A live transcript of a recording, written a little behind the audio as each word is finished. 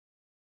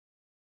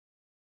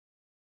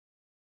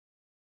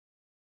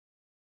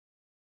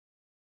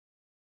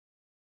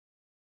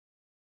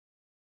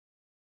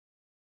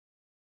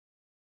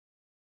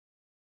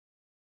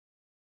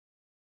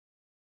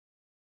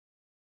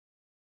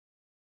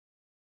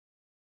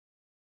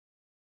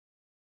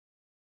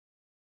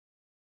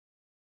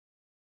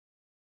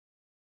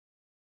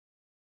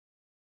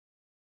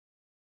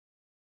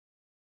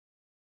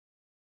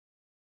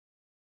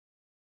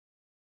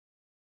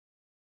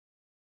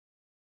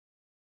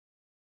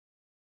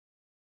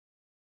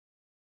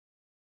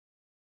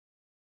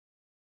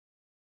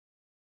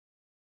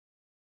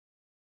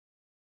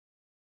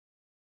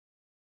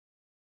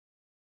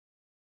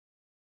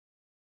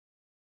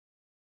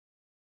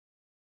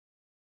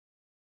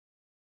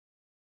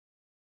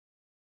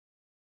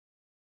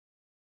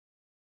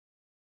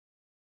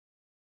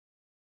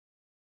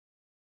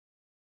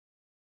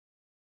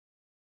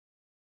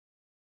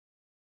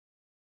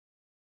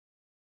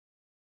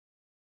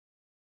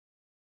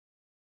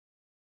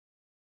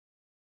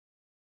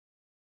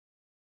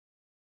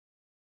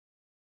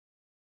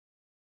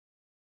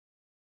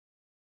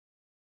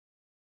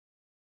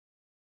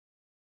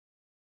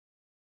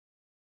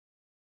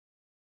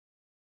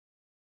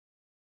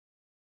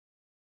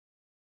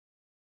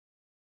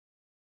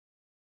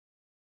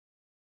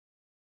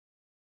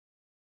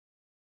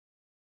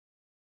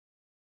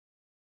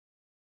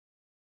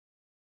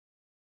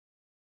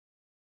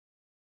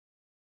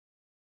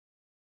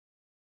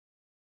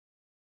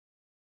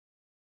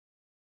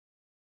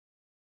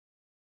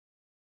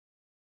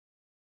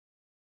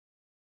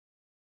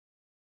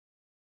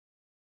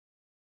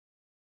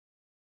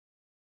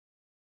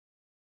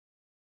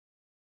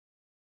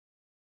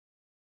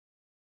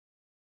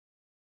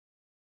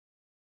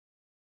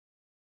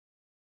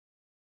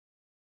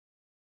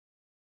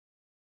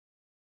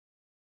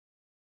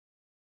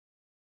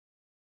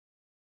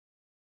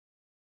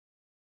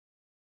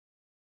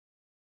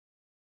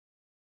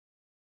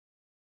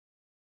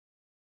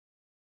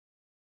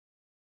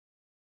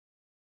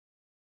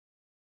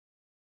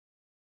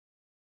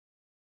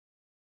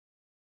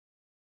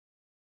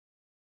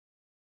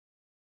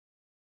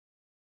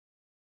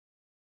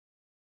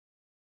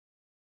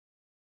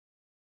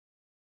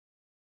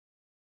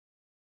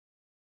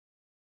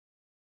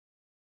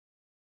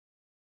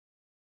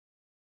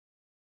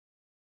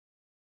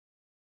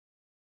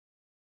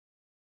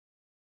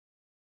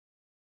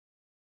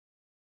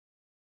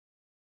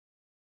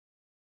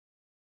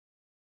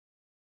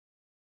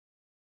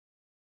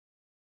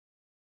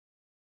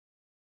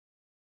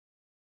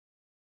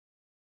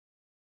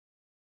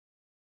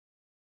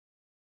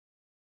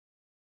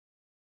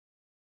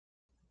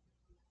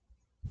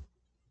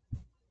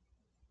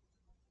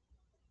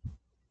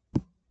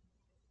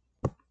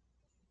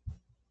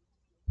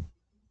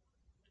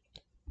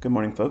Good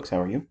morning, folks.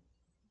 How are you?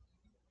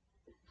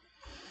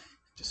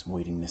 Just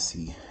waiting to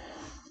see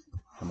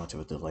how much of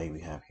a delay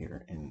we have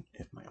here and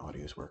if my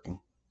audio is working.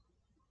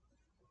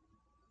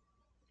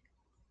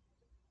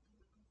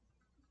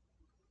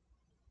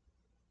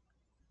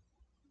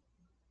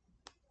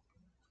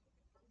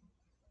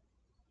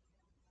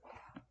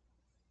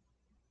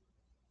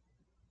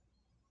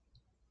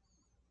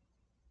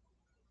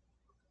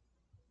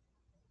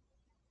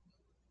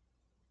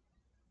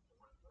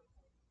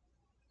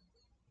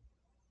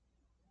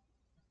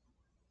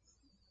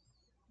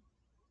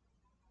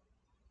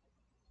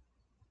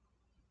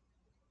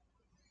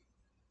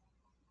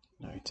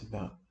 All right, it's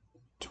about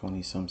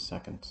 20 some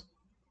seconds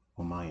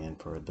on my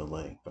end for a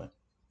delay, but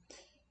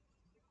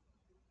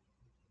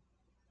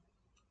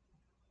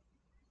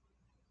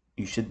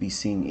you should be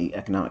seeing a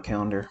economic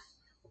calendar.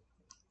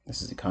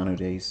 This is Econo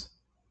Days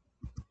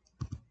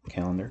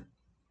calendar.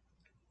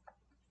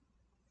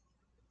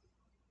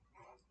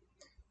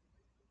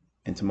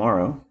 And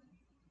tomorrow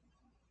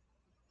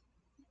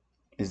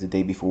is the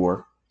day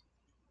before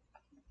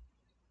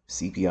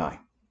CPI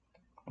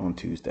on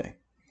Tuesday.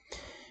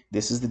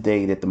 This is the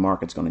day that the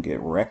market's going to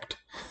get wrecked.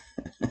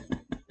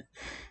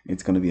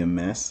 It's going to be a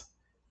mess.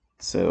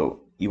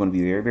 So you want to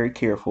be very, very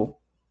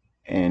careful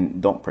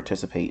and don't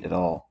participate at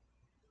all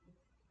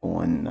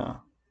on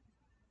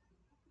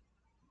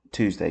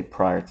Tuesday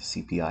prior to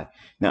CPI.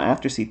 Now,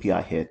 after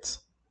CPI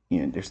hits,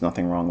 there's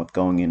nothing wrong with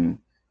going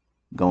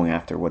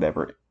after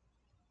whatever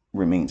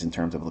remains in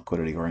terms of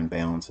liquidity or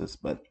imbalances.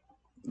 But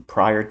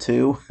prior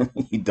to,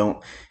 you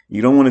don't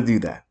want to do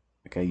that.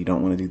 Okay, you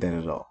don't want to do that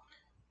at all.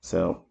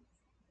 So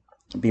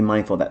be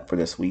mindful of that for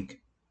this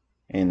week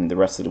and the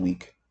rest of the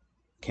week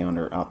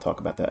calendar. I'll talk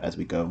about that as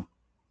we go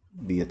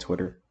via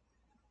Twitter.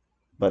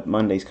 But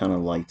Monday's kind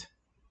of light,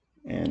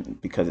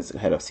 and because it's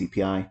ahead of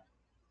CPI,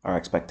 our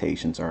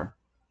expectations are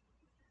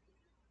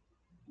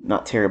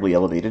not terribly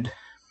elevated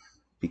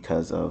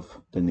because of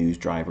the news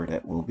driver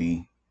that will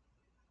be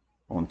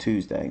on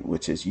Tuesday,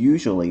 which is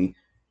usually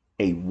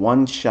a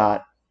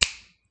one-shot,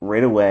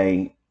 right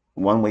away,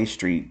 one-way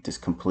street,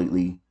 just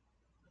completely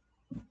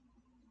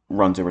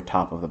runs over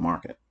top of the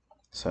market.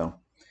 So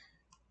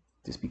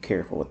just be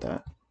careful with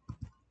that.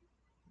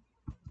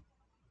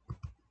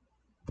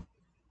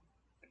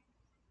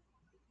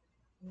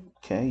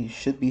 Okay, you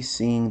should be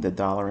seeing the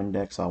dollar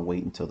index. I'll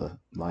wait until the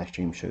live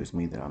stream shows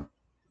me that I'm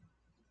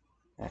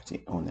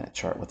actually on that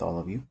chart with all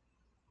of you.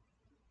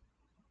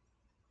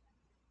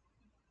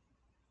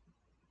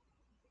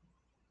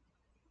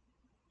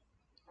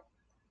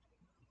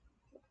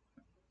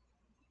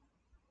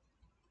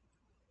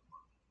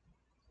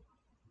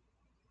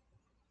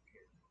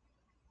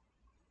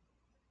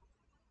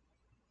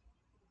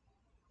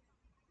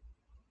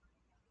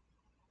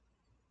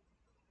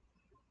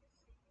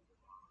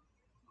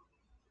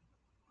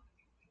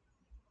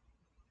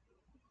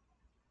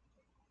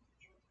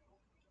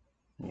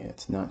 Yeah,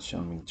 it's not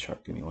showing me the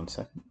chart. Give me 1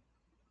 second.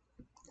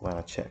 Glad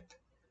I checked.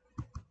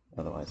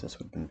 Otherwise, this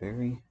would have been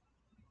very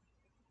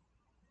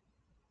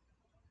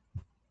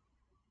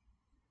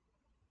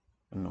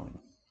annoying.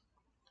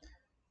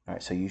 All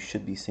right, so you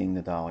should be seeing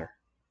the dollar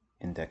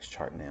index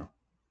chart now.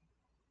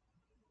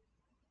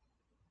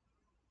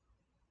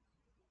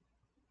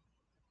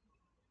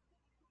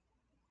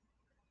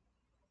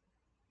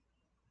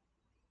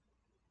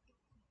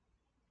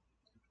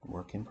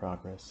 Work in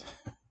progress.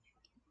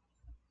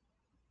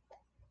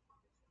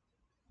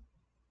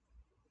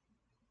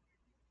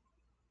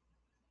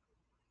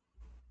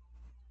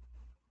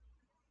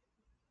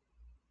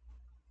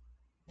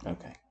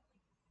 Okay,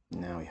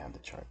 now we have the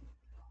chart.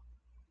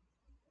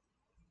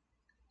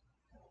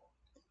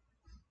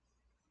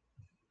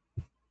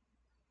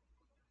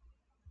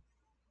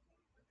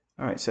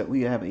 All right, so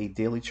we have a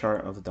daily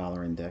chart of the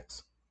dollar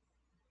index.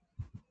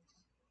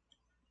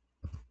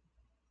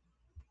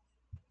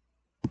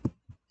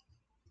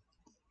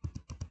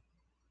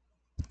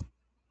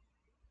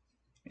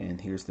 And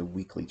here's the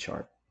weekly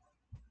chart.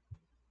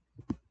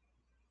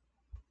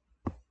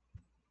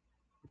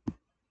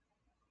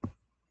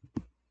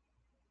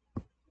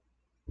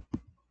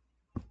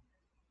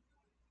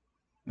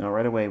 Now,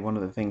 right away, one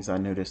of the things I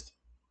noticed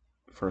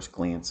first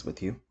glance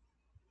with you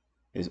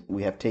is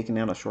we have taken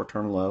out a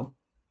short-term low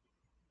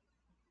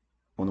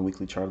on the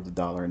weekly chart of the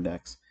dollar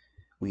index.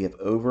 We have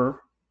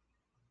overlapped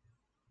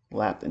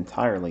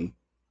entirely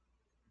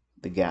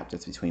the gap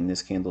that's between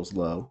this candle's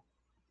low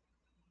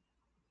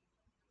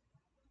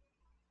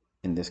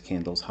and this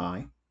candle's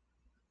high.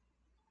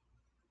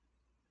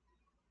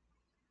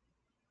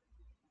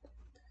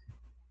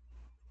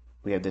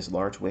 We have this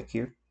large wick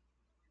here.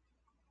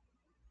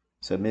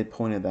 So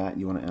midpoint of that,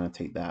 you want to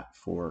annotate that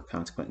for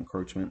consequent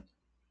encroachment.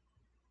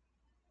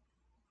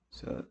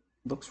 So it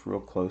looks real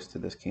close to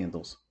this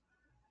candle's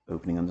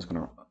opening. I'm just going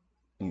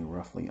to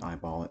roughly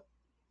eyeball it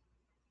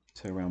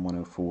to around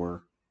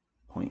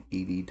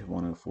 104.80 to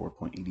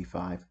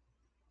 104.85.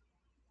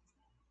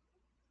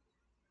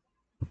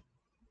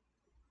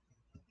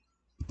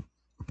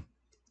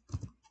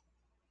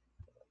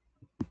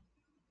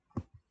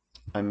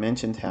 I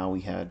mentioned how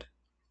we had,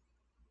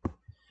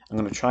 I'm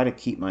going to try to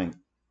keep my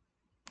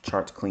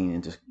charts clean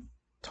and just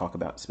talk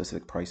about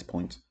specific price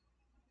points.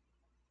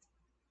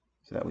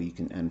 So that way you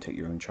can annotate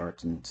your own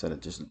charts instead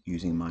of just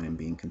using mine and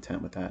being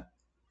content with that.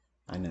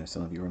 I know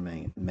some of you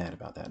remain mad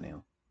about that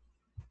now.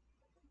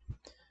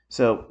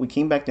 So we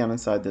came back down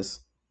inside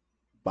this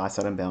buy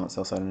side imbalance,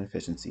 sell side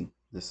inefficiency,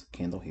 this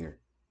candle here.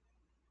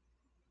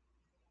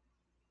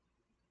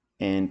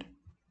 And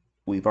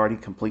we've already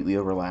completely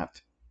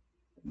overlapped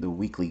the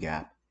weekly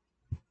gap.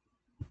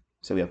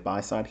 So we have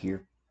buy side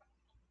here,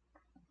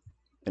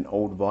 an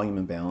old volume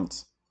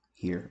imbalance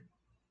here.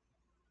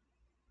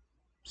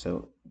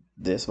 So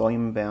this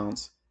volume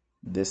imbalance,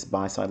 this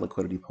buy side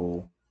liquidity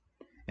pool,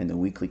 and the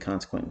weekly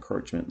consequent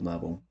encroachment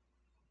level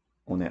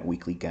on that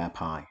weekly gap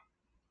high.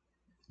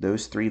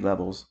 Those three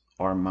levels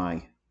are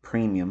my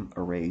premium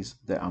arrays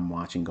that I'm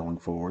watching going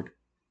forward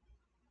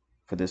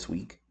for this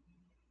week.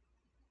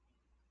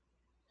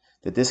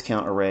 The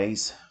discount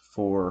arrays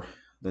for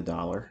the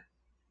dollar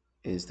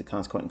is the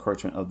consequent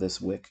encroachment of this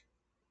wick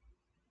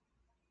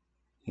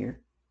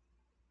here.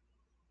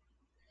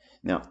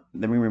 Now,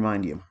 let me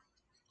remind you,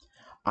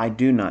 I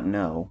do not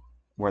know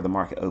where the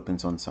market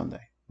opens on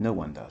Sunday. No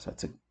one does.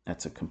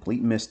 That's a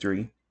complete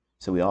mystery.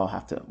 So we all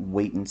have to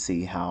wait and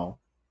see how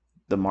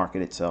the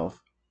market itself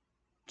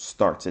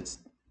starts its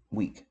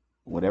week.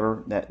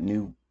 Whatever that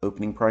new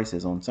opening price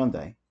is on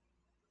Sunday,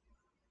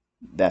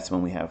 that's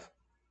when we have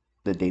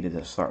the data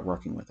to start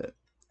working with it.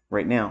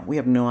 Right now, we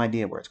have no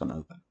idea where it's going to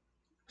open.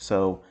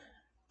 So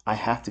I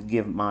have to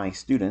give my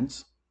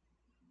students,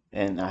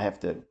 and I have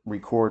to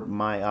record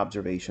my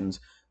observations,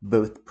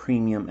 both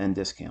premium and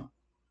discount.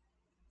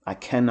 I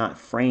cannot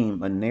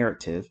frame a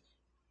narrative.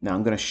 Now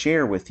I'm going to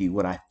share with you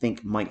what I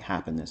think might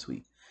happen this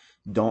week.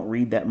 Don't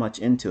read that much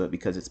into it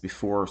because it's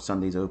before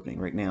Sunday's opening.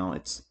 Right now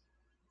it's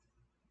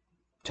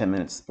 10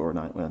 minutes or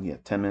not, well, yeah,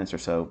 10 minutes or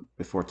so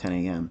before 10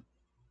 a.m.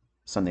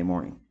 Sunday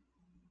morning.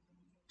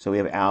 So we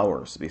have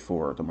hours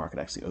before the market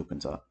actually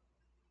opens up.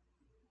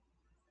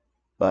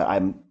 But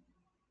I'm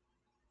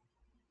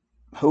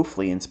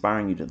hopefully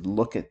inspiring you to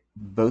look at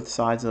both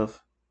sides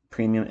of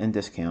premium and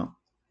discount.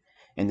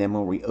 And then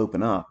when we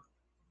open up,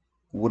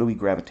 what do we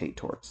gravitate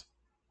towards?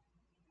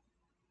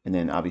 And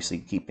then obviously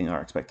keeping our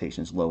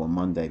expectations low on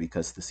Monday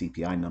because the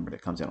CPI number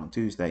that comes out on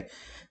Tuesday,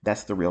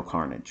 that's the real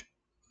carnage.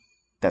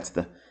 That's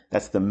the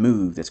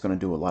move that's going to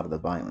do a lot of the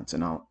violence.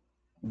 And I'll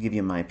give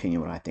you my opinion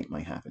what I think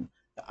might happen.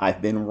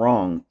 I've been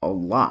wrong a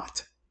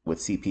lot with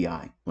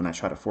CPI when I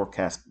try to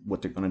forecast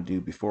what they're going to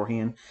do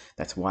beforehand.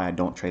 That's why I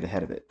don't trade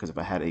ahead of it, because if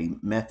I had a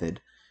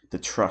method to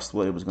trust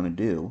what it was going to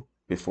do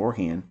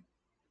beforehand,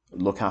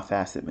 look how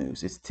fast it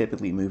moves. It's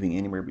typically moving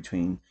anywhere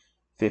between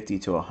 50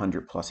 to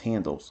 100 plus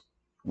handles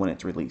when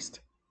it's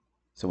released.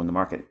 So when the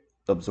market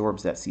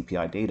absorbs that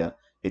CPI data,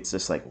 it's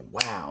just like,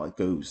 wow, it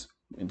goes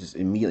and just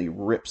immediately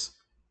rips.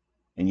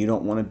 And you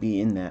don't want to be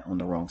in that on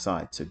the wrong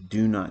side. So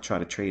do not try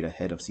to trade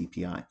ahead of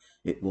CPI.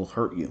 It will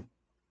hurt you.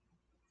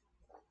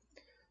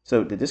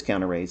 So the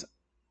discount arrays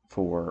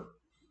for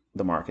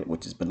the market,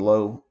 which is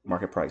below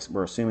market price,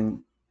 we're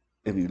assuming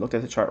if you looked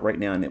at the chart right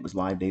now and it was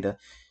live data,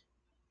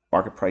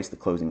 market price, the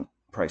closing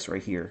price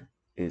right here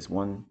is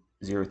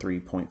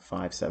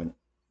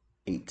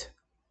 103.578.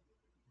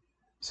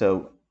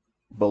 So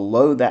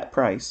below that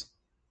price,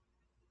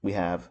 we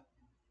have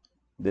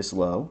this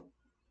low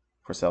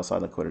for sell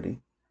side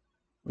liquidity.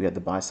 We have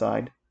the buy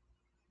side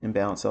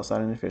imbalance, sell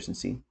side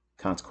inefficiency,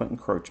 consequent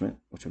encroachment,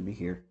 which would be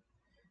here,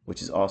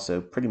 which is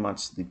also pretty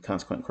much the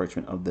consequent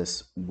encroachment of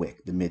this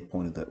wick, the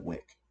midpoint of that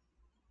wick.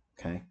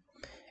 Okay.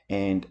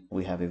 And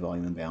we have a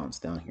volume imbalance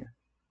down here.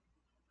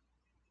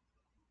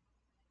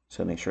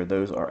 So make sure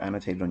those are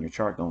annotated on your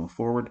chart going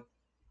forward.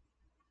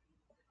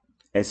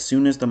 As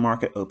soon as the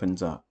market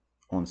opens up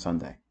on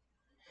Sunday,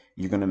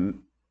 you're going to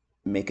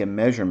make a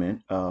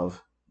measurement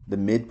of the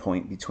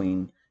midpoint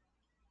between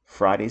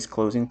Friday's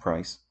closing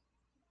price,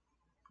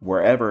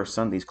 wherever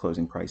Sunday's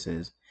closing price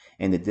is,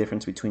 and the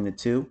difference between the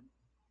two,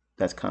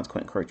 that's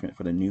consequent encroachment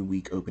for the new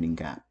week opening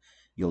gap.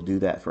 You'll do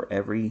that for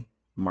every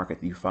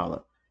market that you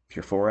follow. If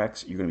you're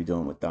Forex, you're going to be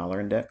doing with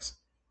dollar index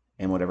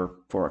and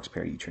whatever Forex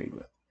pair you trade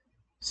with.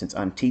 Since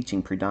I'm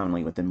teaching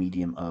predominantly with the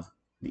medium of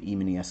the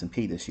E-mini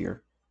S&P this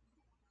year,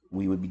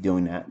 we would be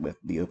doing that with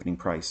the opening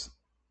price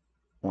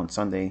on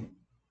Sunday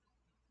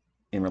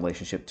in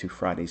relationship to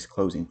Friday's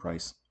closing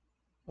price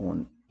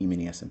on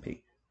E-mini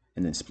S&P,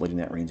 and then splitting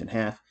that range in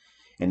half.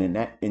 And in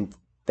that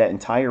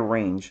entire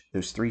range,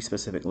 those three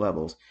specific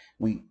levels,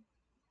 we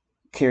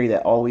carry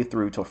that all the way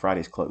through till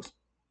Friday's close,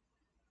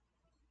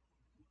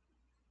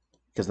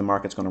 because the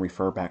market's going to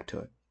refer back to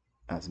it.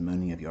 As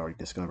many of you already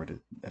discovered,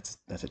 that's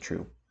a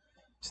true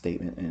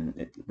statement, and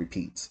it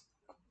repeats.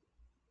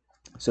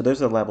 So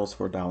those are the levels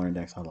for dollar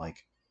index I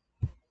like.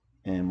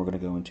 And we're going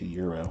to go into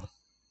euro.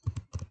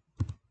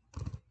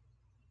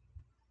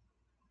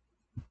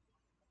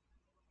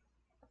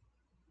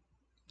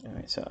 All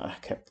right, so I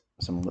kept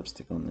some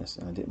lipstick on this,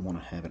 and I didn't want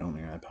to have it on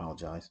there. I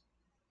apologize.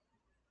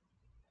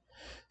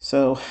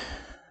 So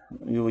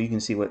you can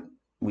see what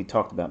we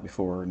talked about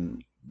before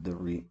and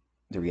the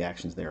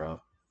reactions thereof.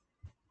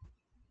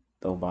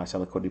 the buy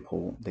side liquidity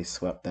pool, they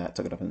swept that,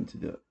 took it up into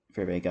the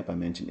fair value gap I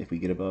mentioned. If we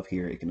get above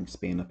here, it can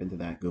expand up into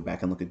that. Go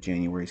back and look at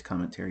January's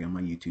commentary on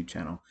my YouTube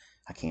channel.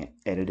 I can't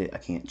edit it. I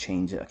can't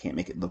change it. I can't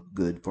make it look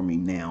good for me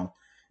now.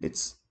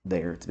 It's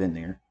there. It's been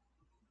there.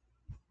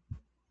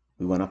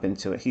 We went up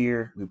into it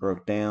here. We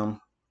broke down.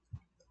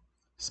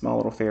 Small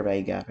little fair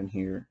value gap in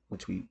here,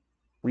 which we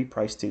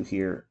repriced to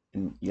here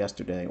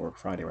yesterday, or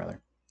Friday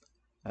rather.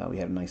 We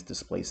had a nice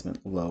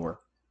displacement lower.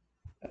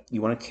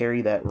 You want to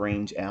carry that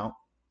range out,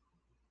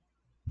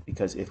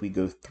 because if we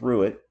go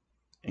through it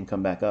and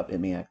come back up, it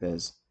may act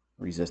as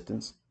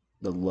resistance.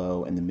 The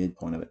low and the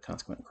midpoint of it,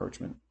 consequent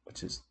encroachment,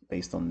 which is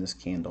based on this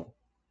candle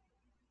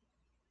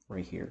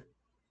right here,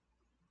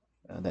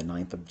 the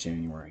 9th of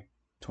January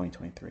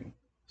 2023.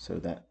 So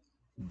that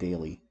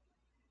daily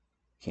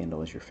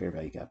candle is your fair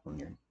value gap on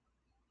your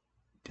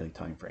daily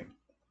time frame.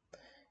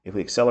 If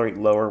we accelerate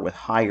lower with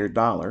higher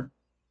dollar,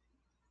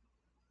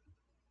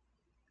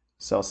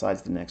 sell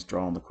side's the next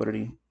draw on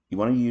liquidity. You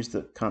want to use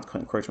the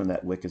consequent encroachment of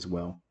that wick as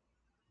well.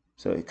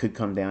 So it could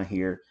come down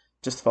here,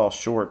 just fall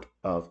short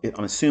of it.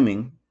 I'm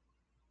assuming,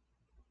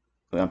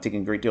 I'm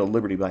taking a great deal of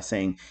liberty by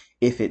saying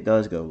if it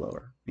does go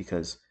lower,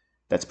 because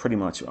that's pretty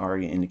much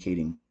already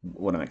indicating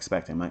what I'm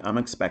expecting. I'm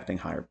expecting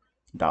higher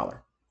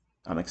dollar.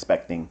 I'm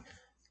expecting,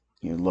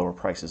 lower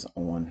prices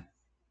on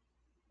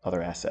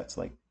other assets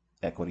like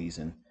equities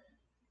and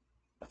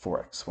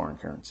forex, foreign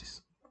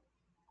currencies.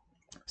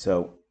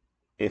 So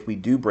if we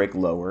do break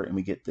lower and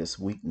we get this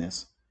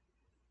weakness,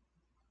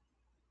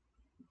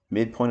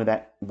 midpoint of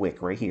that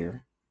wick right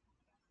here,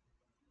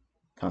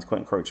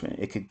 consequent encroachment,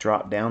 it could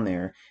drop down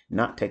there,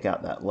 not take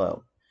out that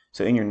low.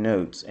 So in your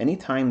notes,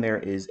 anytime there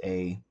is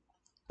a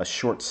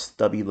short,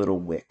 stubby little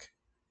wick,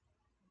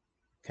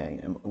 okay,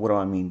 and what do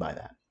I mean by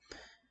that?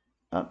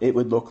 It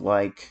would look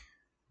like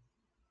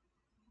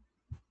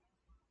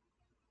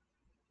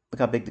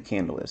how big the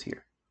candle is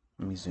here.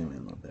 Let me zoom in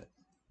a little bit.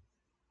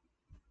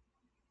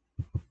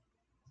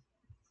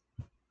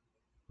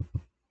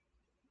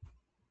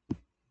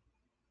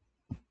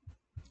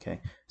 Okay,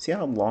 see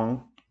how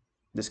long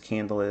this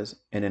candle is,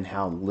 and then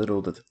how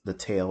little the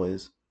tail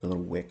is, the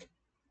little wick.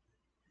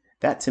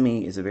 That to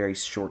me is a very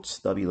short,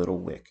 stubby little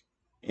wick.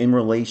 In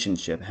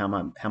relationship, how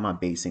am I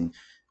basing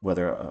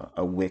whether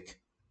a wick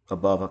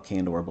above a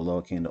candle or below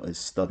a candle is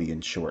stubby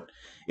and short?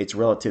 It's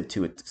relative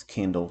to its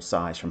candle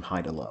size from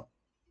high to low.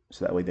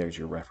 So that way there's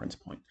your reference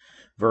point.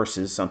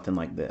 Versus something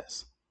like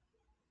this.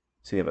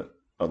 So you have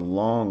a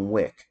long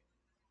wick,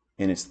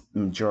 and it's the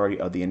majority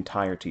of the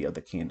entirety of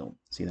the candle.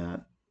 See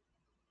that?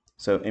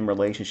 So in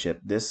relationship,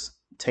 this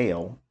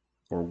tail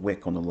or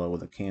wick on the low of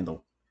the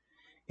candle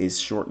is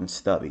short and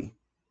stubby.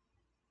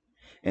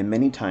 And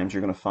many times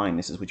you're going to find,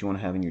 this is what you want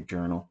to have in your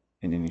journal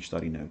and in your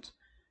study notes,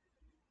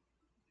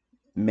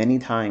 many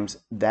times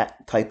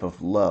that type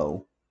of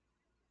low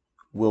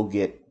will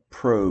get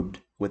probed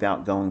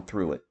without going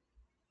through it,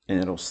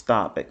 and it'll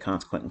stop at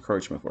consequent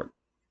encroachment for it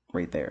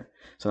right there.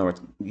 So in other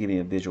words, giving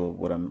you a visual of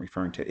what I'm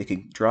referring to. It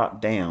could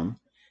drop down,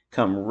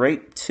 come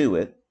right to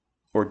it,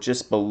 or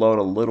just below it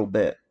a little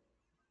bit,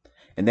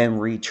 and then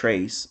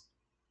retrace,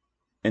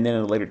 and then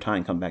at a later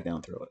time come back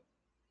down through it.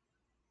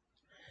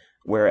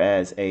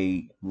 Whereas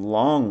a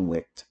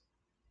long-wicked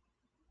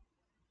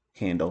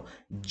candle,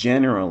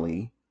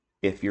 generally,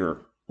 if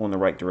you're on the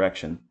right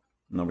direction,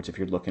 in other words, if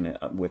you're looking at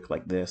a wick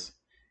like this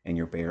and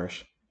you're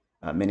bearish,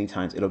 many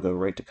times it'll go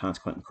right to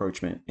consequent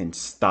encroachment and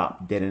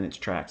stop dead in its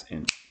tracks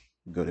and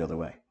go the other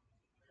way.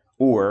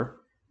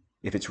 Or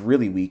if it's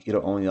really weak,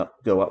 it'll only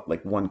go up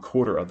like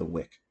 1/4 of the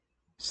wick,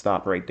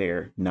 stop right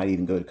there, not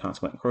even go to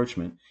consequent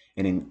encroachment,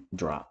 and then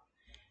drop.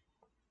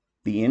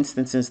 The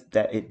instances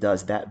that it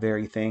does that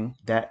very thing,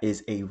 that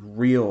is a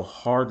real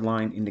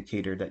hardline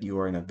indicator that you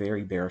are in a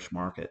very bearish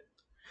market.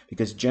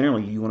 Because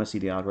generally you want to see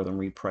the algorithm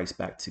reprice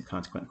back to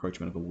consequent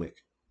encroachment of a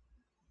wick.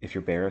 If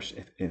you're bearish,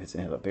 if it's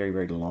a very,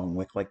 very long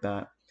wick like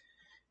that,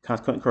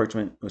 consequent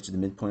encroachment, which is the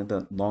midpoint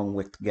of the long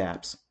wicked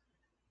gaps,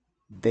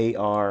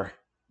 they're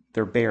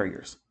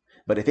barriers.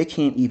 But if it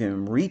can't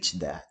even reach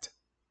that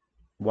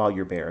while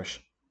you're bearish,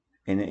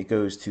 and it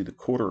goes to the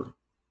quarter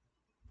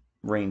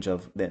range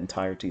of the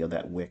entirety of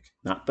that wick,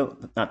 not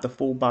the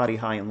full body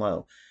high and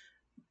low,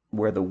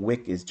 where the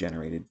wick is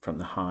generated from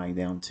the high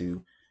down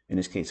to, in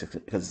this case,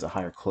 because it's a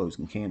higher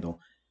closing candle,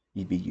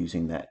 you'd be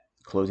using that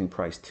closing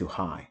price to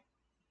high.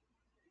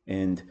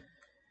 And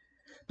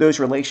those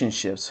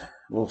relationships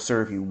will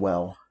serve you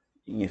well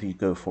if you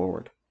go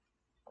forward.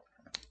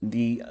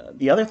 The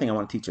other thing I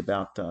want to teach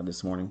about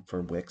this morning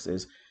for wicks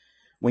is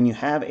when you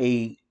have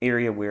a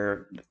area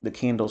where the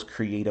candles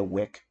create a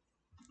wick,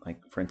 like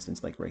for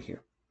instance, like right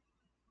here.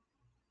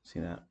 See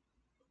that?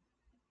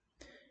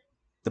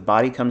 The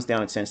body comes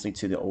down essentially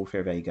to the old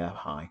fair value gap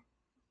high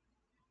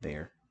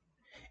there.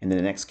 And then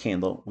the next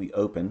candle we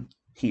open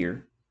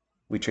here,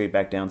 we trade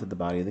back down to the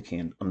body of the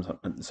candle.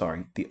 I'm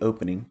sorry, the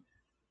opening,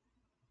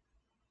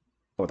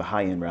 or the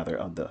high end rather,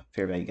 of the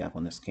fair value gap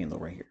on this candle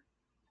right here.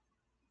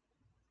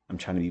 I'm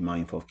trying to be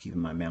mindful of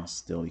keeping my mouse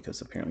still,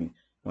 because apparently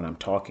when I'm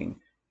talking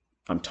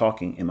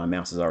and my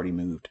mouse has already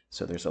moved.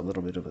 So there's a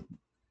little bit of a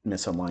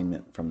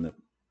misalignment from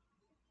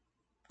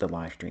the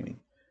live streaming.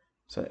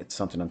 So it's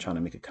something I'm trying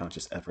to make a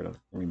conscious effort of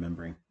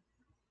remembering.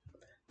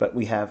 But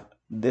we have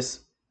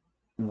this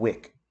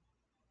wick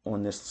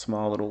on this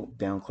small little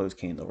down closed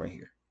candle right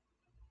here.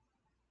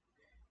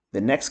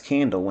 The next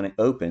candle, when it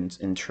opens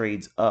and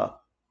trades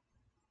up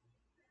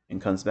and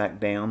comes back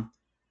down,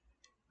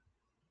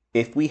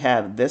 if we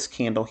have this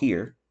candle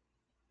here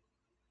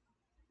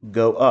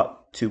go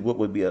up to what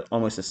would be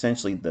almost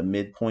essentially the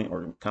midpoint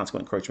or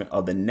consequent encroachment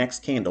of the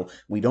next candle,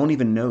 we don't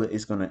even know that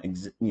it's going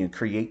to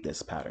create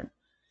this pattern,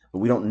 but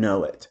we don't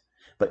know it.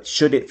 But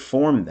should it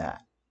form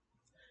that,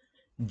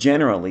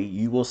 generally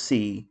you will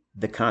see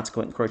the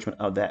consequent encroachment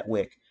of that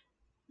wick.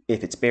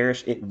 If it's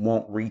bearish, it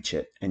won't reach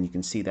it, and you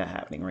can see that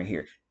happening right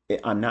here.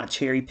 I'm not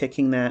cherry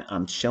picking that.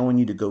 I'm showing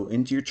you to go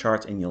into your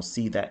charts and you'll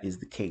see that is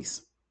the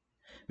case,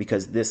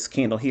 because this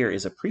candle here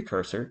is a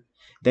precursor.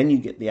 Then you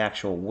get the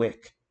actual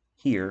wick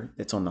here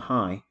that's on the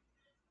high.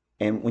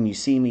 And when you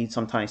see me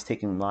sometimes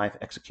taking live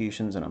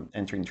executions and I'm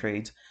entering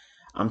trades,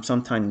 I'm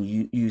sometimes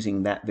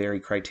using that very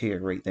criteria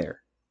right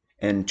there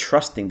and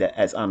trusting that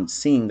as I'm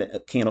seeing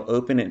the candle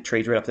open and it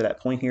trades right up to that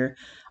point here,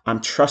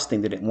 I'm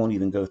trusting that it won't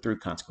even go through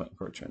consequent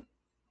encroachment.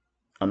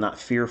 I'm not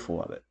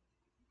fearful of it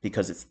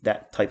because it's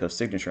that type of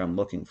signature I'm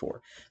looking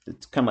for.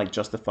 It's kind of like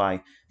justify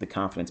the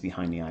confidence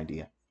behind the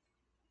idea.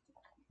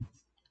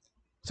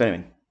 So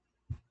anyway,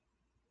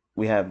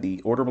 we have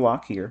the order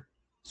block here.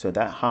 So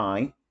that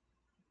high,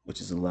 which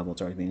is the level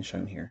it's already being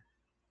shown here,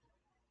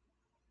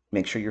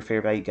 make sure your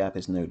fair value gap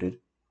is noted.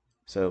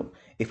 So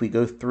if we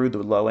go through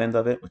the low end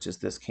of it, which is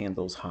this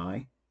candle's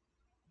high,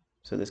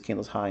 so this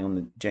candle's high on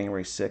the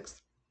January 6th,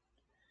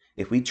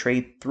 if we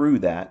trade through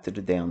that to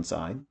the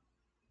downside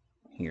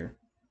here,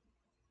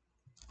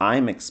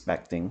 I'm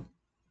expecting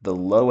the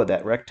low of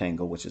that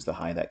rectangle, which is the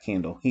high of that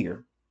candle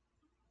here,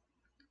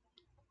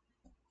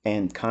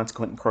 and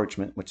consequent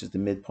encroachment, which is the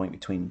midpoint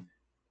between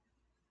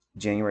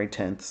January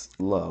 10th's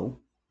low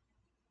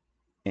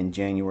and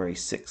January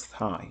 6th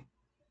high.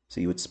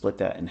 So you would split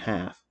that in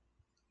half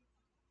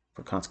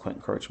for consequent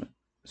encroachment.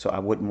 So I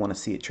wouldn't want to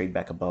see it trade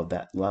back above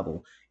that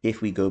level.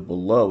 If we go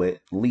below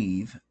it,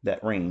 leave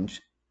that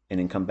range and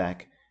then come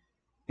back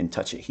and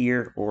touch it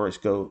here, or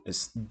go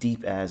as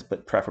deep as,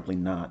 but preferably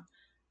not,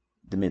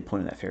 the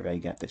midpoint of that fair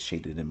value gap that's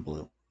shaded in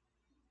blue.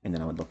 And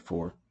then I would look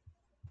for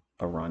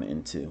a run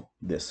into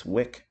this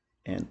wick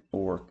and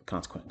or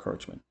consequent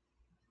encroachment.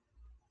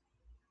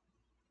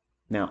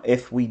 Now,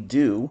 if we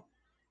do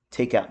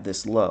take out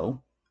this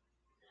low,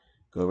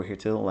 go over here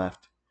to the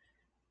left,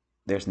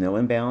 there's no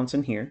imbalance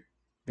in here.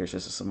 There's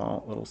just a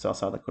small little sell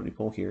side liquidity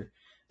pool here.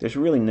 There's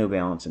really no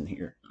balance in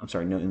here. I'm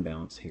sorry, no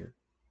imbalance here.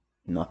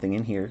 Nothing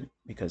in here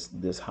because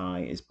this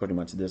high is pretty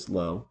much this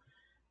low.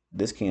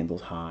 This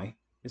candle's high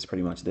is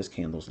pretty much this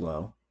candle's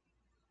low.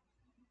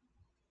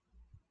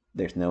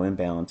 There's no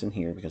imbalance in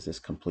here because this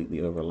completely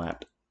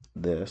overlapped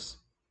this.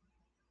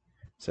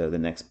 So the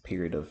next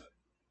period of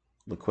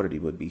liquidity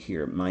would be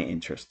here. My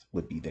interest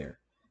would be there.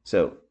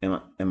 So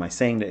am I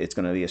saying that it's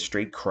going to be a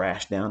straight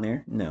crash down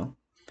there? No.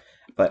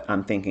 But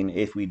I'm thinking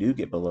if we do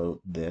get below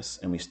this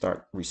and we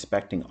start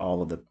respecting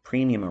all of the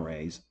premium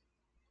arrays,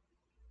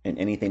 and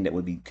anything that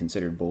would be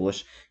considered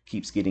bullish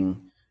keeps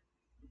getting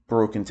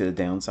broken to the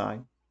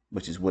downside,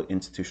 which is what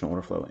institutional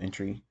order flow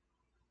entry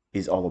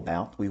is all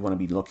about. We want to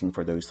be looking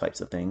for those types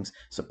of things,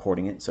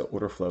 supporting it. So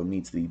order flow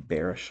needs to be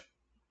bearish.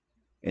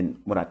 And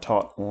what I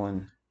taught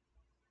on,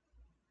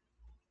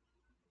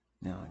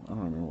 now I don't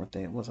remember what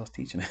day it was I was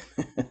teaching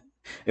it.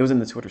 It was in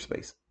the Twitter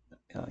space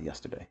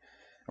yesterday,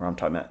 where I'm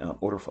talking about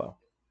order flow.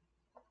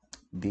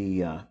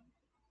 When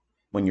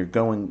you're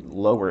going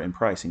lower in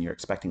price and you're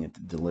expecting it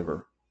to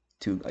deliver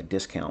to a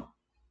discount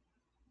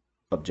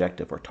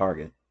objective or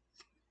target,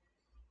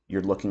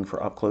 you're looking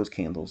for up close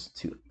candles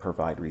to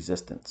provide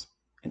resistance,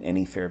 and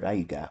any fair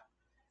value gap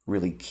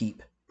really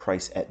keep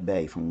price at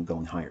bay from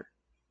going higher.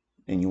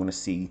 And you want to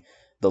see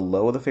the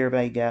low of the fair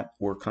value gap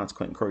or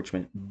consequent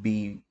encroachment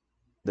be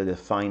the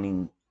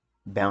defining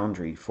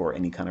boundary for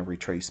any kind of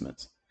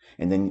retracements.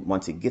 And then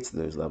once it gets to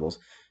those levels,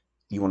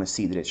 you want to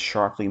see that it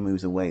sharply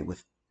moves away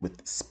with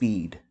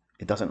speed.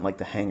 It doesn't like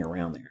to hang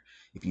around there.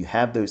 If you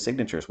have those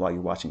signatures while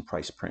you're watching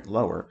price print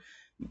lower,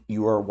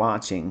 you are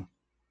watching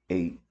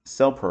a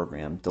sell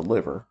program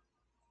deliver,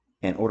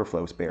 and order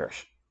flow is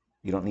bearish.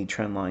 You don't need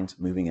trend lines,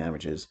 moving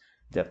averages,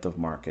 depth of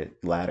market,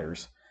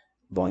 ladders,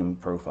 volume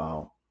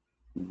profile,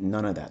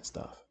 none of that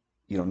stuff.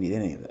 You don't need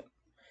any of it.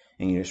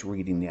 And you're just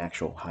reading the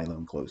actual high, low,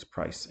 and close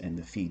price and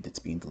the feed that's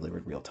being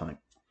delivered real time.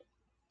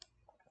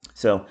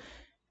 So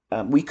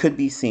we could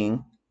be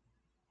seeing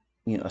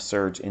a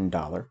surge in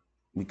dollar.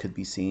 We could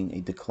be seeing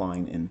a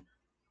decline in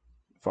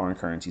foreign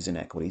currencies and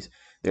equities.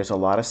 There's a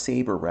lot of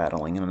saber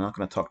rattling, and I'm not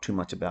going to talk too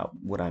much about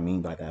what I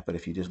mean by that, but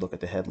if you just look at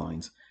the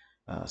headlines,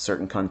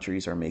 certain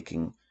countries are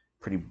making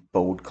pretty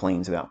bold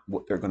claims about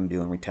what they're going to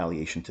do in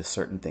retaliation to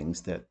certain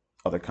things that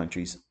other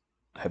countries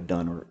have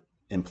done or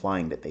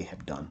implying that they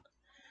have done.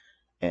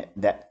 And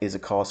that is a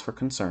cause for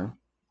concern,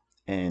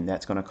 and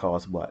that's going to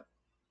cause what?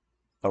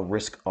 A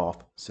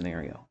risk-off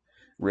scenario.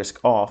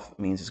 Risk off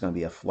means it's going to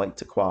be a flight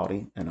to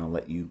quality, and I'll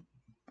let you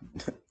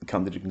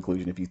come to the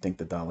conclusion if you think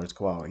the dollar is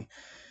quality.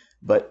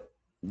 But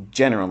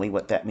generally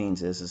what that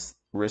means is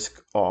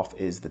risk off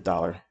is the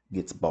dollar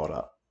gets bought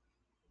up.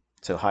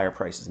 So higher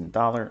prices in the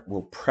dollar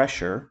will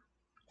pressure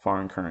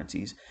foreign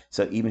currencies.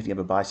 So even if you have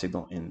a buy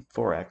signal in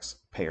Forex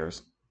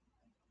pairs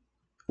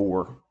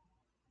or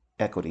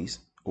equities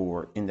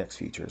or index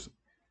futures,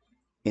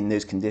 in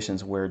those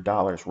conditions where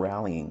dollar's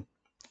rallying,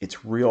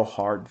 it's real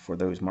hard for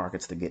those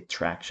markets to get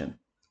traction.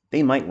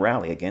 They might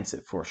rally against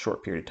it for a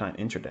short period of time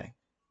intraday,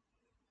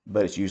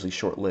 but it's usually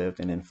short-lived,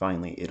 and then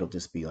finally it'll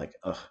just be like,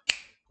 ugh,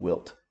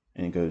 wilt,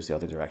 and it goes the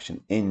other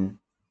direction in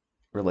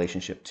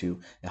relationship to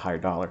a higher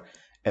dollar.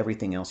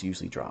 Everything else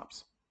usually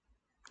drops,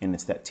 and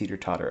it's that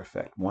teeter-totter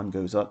effect. One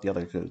goes up, the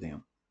other goes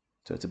down.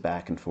 So it's a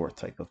back and forth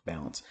type of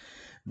balance.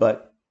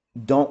 But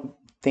don't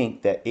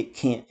think that it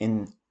can't,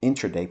 in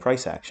intraday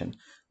price action,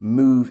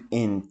 move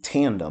in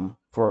tandem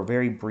for a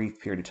very brief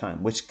period of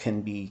time, which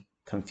can be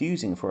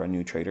confusing for a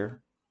new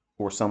trader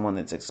or someone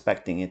that's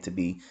expecting it to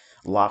be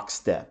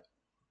lockstep,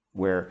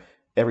 where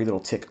every little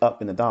tick up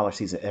in the dollar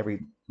sees every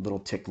little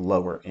tick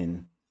lower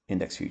in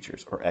index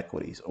futures or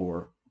equities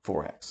or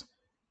Forex.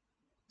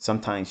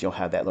 Sometimes you'll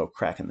have that little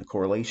crack in the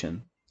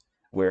correlation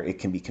where it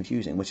can be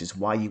confusing, which is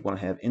why you want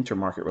to have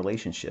intermarket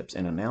relationships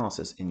and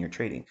analysis in your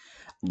trading.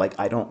 Like,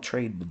 I don't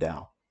trade the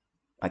Dow.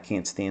 I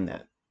can't stand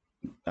that.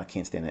 I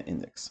can't stand that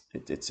index.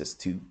 It's just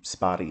too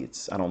spotty.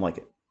 I don't like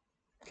it.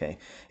 Okay.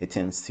 It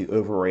tends to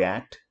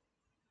overreact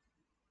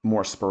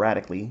more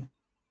sporadically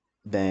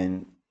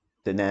than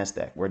the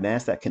NASDAQ, where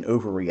NASDAQ can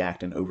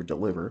overreact and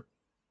overdeliver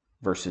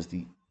versus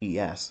the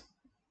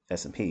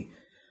S&P.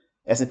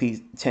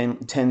 S&P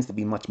tends to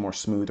be much more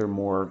smoother,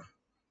 more,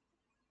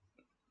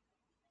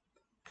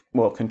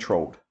 well,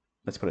 controlled.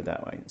 Let's put it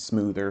that way.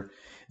 Smoother.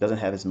 It doesn't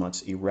have as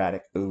much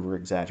erratic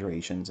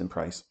over-exaggerations in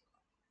price.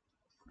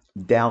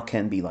 Dow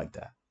can be like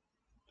that.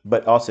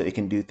 But also it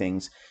can do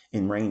things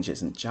in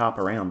ranges and chop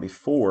around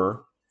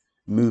before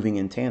moving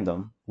in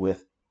tandem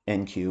with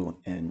NQ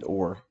and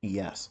or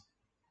ES.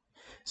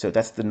 So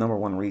that's the number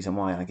one reason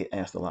why I get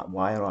asked a lot,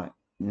 why do I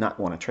not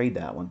want to trade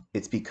that one?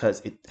 It's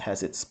because it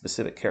has its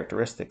specific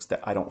characteristics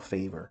that I don't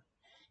favor.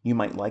 You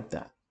might like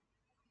that.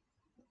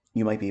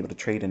 You might be able to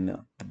trade in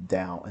the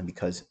Dow, and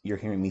because you're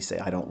hearing me say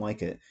I don't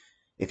like it,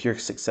 if you're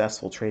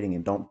successful trading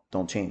it,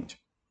 don't change.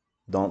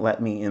 Don't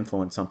let me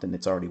influence something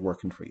that's already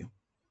working for you.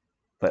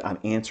 But I'm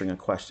answering a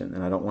question,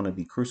 and I don't want to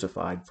be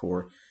crucified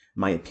for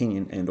my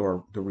opinion and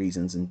or the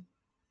reasons and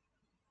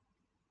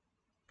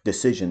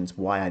decisions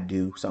why I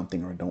do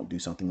something or don't do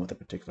something with a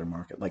particular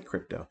market, like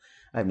crypto.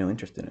 I have no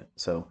interest in it.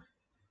 So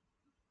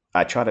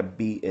I try to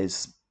be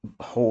as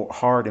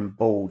hard and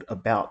bold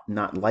about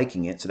not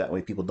liking it, so that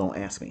way people don't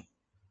ask me,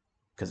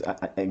 because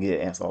I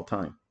get asked all the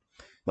time.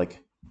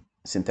 Like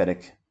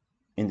synthetic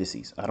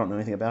indices, I don't know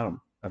anything about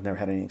them. I've never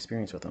had any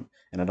experience with them,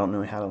 and I don't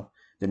know how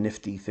the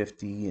Nifty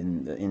 50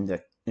 and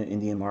the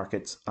Indian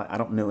markets, I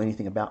don't know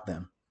anything about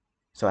them,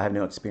 so I have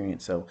no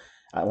experience. So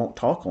I won't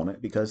talk on it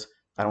because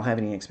I don't have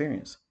any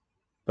experience.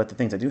 But the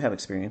things I do have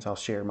experience, I'll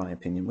share my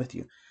opinion with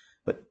you.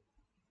 But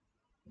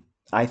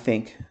I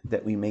think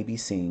that we may be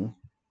seeing,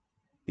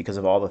 because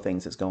of all the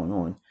things that's going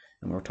on,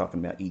 and we're talking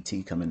about ET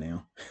coming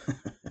now.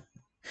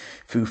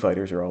 Foo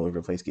Fighters are all over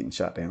the place getting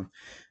shot down.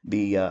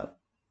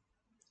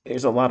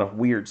 There's a lot of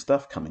weird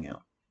stuff coming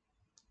out.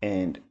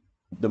 And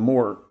the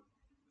more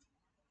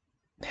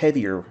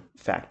heavier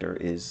factor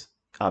is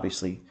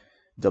obviously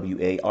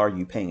are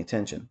you paying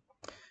attention?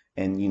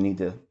 And you need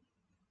to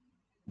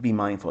be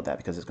mindful of that,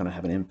 because it's going to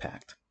have an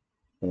impact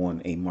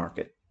on a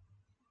market,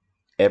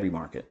 every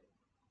market.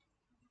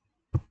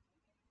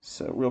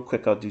 So real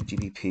quick, I'll do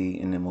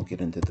GBP and then we'll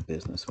get into the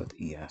business with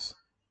ES.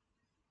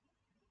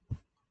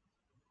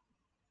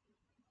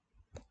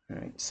 All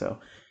right, so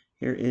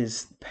here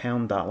is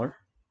pound dollar.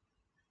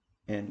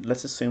 And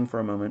let's assume for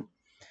a moment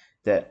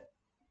that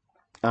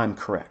I'm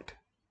correct.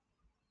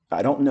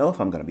 I don't know if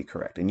I'm going to be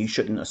correct, and you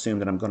shouldn't assume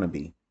that I'm going to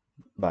be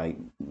by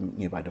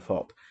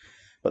default.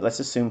 But let's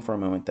assume for a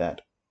moment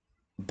that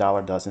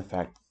dollar does in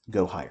fact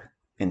go higher,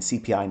 and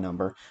CPI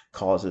number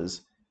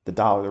causes the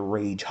dollar to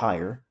rage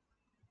higher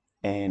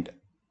and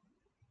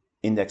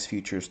index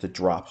futures to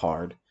drop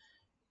hard,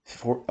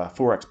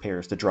 Forex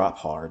pairs to drop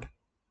hard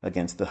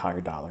against the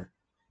higher dollar.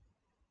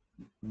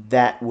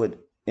 That would,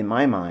 in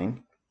my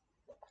mind,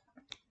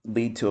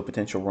 lead to a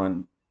potential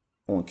run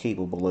on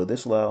cable below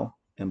this low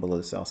and below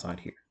the sell side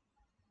here.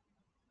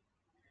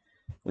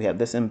 We have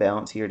this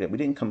imbalance here that we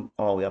didn't come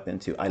all the way up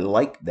into. I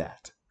like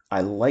that.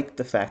 I like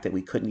the fact that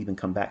we couldn't even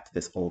come back to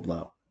this old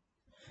low.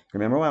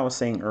 Remember what I was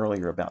saying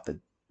earlier about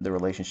the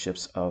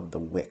relationships of the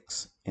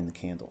wicks in the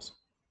candles?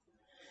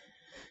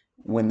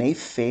 When they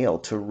fail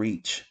to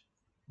reach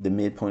the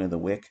midpoint of the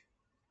wick,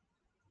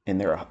 and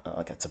they're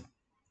like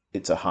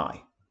it's a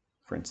high,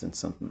 for instance,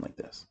 something like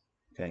this.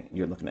 Okay,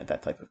 you're looking at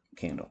that type of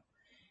candle.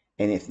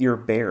 And if you're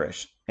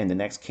bearish and the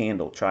next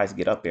candle tries to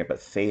get up there but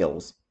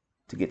fails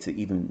to get to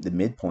even the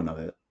midpoint of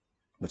it,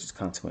 which is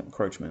consequent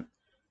encroachment,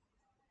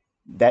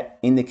 that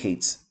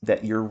indicates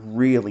that you're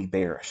really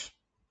bearish.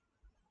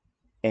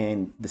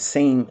 And the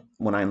same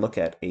when I look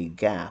at a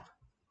gap,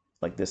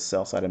 like this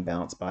sell side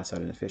imbalance, buy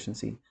side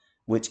inefficiency,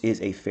 which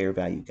is a fair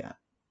value gap.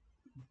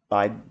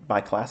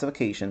 By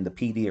classification, the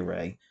PD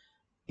array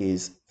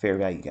is fair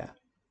value gap.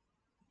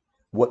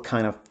 What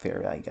kind of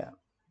fair value gap?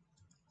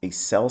 A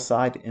sell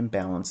side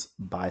imbalance,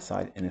 buy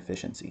side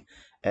inefficiency.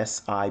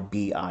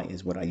 SIBI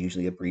is what I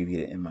usually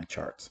abbreviate it in my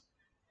charts.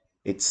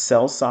 It's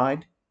sell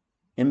side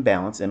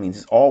imbalance. That means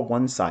it's all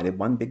one-sided,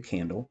 one big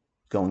candle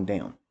going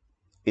down.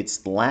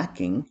 It's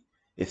lacking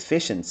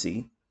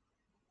efficiency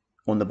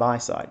on the buy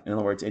side. In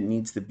other words, it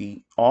needs to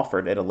be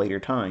offered at a later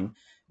time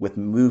with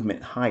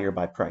movement higher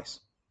by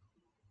price.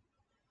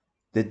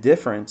 The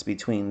difference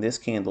between this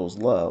candle's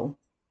low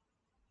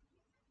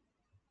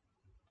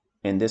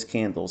and this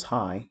candle's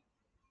high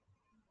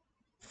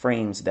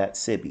frames that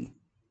SIBI,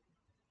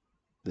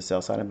 the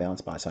sell side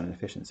imbalance, buy side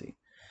inefficiency.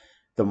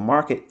 The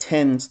market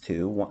tends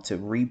to want to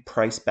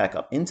reprice back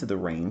up into the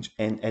range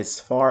and as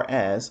far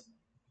as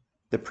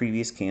the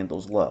previous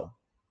candle's low.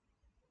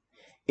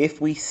 If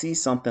we see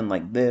something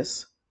like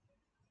this,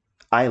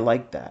 I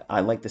like that. I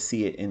like to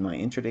see it in my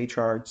intraday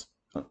charts,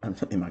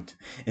 in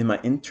my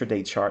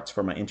intraday charts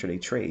for my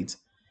intraday trades,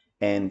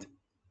 and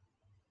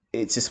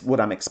it's just what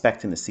I'm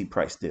expecting to see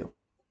price do.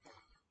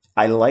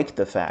 I like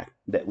the fact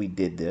that we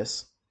did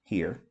this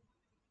here,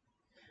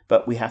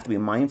 but we have to be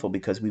mindful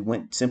because we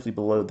went simply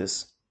below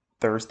this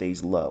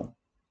Thursday's low,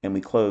 and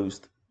we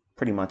closed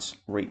pretty much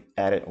right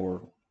at it,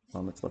 or,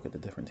 well, let's look at the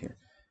difference here.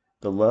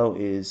 The low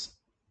is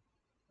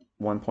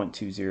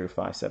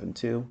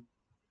 1.20572,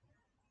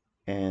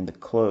 and the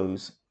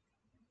close,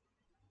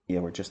 yeah,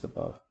 we're just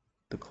above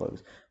the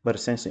close, but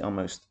essentially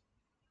almost,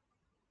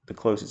 the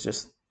close is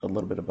just a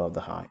little bit above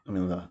the high,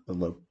 the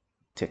low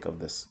tick of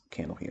this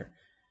candle here.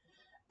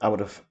 I would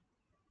have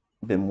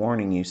been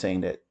warning you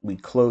saying that we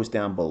closed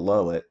down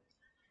below it,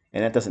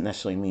 and that doesn't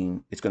necessarily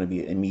mean it's going to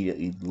be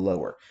immediately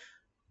lower.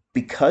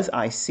 Because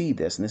I see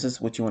this, and this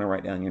is what you want to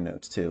write down in your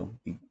notes too,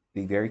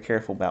 be very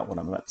careful about what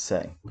I'm about to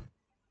say.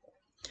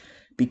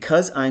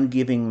 Because I'm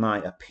giving my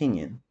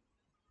opinion,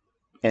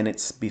 and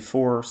it's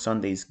before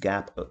Sunday's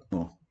gap,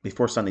 well,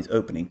 before Sunday's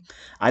opening,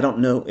 I don't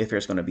know if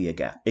there's going to be a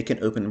gap. It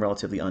can open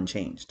relatively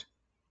unchanged.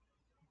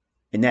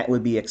 And that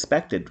would be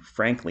expected,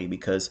 frankly,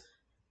 because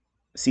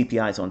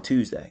CPI is on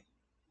Tuesday,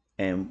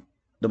 and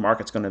the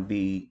market's going to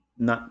be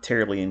not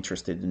terribly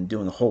interested in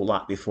doing a whole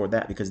lot before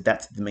that because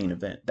that's the main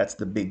event. That's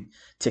the big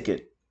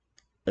ticket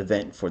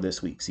event for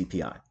this week,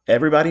 CPI.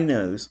 Everybody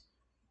knows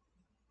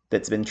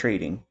that's been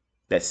trading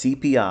that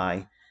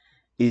CPI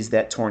is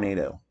that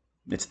tornado.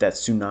 It's that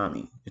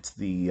tsunami. It's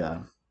the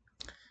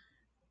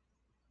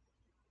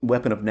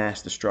weapon of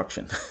mass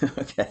destruction,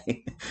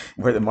 okay,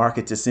 where the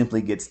market just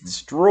simply gets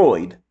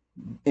destroyed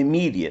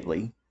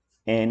immediately,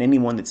 and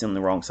anyone that's in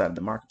the wrong side of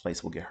the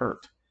marketplace will get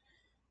hurt.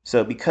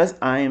 So because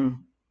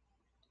I'm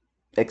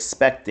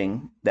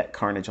expecting that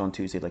carnage on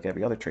Tuesday like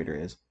every other trader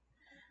is,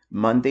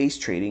 Monday's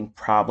trading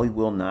probably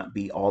will not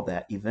be all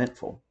that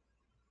eventful.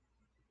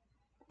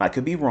 I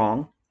could be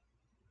wrong,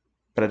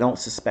 but I don't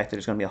suspect that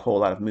there's going to be a whole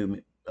lot of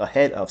movement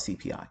ahead of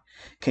CPI.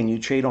 Can you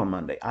trade on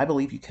Monday? I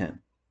believe you can.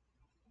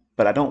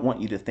 But I don't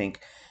want you to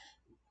think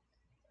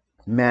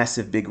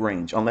massive big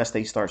range unless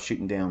they start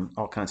shooting down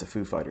all kinds of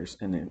Foo Fighters,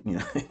 and then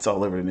it's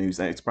all over the news.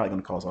 It's probably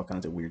going to cause all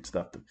kinds of weird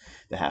stuff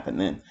to happen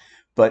then.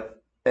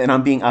 And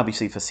I'm being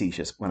obviously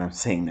facetious when I'm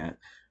saying that.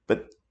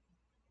 But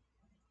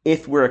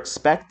if we're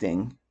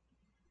expecting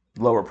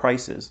lower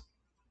prices,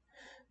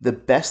 the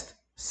best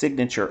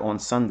signature on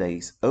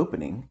Sunday's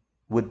opening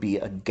would be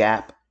a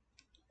gap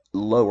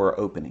lower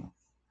opening,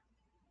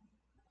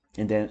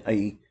 and then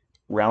a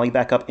rally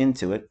back up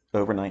into it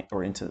overnight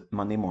or into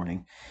Monday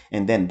morning,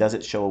 and then does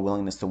it show a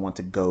willingness to want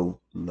to go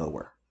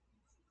lower?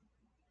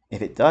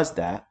 If it does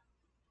that,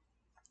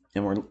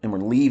 and we're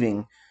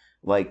leaving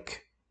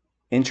like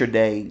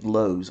intraday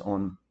lows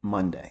on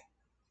Monday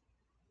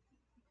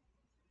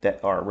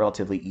that are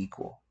relatively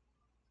equal,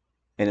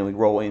 and then we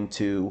roll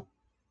into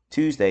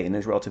Tuesday and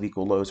those relative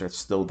equal lows are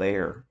still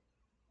there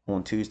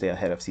on Tuesday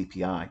ahead of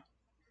CPI,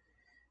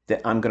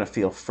 that I'm going to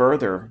feel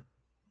further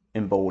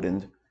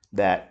emboldened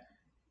that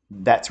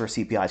that's where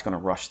CPI is going to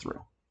rush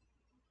through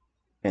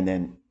and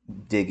then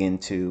dig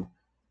into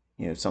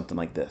something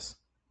like this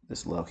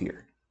low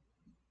here,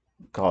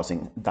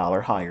 causing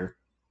dollar higher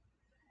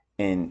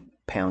and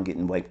pound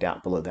getting wiped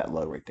out below that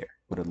low right there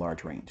with a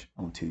large range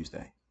on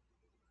Tuesday.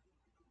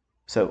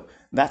 So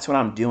that's what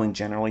I'm doing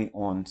generally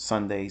on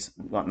Sundays.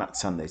 Well, not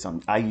Sundays.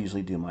 I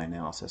usually do my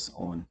analysis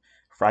on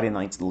Friday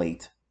nights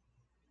late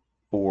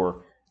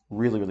or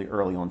really, really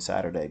early on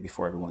Saturday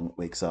before everyone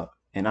wakes up.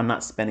 And I'm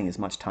not spending as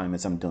much time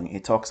as I'm doing.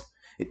 It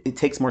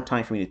takes more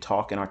time for me to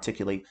talk and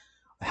articulate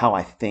how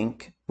I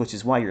think, which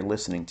is why you're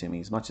listening to me.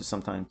 As much as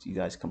sometimes you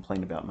guys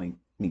complain about me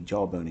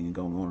jawboning and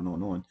going on and on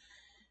and on,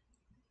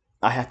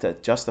 I have to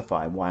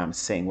justify why I'm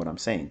saying what I'm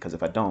saying, because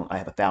if I don't, I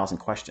have 1,000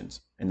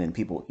 questions. And then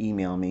people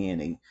email me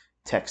and they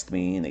text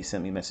me and they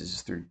send me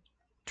messages through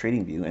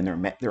TradingView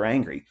and they're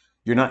angry.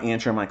 You're not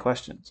answering my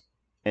questions.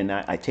 And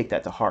I take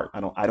that to heart.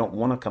 I don't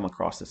want to come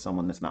across as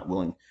someone that's not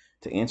willing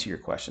to answer your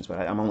questions, but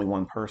I'm only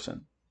one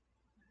person.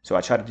 So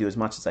I try to do as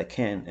much as I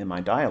can in my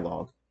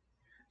dialogue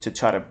to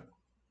try to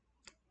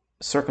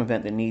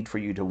circumvent the need for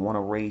you to want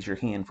to raise your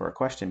hand for a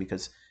question,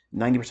 because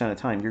 90% of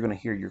the time you're going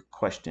to hear your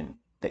question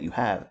that you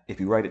have. If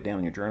you write it down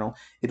in your journal,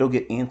 it'll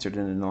get answered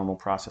in the normal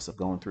process of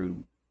going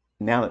through.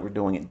 Now that we're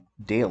doing it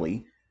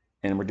daily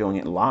and we're doing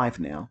it live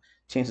now,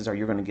 chances are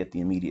you're going to get the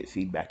immediate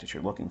feedback that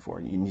you're looking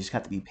for. You just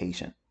have to be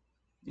patient.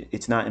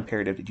 It's not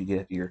imperative that you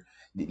get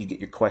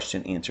your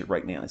question answered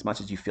right now. As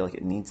much as you feel like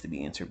it needs to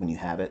be answered when you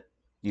have it,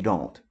 you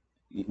don't.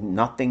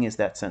 Nothing is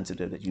that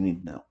sensitive that you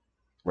need to know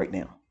right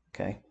now.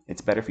 Okay,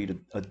 it's better for you to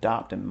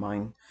adopt a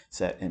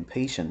mindset and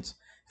patience,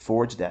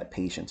 forge that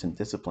patience and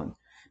discipline,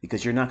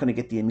 because you're not going to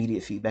get the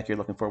immediate feedback you're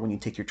looking for when you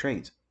take your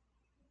trades.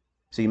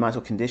 So you might as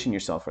well condition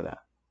yourself for that.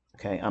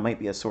 Okay, I might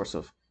be a source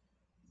of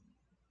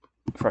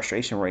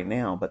frustration right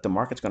now, but the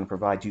market's going to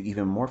provide you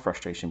even more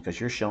frustration because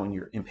you're showing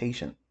you're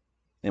impatient.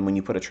 And when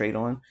you put a trade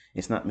on,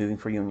 it's not moving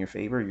for you in your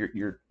favor.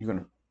 You're going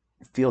to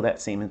feel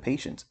that same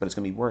impatience, but it's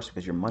going to be worse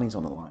because your money's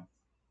on the line.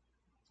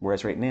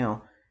 Whereas right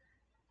now,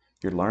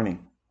 you're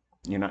learning.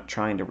 You're not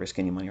trying to risk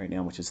any money right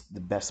now, which is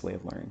the best way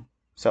of learning.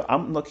 So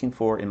I'm looking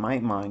for, in my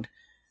mind,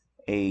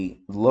 a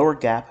lower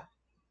gap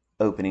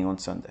opening on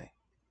Sunday.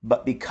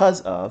 But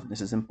because of,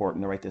 this is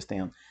important to write this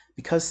down,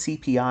 because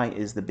CPI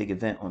is the big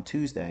event on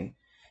Tuesday,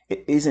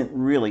 it isn't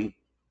really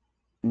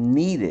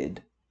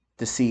needed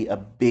to see a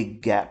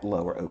big gap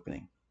lower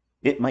opening.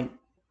 It might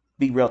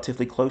be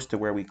relatively close to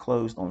where we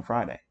closed on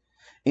Friday,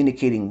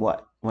 indicating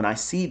what? When I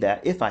see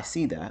that, if I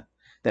see that,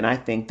 then I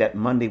think that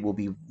Monday will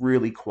be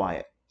really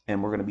quiet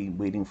and we're going to be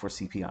waiting for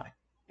CPI.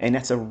 And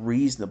that's a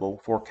reasonable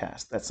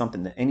forecast. That's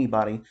something that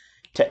anybody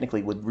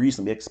technically would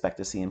reasonably expect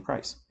to see in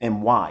price.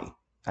 And why?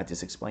 I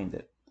just explained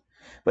it.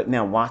 But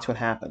now watch what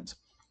happens.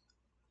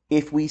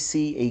 If we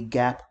see a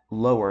gap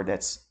lower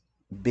that's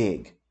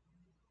big,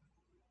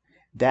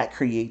 that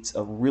creates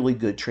a really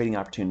good trading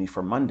opportunity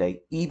for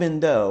Monday, even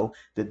though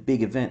the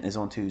big event is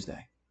on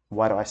Tuesday.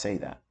 Why do I say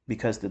that?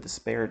 Because the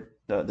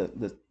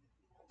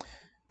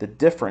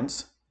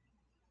difference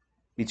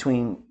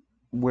between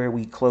where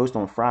we closed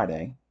on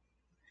Friday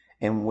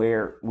and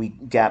where we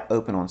gap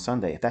open on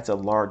Sunday, if that's a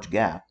large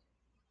gap,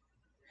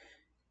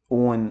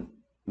 on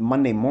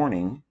Monday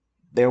morning,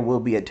 there will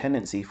be a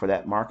tendency for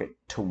that market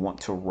to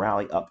want to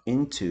rally up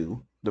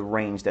into the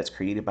range that's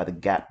created by the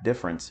gap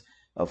difference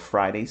of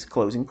Friday's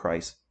closing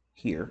price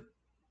here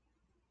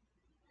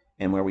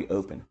and where we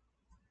open.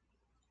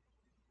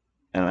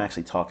 And I'm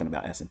actually talking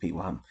about S&P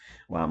while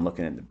I'm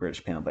looking at the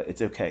British pound, but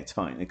it's okay, it's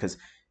fine, because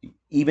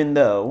even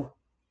though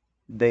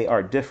they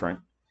are different,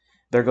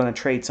 they're going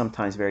to trade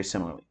sometimes very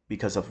similarly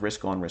because of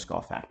risk on, risk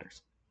off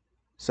factors.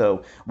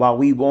 So while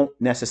we won't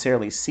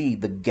necessarily see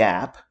the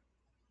gap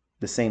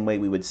the same way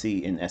we would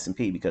see in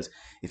S&P, because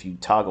if you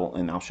toggle,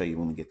 and I'll show you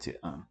when we get to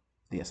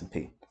the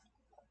S&P,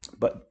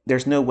 but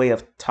there's no way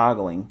of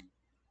toggling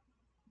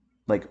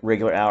like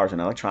regular hours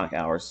and electronic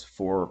hours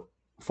for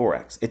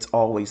Forex. It's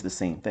always the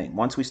same thing.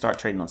 Once we start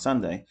trading on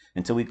Sunday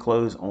until we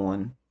close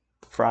on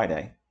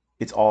Friday,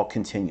 it's all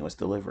continuous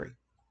delivery.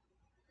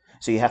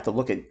 So you have to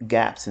look at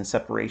gaps and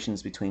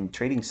separations between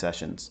trading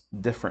sessions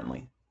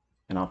differently.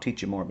 And I'll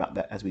teach you more about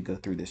that as we go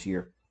through this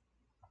year.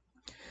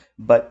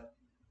 But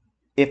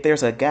if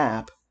there's a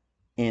gap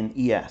in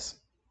ES,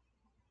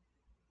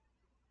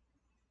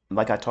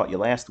 like I taught you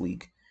last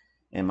week,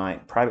 and my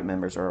private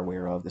members are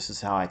aware of, this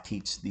is how I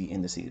teach the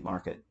indices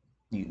market.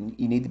 You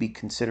need to be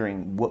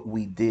considering what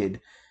we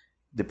did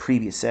the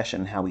previous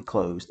session, how we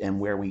closed, and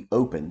where we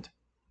opened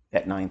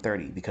at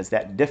 9:30, because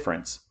that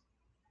difference,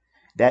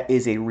 that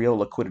is a real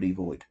liquidity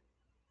void.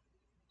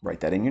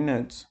 Write that in your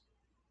notes.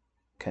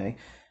 Okay.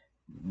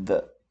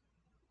 The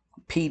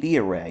PD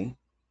array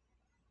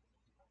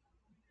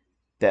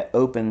that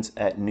opens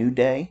at new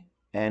day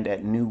and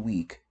at new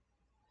week,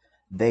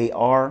 they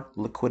are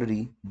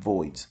liquidity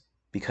voids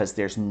because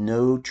there's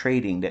no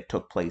trading that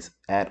took place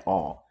at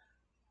all.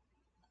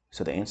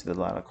 So to answer a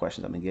lot of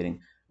questions I've been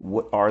getting,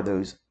 what are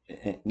those?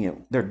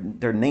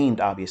 They're named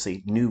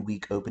obviously new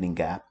week opening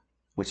gap,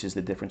 which is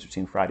the difference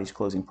between Friday's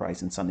closing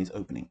price and Sunday's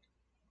opening.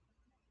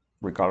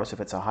 Regardless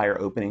if it's a higher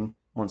opening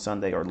on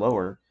Sunday or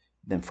lower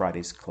than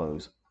Friday's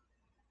close,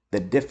 the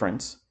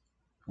difference,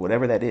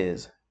 whatever that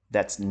is,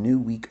 that's new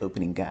week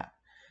opening gap.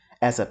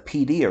 As a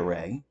PD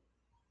array,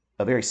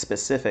 a very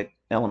specific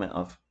element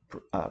of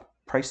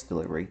price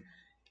delivery,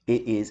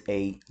 it is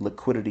a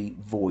liquidity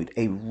void,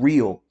 a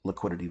real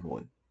liquidity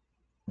void.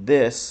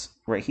 This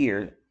right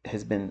here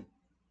has been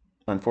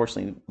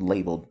unfortunately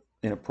labeled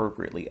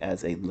inappropriately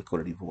as a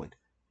liquidity void.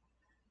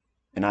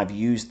 And I've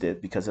used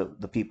it because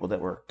of the people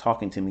that were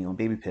talking to me on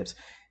Baby Pips.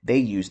 They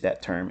used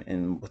that term,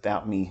 and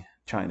without me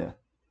trying to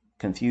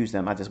confuse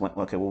them, I just went,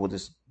 okay, well, we'll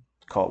just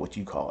call it what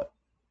you call it.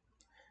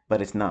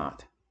 But it's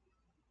not.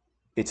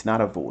 It's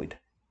not a void.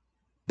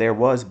 There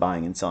was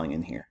buying and selling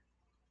in here.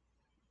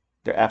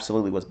 There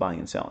absolutely was buying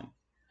and selling.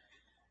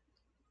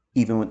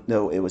 Even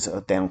though it was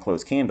a down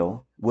closed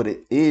candle, what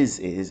it is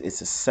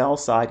it's a sell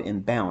side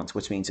imbalance,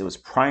 which means it was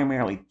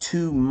primarily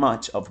too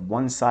much of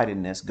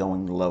one-sidedness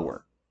going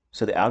lower.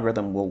 So the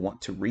algorithm will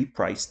want to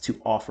reprice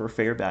to offer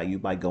fair value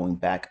by going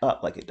back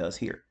up like it does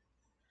here.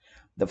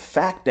 The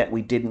fact that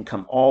we didn't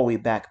come all the way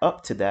back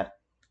up to that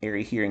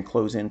area here and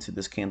close into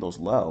this candle's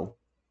low,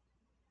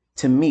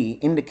 to me,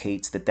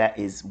 indicates that that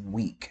is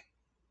weak,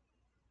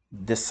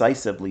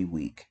 decisively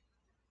weak,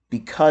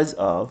 because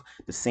of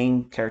the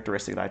same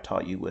characteristic that I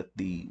taught you with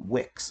the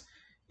wicks.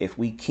 If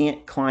we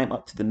can't climb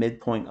up to the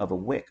midpoint of a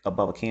wick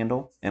above a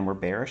candle and we're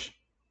bearish,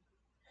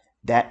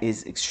 that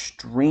is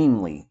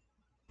extremely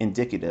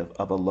indicative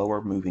of a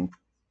lower moving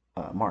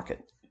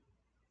market.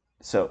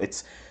 So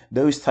it's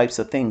those types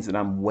of things that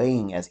I'm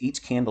weighing as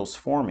each candle's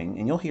forming,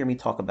 and you'll hear me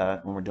talk about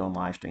it when we're doing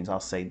live streams. I'll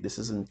say, this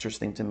is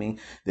interesting to me.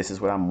 This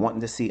is what I'm wanting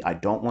to see. I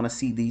don't want to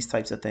see these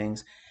types of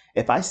things.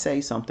 If I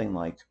say something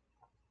like,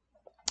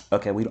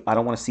 okay, I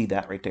don't want to see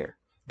that right there,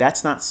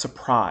 that's not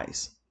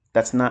surprise.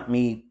 That's not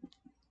me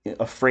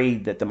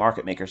afraid that the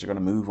market makers are going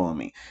to move on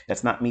me.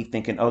 That's not me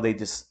thinking, oh, they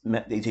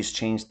just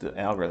changed the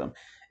algorithm.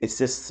 It's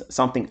just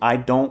something I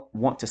don't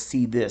want to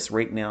see this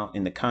right now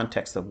in the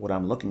context of what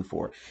I'm looking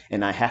for,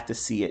 and I have to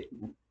see it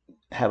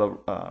have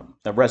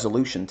a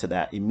resolution to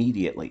that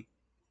immediately.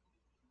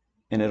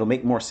 And it'll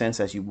make more sense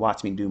as you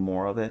watch me do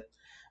more of it.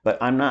 But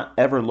I'm not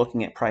ever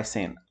looking at price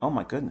saying, oh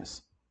my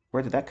goodness,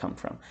 where did that come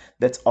from?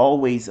 That's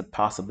always a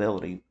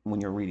possibility when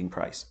you're reading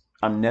price.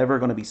 I'm never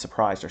going to be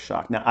surprised or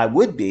shocked. Now, I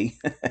would be,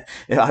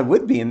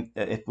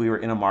 if we were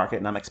in a market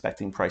and I'm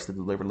expecting price to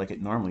deliver like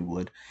it normally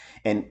would,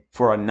 and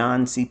for a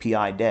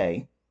non-CPI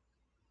day,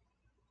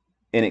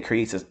 and it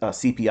creates a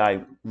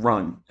CPI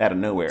run out of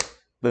nowhere,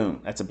 boom,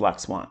 that's a black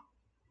swan.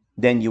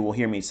 Then you will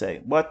hear me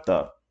say, what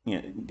the,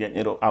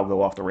 I'll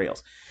go off the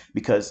rails,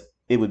 because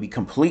it would be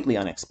completely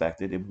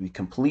unexpected. It would be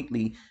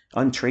completely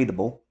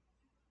untradeable.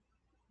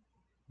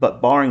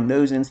 But barring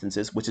those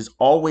instances, which is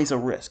always a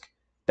risk,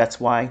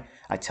 that's why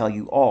I tell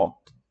you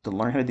all to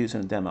learn how to do this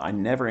in a demo. I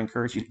never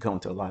encourage you to go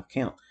into a live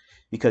account,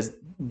 because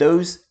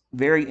those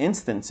very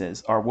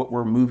instances are what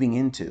we're moving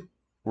into.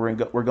 We're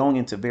going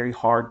into very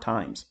hard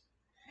times.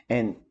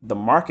 And the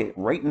market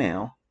right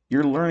now,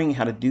 you're learning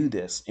how to do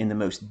this in the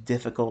most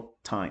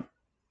difficult time.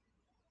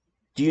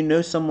 Do you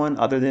know someone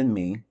other than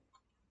me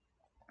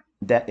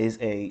that is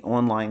a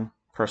online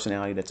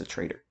personality that's a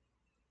trader?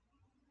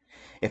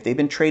 If they've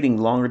been trading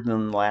longer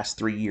than the last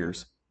 3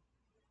 years,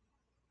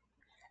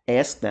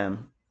 ask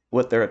them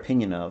what their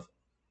opinion of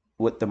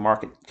what the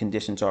market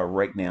conditions are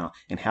right now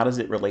and how does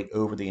it relate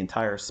over the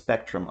entire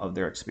spectrum of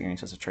their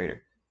experience as a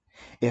trader.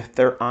 If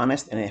they're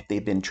honest and if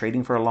they've been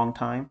trading for a long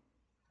time,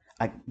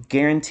 I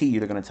guarantee you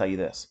they're going to tell you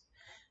this.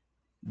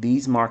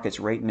 These markets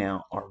right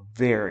now are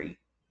very,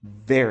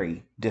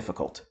 very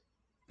difficult.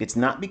 It's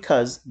not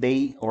because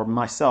they or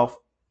myself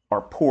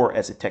are poor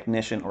as a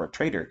technician or a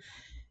trader.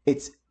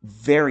 It's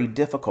very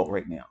difficult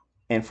right now.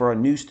 And for a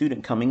new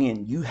student coming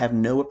in, you have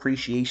no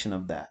appreciation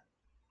of that.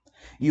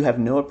 You have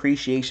no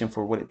appreciation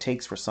for what it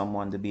takes for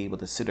someone to be able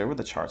to sit over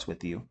the charts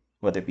with you,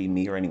 whether it be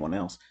me or anyone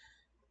else,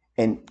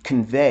 and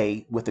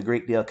convey with a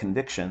great deal of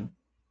conviction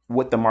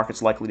what the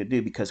market's likely to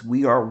do, because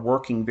we are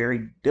working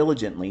very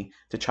diligently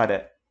to try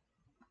to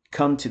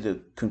come to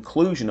the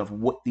conclusion of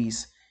what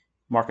these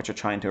markets are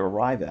trying to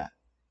arrive at.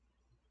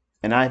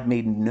 And I've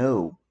made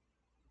no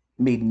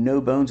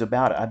bones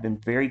about it. I've been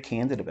very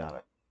candid about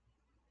it.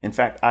 In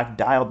fact, I've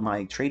dialed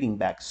my trading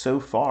back so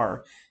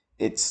far.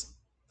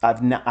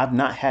 I've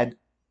not had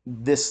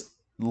this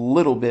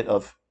little bit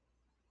of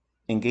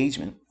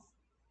engagement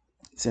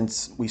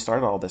since we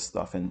started all this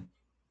stuff in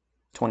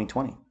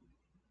 2020.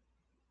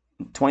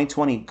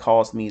 2020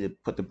 caused me to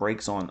put the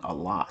brakes on a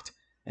lot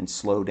and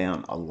slow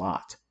down a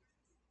lot.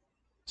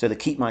 So to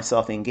keep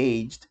myself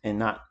engaged and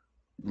not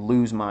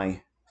lose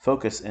my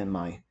focus and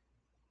my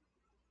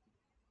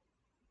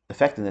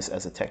effectiveness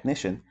as a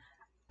technician,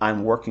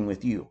 I'm working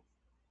with you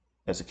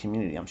as a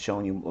community. I'm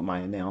showing you what my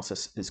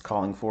analysis is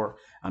calling for.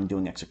 I'm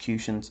doing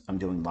executions. I'm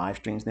doing live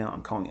streams now.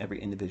 I'm calling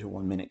every individual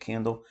 1 minute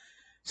candle.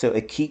 So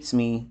it keeps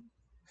me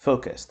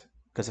focused,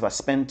 because if I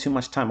spend too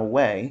much time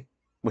away,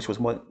 which was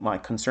what my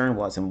concern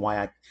was and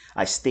why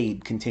I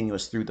stayed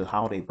continuous through the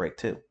holiday break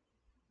too,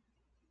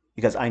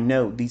 because I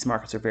know these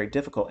markets are very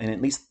difficult, and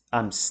at least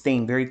I'm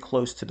staying very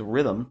close to the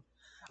rhythm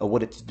of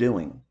what it's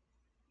doing.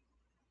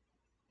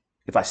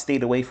 If I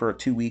stayed away for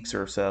 2 weeks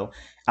or so,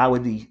 I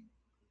would be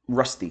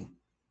rusty.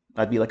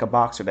 I'd be like a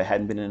boxer that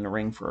hadn't been in the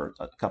ring for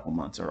a couple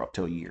months or up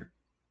to a year.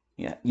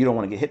 Yeah, you don't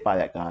want to get hit by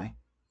that guy,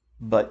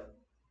 but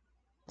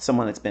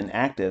someone that's been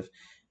active,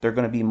 they're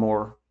going to be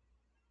more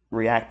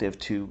reactive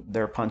to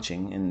their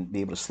punching and be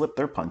able to slip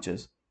their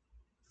punches.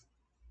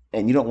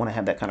 And you don't want to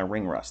have that kind of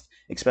ring rust,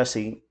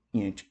 especially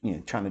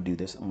trying to do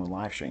this on a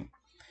live stream.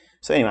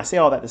 So anyway, I say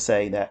all that to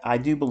say that I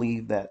do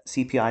believe that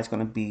CPI is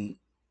going to be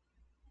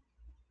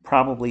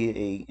probably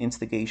a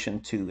instigation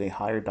to a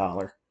higher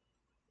dollar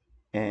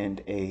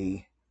and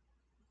a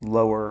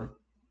lower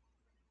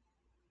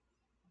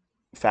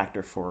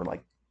factor for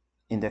like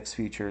index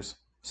futures,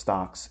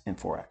 stocks, and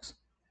Forex.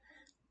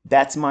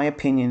 That's my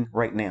opinion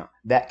right now.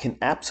 That can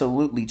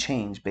absolutely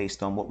change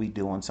based on what we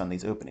do on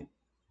Sunday's opening.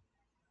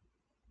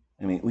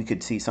 I mean, we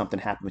could see something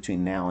happen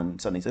between now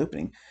and Sunday's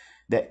opening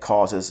that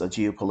causes a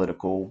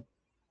geopolitical,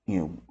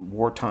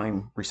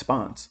 wartime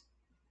response,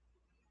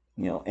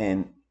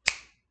 and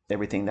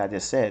everything that I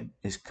just said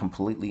is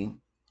completely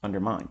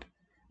undermined,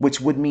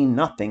 which would mean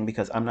nothing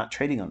because I'm not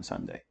trading on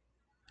Sunday.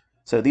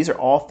 So these are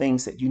all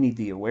things that you need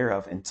to be aware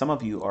of. And some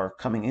of you are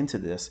coming into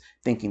this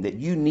thinking that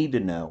you need to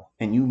know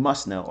and you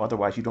must know,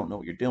 otherwise you don't know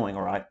what you're doing,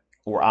 or I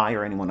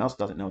or anyone else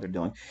doesn't know what they're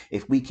doing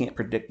if we can't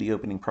predict the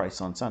opening price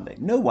on Sunday.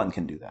 No one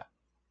can do that.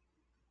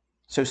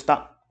 So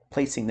stop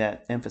placing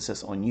that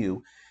emphasis on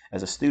you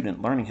as a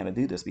student learning how to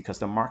do this, because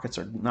the markets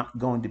are not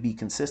going to be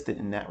consistent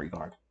in that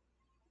regard.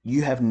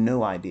 You have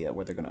no idea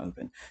where they're going to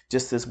open,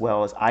 just as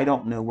well as I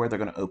don't know where they're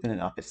going to open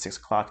it up at 6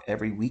 o'clock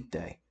every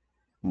weekday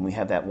when we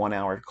have that 1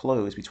 hour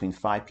close between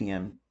 5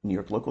 p.m. New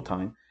York local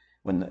time,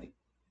 when the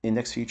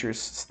index futures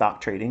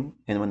stop trading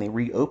and when they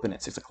reopen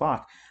at 6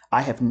 o'clock.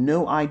 I have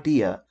no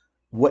idea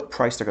what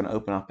price they're going to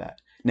open up at.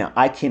 Now,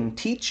 I can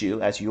teach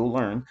you, as you'll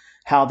learn,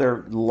 how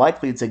they're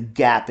likely to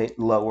gap it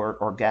lower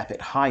or gap it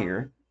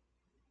higher,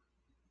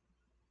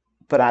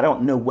 but I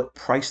don't know what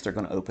price they're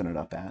going to open it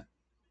up at.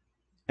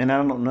 And I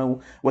don't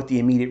know what the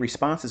immediate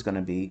response is going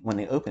to be when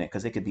they open it,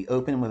 because they could be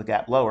open with a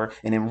gap lower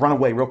and then run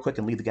away real quick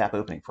and leave the gap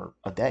opening for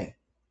a day.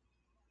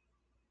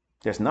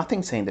 There's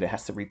nothing saying that it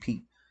has to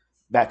repeat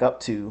back up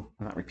to,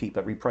 not repeat,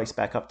 but reprice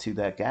back up to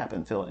that gap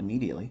and fill it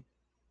immediately.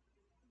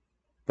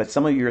 But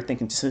some of you are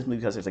thinking simply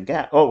because there's a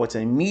gap, oh, it's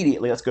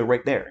immediately, let's go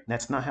right there. And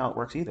that's not how it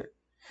works either.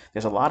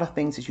 There's a lot of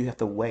things that you have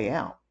to weigh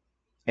out.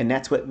 And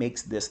that's what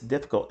makes this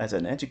difficult as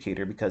an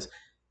educator, because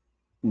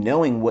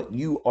knowing what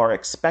you are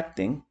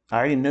expecting, I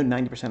already know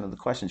 90% of the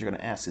questions you're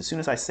going to ask. As soon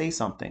as I say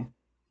something,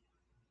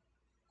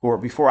 or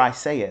before I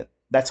say it,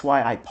 that's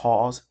why I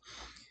pause.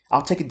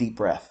 I'll take a deep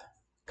breath,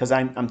 because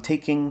I'm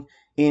taking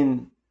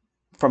in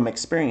from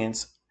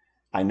experience.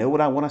 I know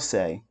what I want to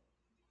say,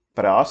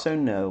 but I also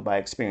know by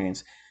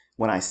experience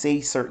when I say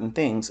certain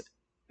things,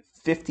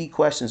 50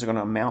 questions are going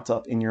to mount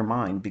up in your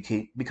mind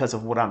because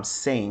of what I'm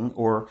saying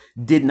or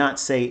did not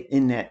say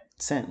in that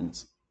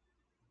sentence.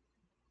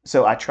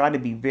 So I try to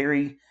be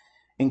very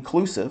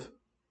inclusive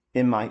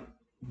in my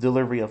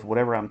delivery of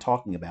whatever I'm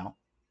talking about.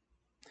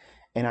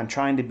 And I'm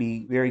trying to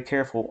be very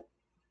careful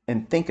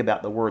and think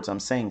about the words I'm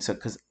saying. So,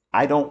 because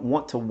I don't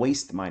want to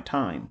waste my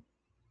time,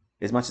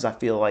 as much as I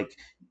feel like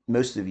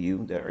most of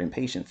you that are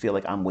impatient feel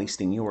like I'm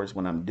wasting yours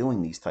when I'm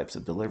doing these types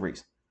of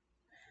deliveries.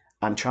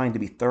 I'm trying to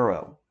be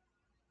thorough.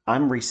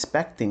 I'm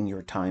respecting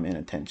your time and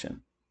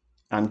attention.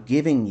 I'm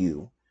giving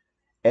you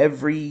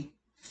every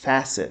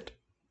facet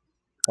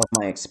of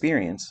my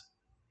experience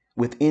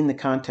within the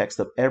context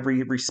of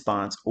every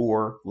response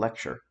or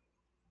lecture.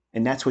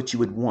 And that's what you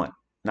would want,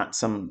 not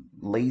some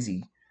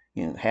lazy,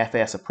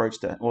 half-ass approach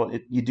to, well,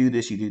 you do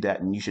this, you do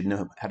that, and you should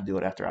know how to do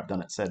it after I've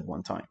done it said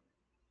one time.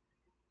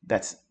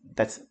 That's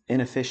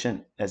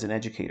inefficient as an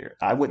educator.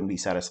 I wouldn't be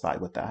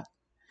satisfied with that.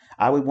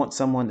 I would want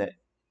someone that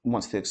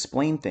wants to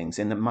explain things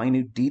in the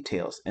minute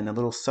details and the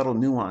little subtle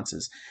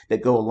nuances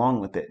that go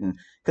along with it. And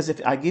because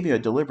if I give you a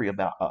delivery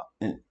about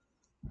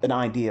an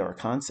idea or a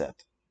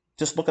concept,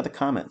 just look at the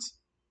comments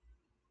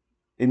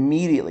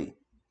immediately.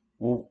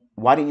 Well,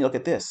 why didn't you look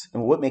at this?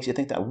 And what makes you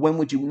think that? When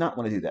would you not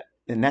want to do that?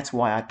 And that's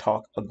why I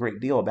talk a great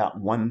deal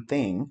about one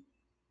thing,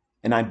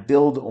 and I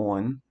build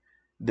on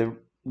the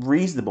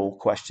reasonable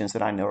questions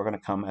that I know are going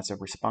to come as a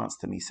response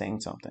to me saying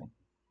something.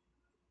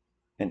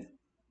 And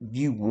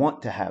you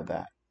want to have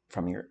that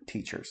from your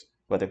teachers,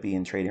 whether it be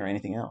in trading or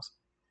anything else.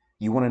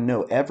 You want to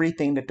know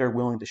everything that they're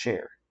willing to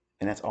share.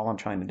 And that's all I'm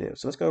trying to do.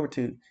 So let's go over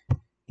to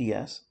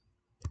ES.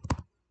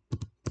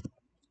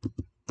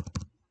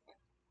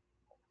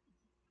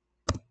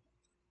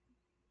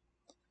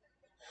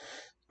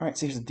 All right,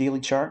 so here's a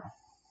daily chart.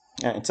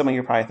 And some of you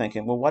are probably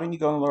thinking, well, why didn't you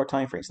go on lower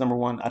time frames? Number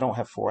one, I don't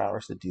have 4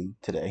 hours to do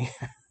today.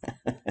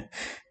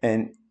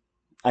 And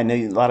I know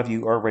a lot of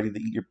you are ready to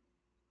eat your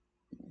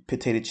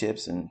potato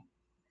chips and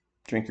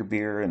drink your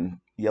beer and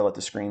yell at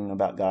the screen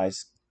about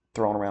guys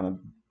throwing around a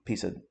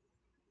piece of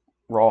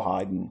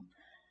rawhide and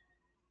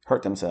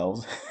hurt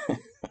themselves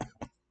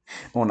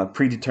on a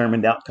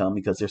predetermined outcome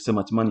because there's so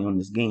much money on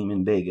this game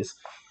in Vegas.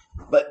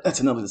 But that's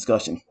another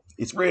discussion.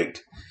 It's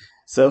rigged.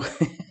 So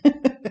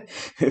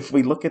if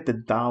we look at the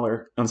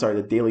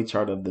daily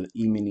chart of the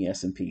E-mini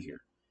S&P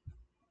here.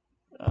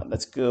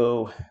 Let's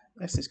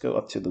just go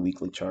up to the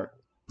weekly chart.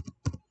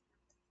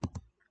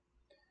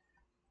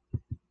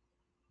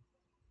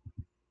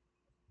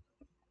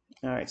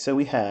 All right, so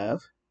we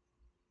have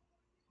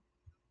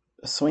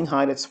a swing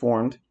high that's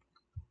formed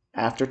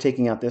after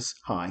taking out this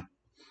high.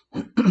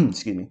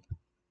 Excuse me.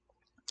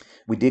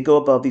 We did go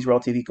above these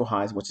relative equal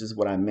highs, which is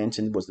what I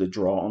mentioned was the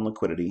draw on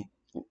liquidity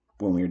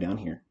when we were down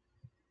here.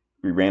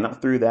 We ran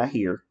up through that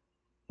here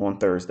on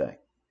Thursday.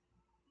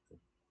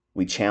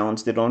 We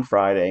challenged it on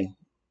Friday,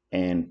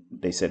 and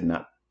they said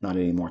not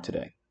anymore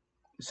today.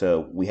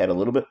 So we had a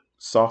little bit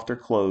softer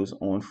close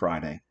on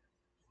Friday.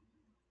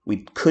 We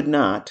could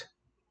not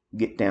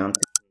get down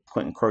to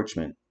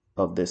encroachment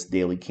of this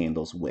daily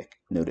candle's wick.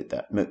 Note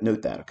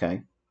that,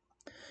 okay?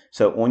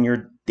 So on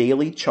your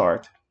daily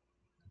chart,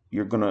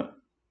 you're going to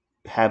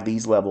have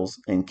these levels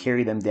and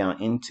carry them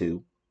down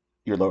into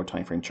your lower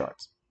time frame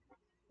charts.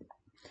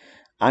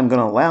 I'm going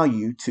to allow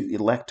you to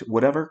elect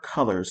whatever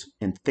colors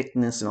and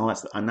thickness and all that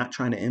stuff. I'm not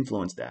trying to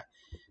influence that,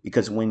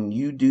 because when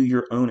you do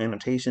your own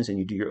annotations and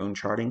you do your own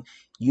charting,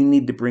 you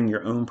need to bring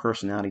your own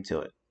personality to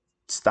it.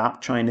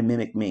 Stop trying to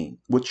mimic me.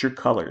 What's your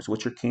colors?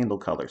 What's your candle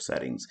color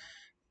settings?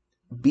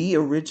 Be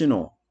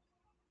original.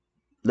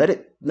 Let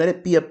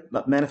it be a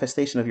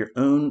manifestation of your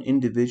own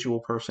individual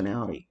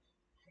personality.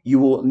 You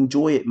will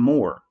enjoy it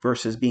more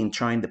versus being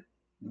trying to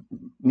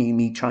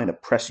me trying to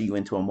press you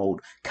into a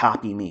mold.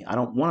 Copy me. I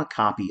don't want a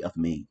copy of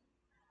me.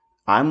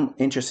 I'm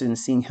interested in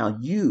seeing how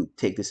you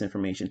take this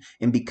information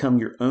and become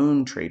your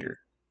own trader.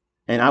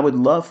 And I would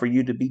love for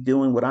you to be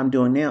doing what I'm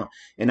doing now.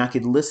 And I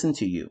could listen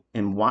to you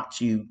and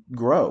watch you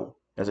grow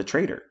as a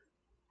trader.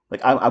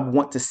 Like I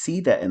want to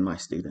see that in my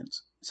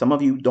students. Some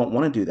of you don't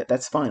want to do that.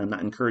 That's fine. I'm not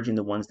encouraging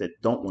the ones that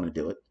don't want to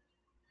do it.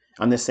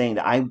 I'm just saying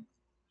that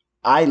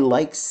I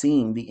like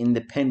seeing the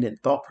independent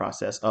thought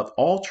process of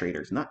all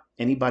traders, not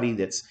anybody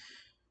that's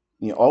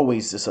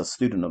always just a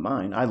student of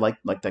mine. I like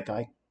that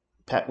guy,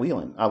 Pat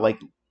Whelan. I like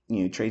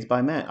Trades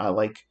by Matt. I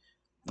like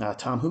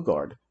Tom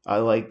Hugard. I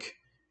like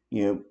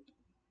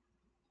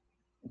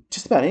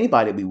just about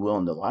anybody that be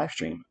willing to live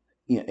stream.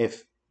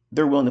 If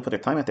they're willing to put their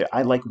time out there,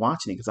 I like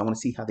watching it because I want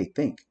to see how they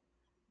think.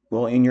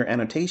 Well, in your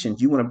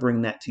annotations, you want to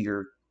bring that to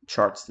your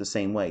charts the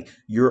same way.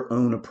 Your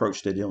own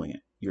approach to doing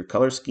it. Your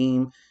color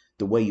scheme,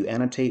 the way you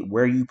annotate,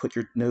 where you put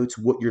your notes,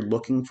 what you're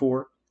looking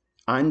for.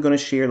 I'm going to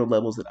share the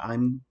levels that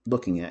I'm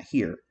looking at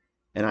here.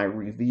 And I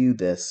review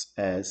this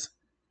as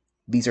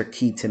these are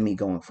key to me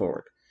going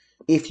forward.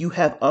 If you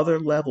have other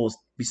levels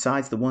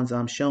besides the ones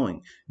I'm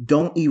showing,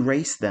 don't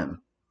erase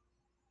them.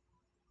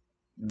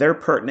 They're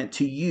pertinent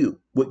to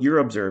you, what you're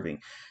observing.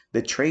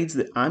 The trades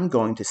that I'm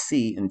going to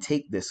see and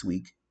take this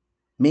week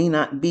may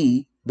not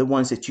be the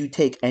ones that you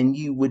take, and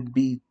you would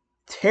be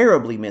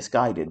terribly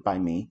misguided by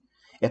me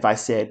if I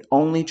said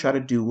only try to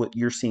do what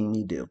you're seeing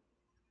me do.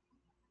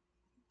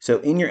 So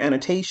in your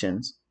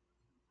annotations,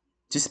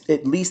 just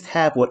at least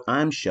have what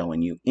I'm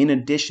showing you in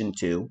addition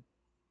to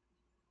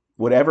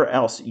whatever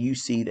else you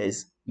see that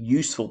is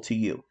useful to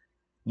you.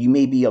 You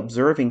may be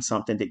observing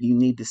something that you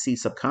need to see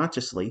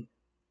subconsciously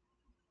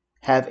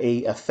have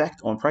a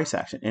effect on price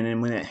action. And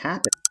then when it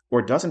happens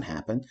or doesn't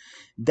happen,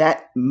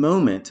 that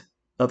moment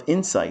of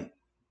insight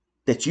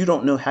that you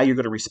don't know how you're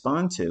going to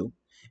respond to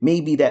may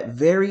be that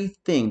very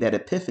thing, that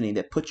epiphany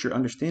that puts your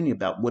understanding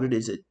about what it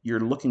is that you're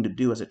looking to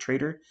do as a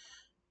trader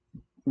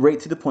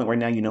right to the point where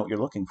now you know what you're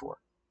looking for.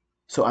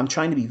 So I'm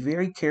trying to be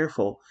very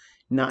careful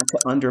not to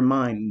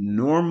undermine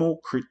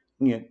normal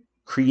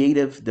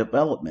creative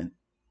development,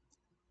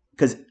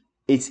 because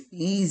it's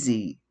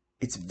easy.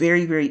 It's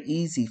very, very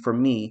easy for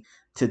me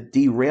to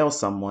derail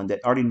someone that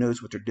already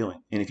knows what they're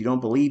doing. And if you don't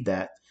believe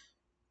that,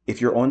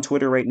 if you're on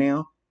Twitter right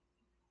now,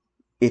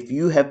 if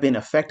you have been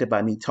affected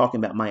by me talking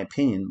about my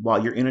opinion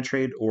while you're in a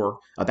trade or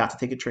about to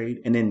take a trade,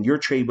 and then your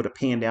trade would have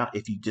panned out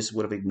if you just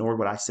would have ignored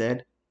what I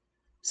said,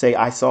 say,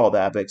 I saw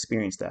that, I've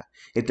experienced that.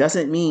 It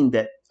doesn't mean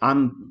that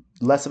I'm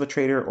less of a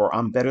trader or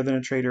I'm better than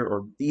a trader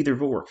or either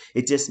or.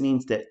 It just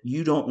means that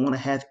you don't want to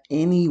have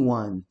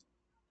anyone,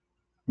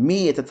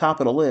 me at the top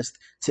of the list,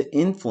 to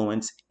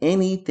influence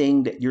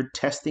anything that you're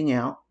testing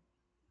out,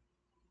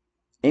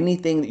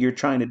 anything that you're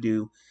trying to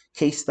do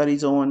case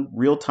studies on,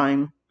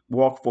 real-time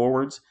walk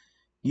forwards.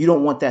 You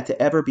don't want that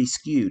to ever be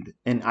skewed,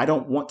 and I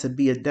don't want to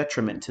be a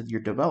detriment to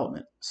your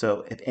development.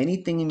 So if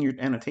anything in your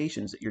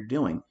annotations that you're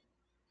doing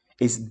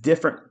is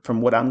different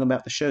from what I'm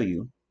about to show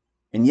you,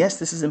 and yes,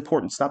 this is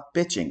important. Stop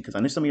bitching, because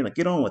I know some of you are like,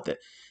 get on with it.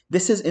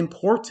 This is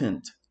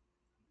important.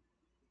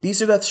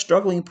 These are the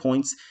struggling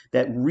points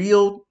that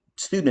real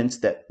students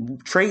that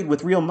trade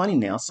with real money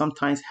now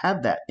sometimes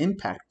have that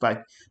impact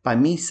by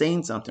me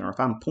saying something, or if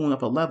I'm pulling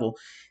up a level,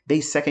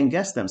 they second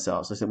guess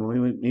themselves. They say, well,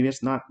 maybe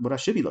it's not what I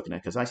should be looking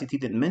at because ICT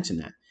didn't mention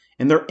that.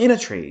 And they're in a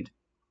trade.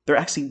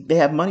 They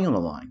have money on the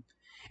line.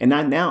 And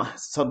I now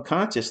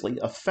subconsciously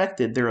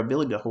affected their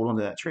ability to hold on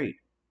to that trade.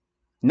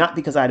 Not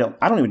because I don't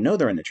even know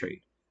they're in the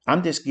trade.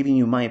 I'm just giving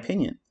you my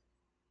opinion,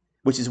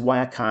 which is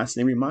why I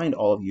constantly remind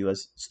all of you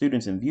as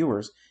students and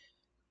viewers,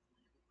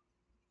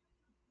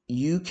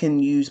 you can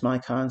use my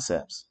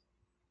concepts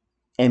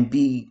and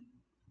be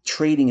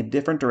trading a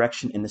different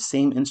direction in the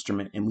same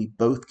instrument, and we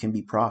both can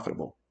be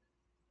profitable.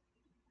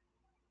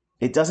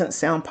 It doesn't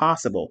sound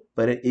possible,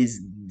 but it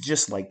is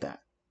just like that.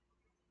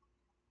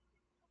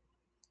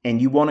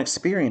 And you won't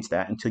experience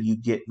that until you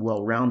get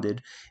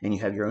well-rounded and you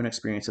have your own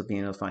experience of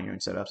being able to find your own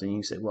setups. And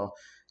you say, well,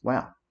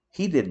 wow,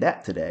 he did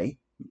that today,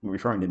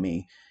 referring to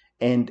me,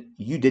 and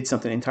you did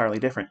something entirely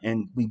different.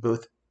 And we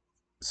both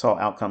saw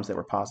outcomes that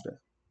were positive.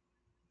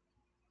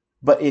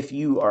 But if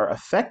you are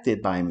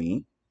affected by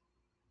me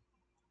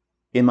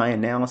in my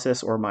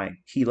analysis or my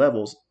key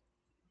levels,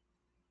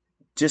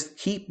 just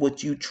keep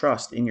what you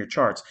trust in your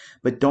charts,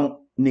 but don't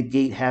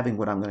negate having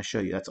what I'm going to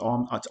show you. That's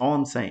all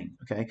I'm saying.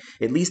 Okay.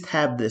 At least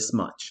have this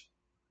much.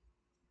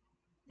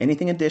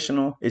 Anything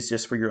additional is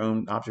just for your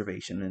own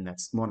observation, and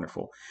that's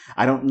wonderful.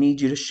 I don't need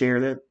you to share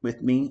that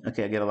with me.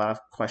 Okay, I get a lot of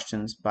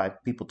questions by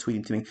people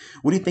tweeting to me.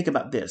 What do you think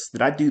about this?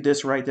 Did I do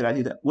this right? Did I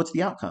do that? What's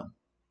the outcome?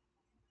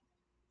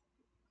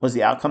 Was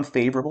the outcome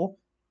favorable?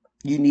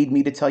 You need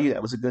me to tell you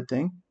that was a good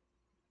thing?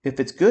 If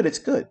it's good, it's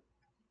good.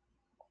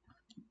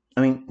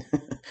 I mean,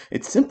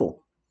 it's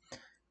simple.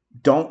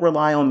 Don't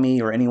rely on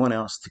me or anyone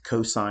else to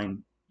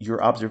co-sign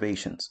your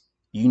observations.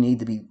 You need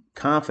to be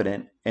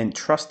confident and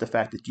trust the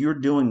fact that you're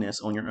doing this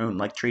on your own,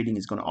 like trading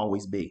is going to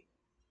always be.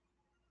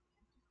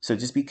 So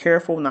just be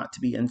careful not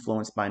to be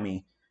influenced by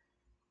me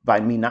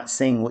not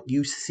saying what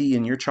you see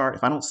in your chart.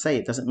 If I don't say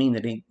it, doesn't mean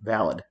that it ain't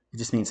valid. It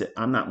just means that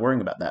I'm not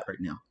worrying about that right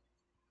now.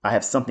 I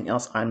have something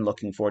else I'm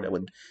looking for that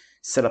would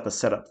set up a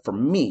setup for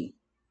me.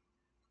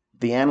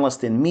 The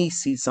analyst in me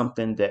sees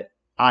something that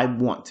I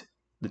want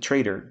the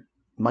trader,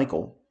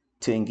 Michael,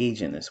 to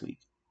engage in this week.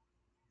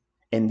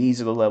 And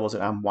these are the levels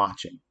that I'm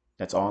watching.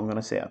 That's all I'm going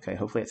to say. Okay,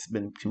 hopefully it's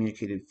been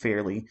communicated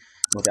fairly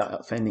without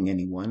offending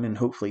anyone, and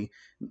hopefully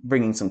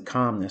bringing some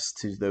calmness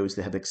to those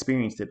that have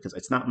experienced it, because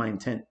it's not my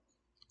intent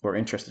or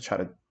interest to try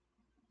to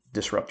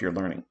disrupt your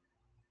learning.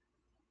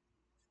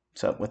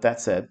 So with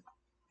that said,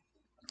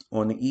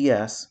 on the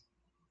ES,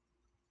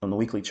 on the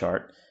weekly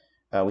chart,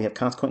 we have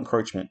consequent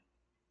encroachment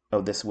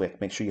of this wick.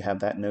 Make sure you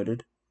have that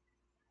noted.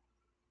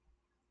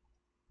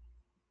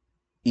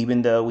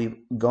 Even though we've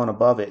gone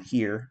above it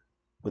here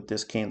with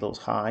this candle's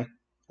high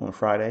on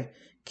Friday,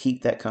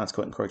 keep that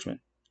consequent encroachment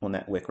on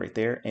that wick right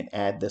there and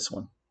add this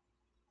one.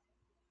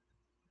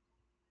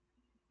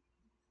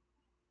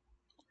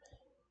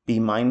 Be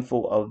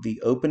mindful of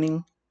the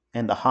opening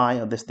and the high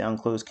of this down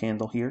close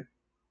candle here.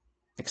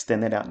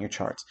 Extend that out in your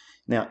charts.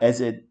 Now,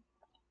 as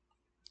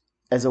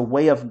a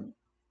way of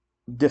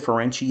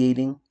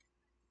differentiating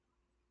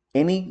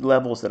any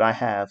levels that I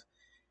have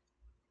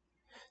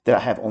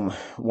on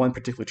one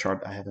particular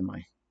chart I have in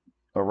my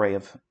array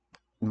of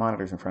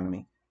monitors in front of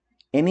me,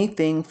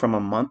 anything from a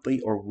monthly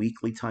or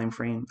weekly time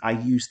frame, I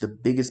use the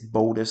biggest,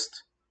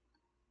 boldest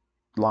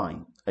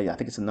line. I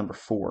think it's a number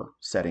 4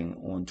 setting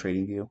on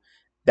TradingView.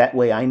 That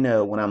way I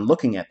know when I'm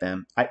looking at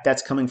them,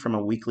 that's coming from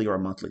a weekly or a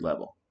monthly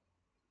level.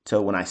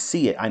 So when I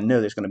see it, I know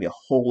there's going to be a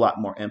whole lot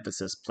more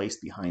emphasis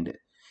placed behind it.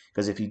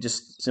 Because if you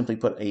just simply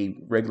put a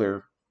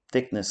regular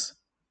thickness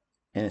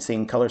and the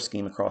same color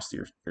scheme across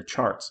your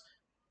charts,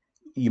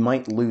 you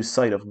might lose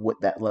sight of what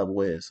that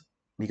level is.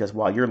 Because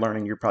while you're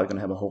learning, you're probably going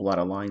to have a whole lot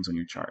of lines on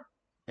your chart.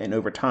 And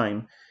over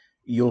time,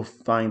 you'll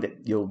find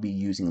that you'll be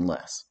using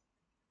less.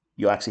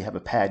 You'll actually have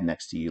a pad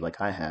next to you like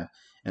I have,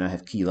 and I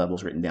have key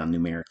levels written down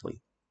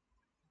numerically.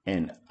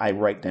 And I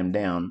write them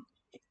down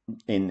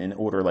in an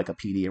order like a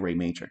PD array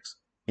matrix,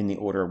 in the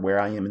order where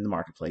I am in the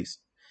marketplace.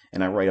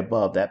 And I write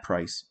above that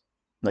price.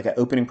 Like at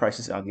opening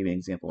prices, I'll give you an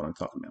example of what I'm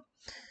talking about.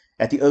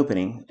 At the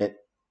opening at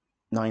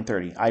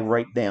 9:30, I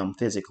write down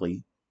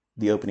physically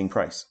the opening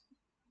price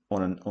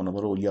on a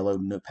little yellow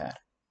notepad.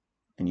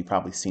 And you've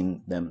probably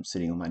seen them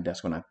sitting on my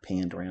desk when I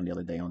panned around the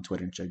other day on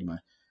Twitter and showed you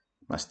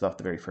my stuff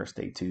the very first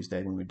day,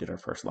 Tuesday, when we did our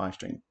first live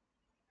stream.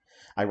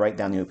 I write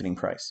down the opening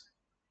price.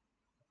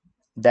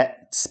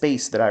 That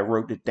space that I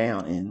wrote it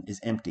down in is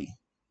empty.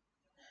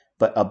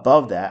 But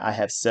above that, I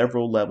have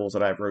several levels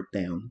that I wrote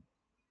down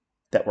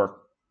that were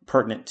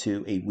pertinent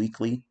to a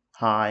weekly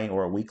high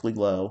or a weekly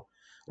low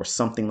or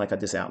something like I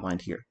just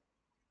outlined here.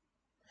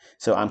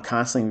 So I'm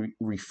constantly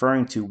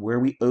referring to where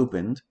we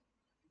opened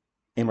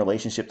in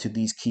relationship to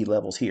these key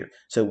levels here.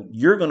 So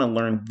you're going to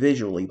learn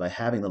visually by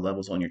having the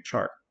levels on your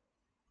chart.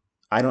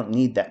 I don't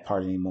need that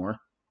part anymore.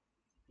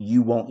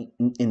 You won't,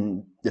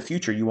 in the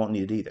future, you won't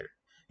need it either.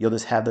 You'll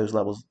just have those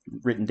levels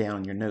written down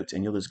in your notes,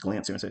 and you'll just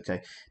glance through and say,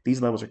 okay,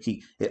 these levels are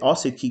key. It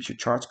also keeps your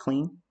charts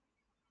clean,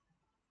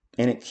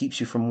 and it keeps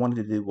you from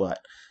wanting to do what?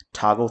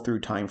 Toggle through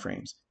time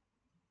frames.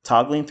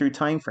 Toggling through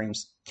time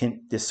frames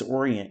can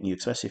disorient you,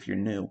 especially if you're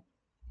new.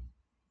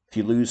 If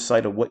you lose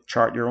sight of what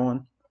chart you're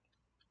on,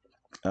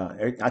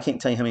 I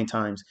can't tell you how many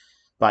times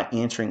by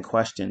answering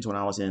questions when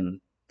I was in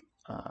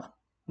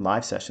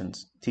live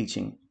sessions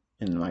teaching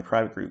in my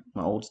private group,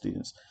 my old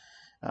students,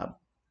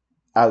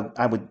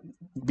 I would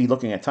be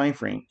looking at time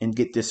frame and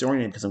get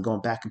disoriented because I'm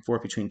going back and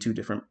forth between two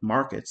different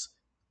markets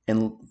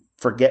and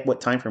forget what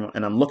time frame,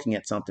 and I'm looking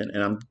at something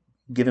and I'm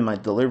giving my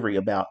delivery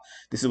about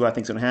this is what I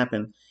think is going to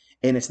happen,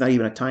 and it's not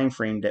even a time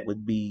frame that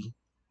would be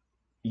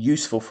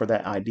useful for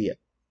that idea.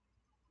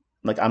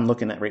 Like I'm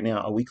looking at right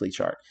now a weekly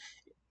chart.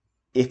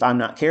 If I'm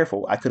not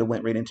careful, I could have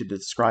went right into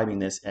describing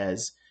this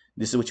as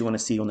this is what you want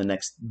to see on the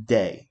next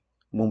day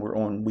when we're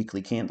on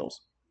weekly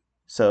candles.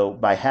 So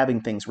by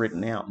having things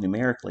written out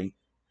numerically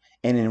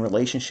and in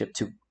relationship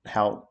to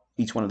how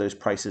each one of those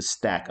prices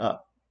stack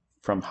up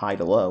from high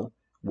to low,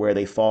 where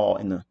they fall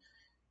in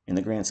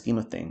the grand scheme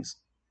of things,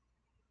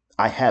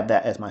 I have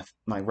that as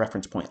my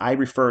reference point. I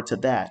refer to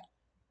that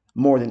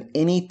more than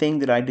anything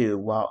that I do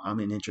while I'm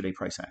in intraday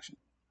price action.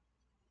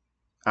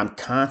 I'm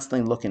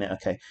constantly looking at,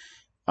 okay,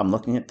 I'm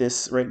looking at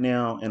this right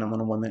now and I'm on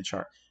a 1 minute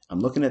chart. I'm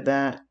looking at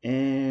that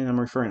and I'm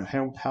referring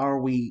how are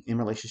we in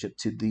relationship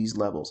to these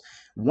levels.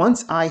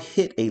 Once I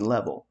hit a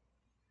level,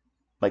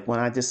 like when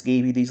I just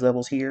gave you these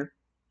levels here,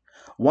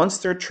 once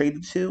they're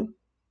traded to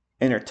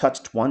and they're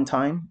touched one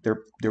time,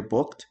 they're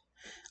booked.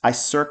 I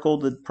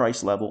circled the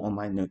price level on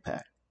my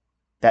notepad.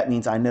 That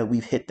means I know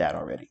we've hit that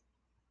already.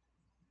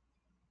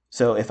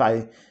 So if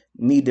I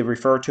need to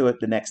refer to it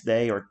the next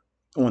day or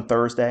on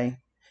Thursday,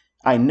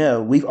 I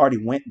know we've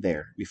already went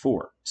there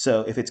before.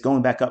 So if it's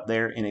going back up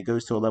there and it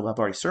goes to a level I've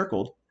already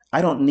circled,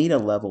 I don't need a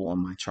level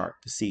on my chart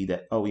to see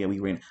that, oh yeah, we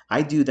ran.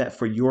 I do that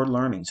for your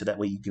learning so that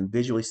way you can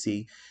visually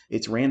see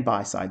it's ran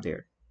buy side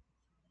there.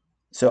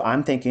 So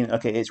I'm thinking,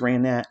 okay, it's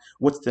ran that.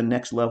 What's the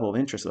next level of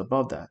interest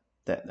above that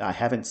that I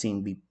haven't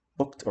seen be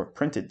booked or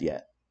printed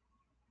yet?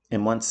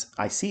 And once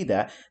I see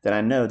that, then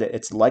I know that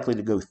it's likely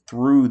to go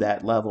through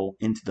that level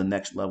into the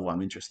next level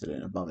I'm interested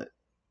in above it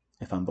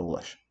if I'm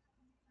bullish.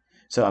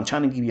 So I'm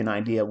trying to give you an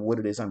idea of what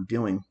it is I'm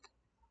doing,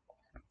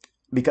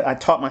 because I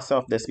taught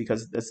myself this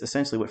because that's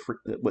essentially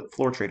what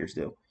floor traders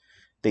do.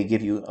 They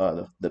give you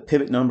the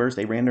pivot numbers.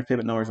 They ran their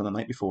pivot numbers on the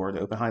night before,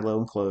 the open, high, low,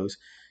 and close.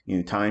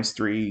 Times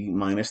 3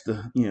 minus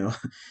the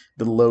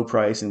the low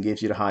price and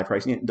gives you the high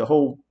price. The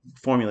whole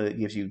formula that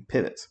gives you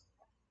pivots.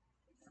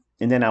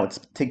 And then I would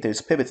take those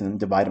pivots and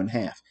divide them in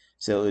half.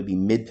 So it would be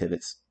mid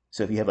pivots.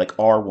 So if you have like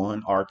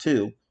R1,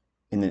 R2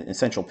 in the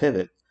central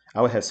pivot,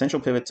 I would have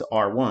central pivot to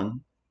R1,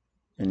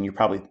 and you're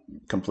probably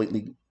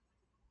completely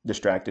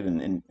distracted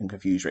and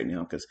confused right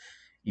now because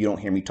you don't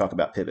hear me talk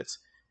about pivots.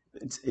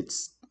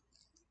 It's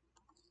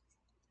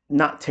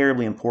not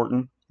terribly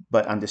important,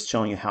 but I'm just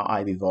showing you how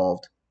I've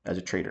evolved as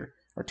a trader,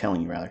 or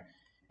telling you rather.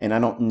 And I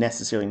don't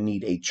necessarily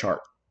need a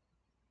chart.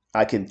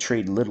 I can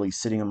trade literally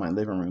sitting in my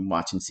living room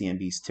watching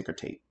CMB's ticker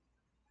tape.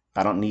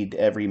 I don't need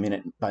every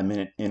minute by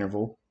minute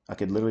interval. I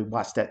could literally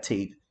watch that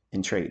tape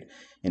and trade.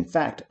 In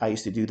fact, I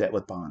used to do that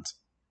with bonds.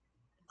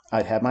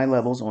 I'd have my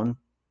levels on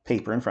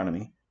paper in front of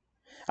me.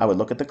 I would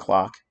look at the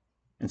clock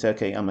and say,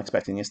 okay, I'm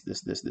expecting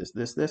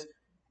this.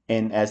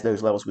 And as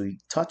those levels would be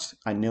touched,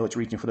 I know it's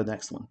reaching for the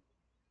next one.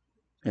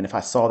 And if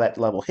I saw that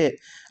level hit,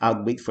 I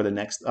would wait for the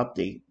next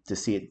update to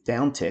see it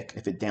downtick.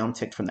 If it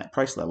downticked from that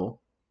price level,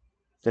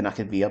 then I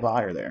could be a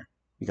buyer there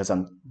because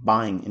I'm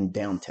buying in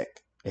downtick.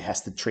 It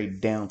has to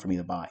trade down for me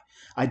to buy.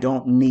 I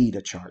don't need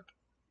a chart.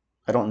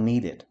 I don't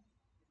need it.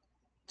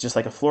 Just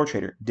like a floor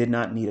trader did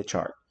not need a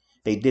chart.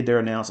 They did their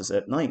analysis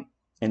at night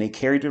and they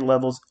carried their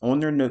levels on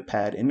their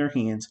notepad in their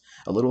hands,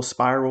 a little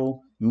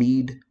spiral,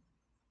 mead,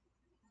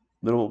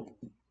 they're little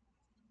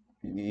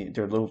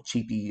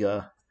cheapy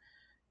little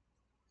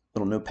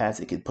notepads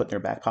they could put in their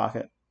back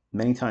pocket.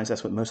 Many times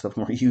that's what most of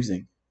them were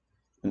using.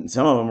 And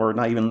some of them were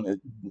not even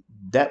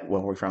that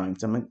well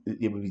refined. Some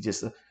it would be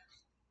just a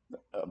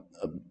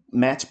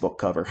matchbook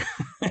cover.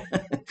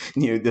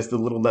 Just the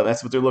little,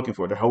 that's what they're looking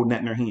for. They're holding that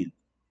in their hand.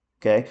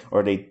 Okay.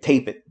 Or they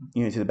tape it,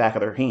 to the back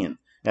of their hand.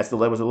 That's the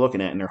levels they're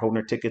looking at, and they're holding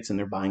their tickets and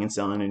they're buying and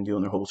selling and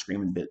doing their whole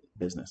screaming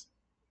business.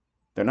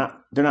 They're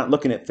not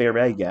looking at fair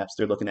value gaps.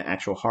 They're looking at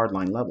actual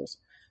hardline levels.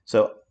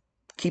 So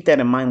keep that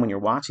in mind when you're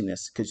watching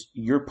this, because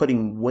you're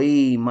putting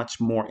way much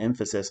more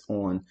emphasis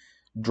on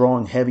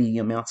drawing heavy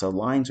amounts of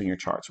lines on your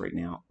charts right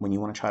now when you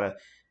want to try to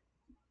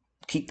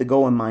keep the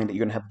goal in mind that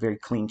you're going to have a very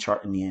clean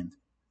chart in the end,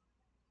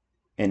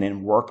 and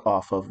then work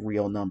off of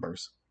real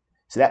numbers.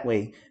 So that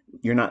way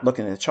you're not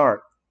looking at a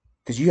chart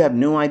because you have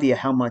no idea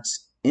how much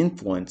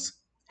influence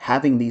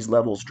having these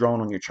levels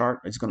drawn on your chart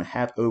is going to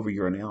have over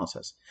your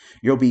analysis.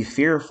 You'll be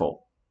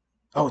fearful.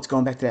 Oh, it's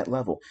going back to that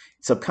level.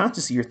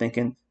 Subconsciously, you're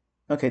thinking,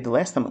 okay, the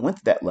last time it went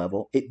to that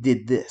level, it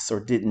did this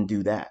or didn't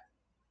do that.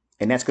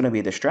 And that's going to be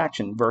a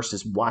distraction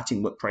versus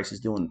watching what price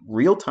is doing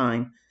real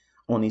time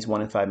on these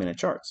 1 and 5 minute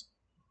charts.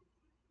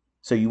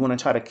 So you want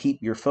to try to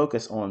keep your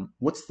focus on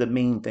what's the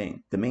main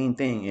thing. The main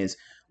thing is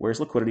where's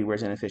liquidity,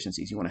 where's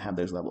inefficiencies. You want to have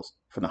those levels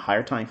from the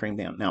higher time frame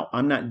down. Now,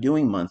 I'm not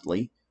doing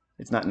monthly.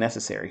 It's not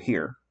necessary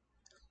here.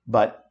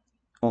 But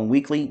on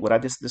weekly, what I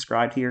just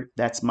described here,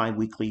 that's my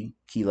weekly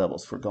key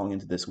levels for going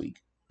into this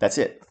week. That's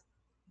it.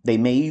 They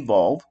may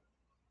evolve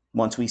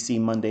once we see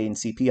Monday and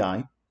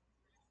CPI.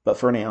 But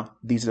for now,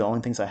 these are the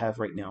only things I have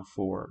right now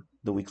for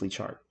the weekly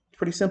chart. It's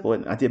pretty simple.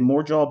 And I did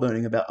more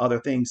jawboning about other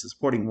things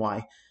supporting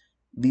why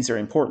these are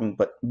important,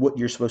 but what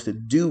you're supposed to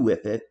do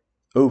with it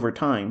over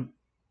time,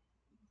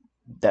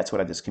 that's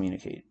what I just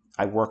communicated.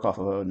 I work off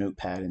of a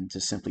notepad and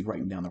just simply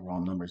writing down the raw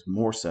numbers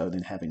more so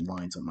than having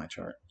lines on my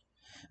chart.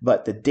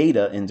 But the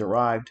data and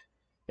derived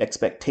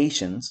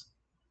expectations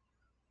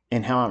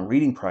and how I'm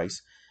reading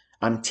price,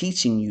 I'm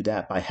teaching you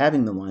that by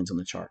having the lines on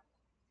the chart.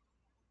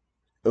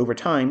 Over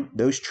time,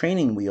 those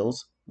training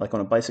wheels, like on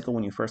a bicycle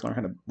when you first learn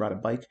how to ride a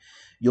bike,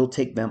 you'll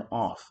take them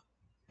off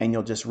and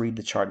you'll just read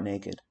the chart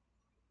naked.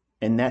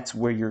 And that's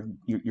where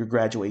your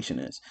graduation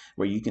is,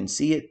 where you can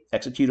see it,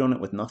 execute on it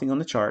with nothing on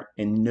the chart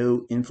and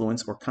no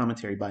influence or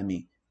commentary by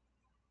me.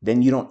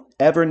 Then you don't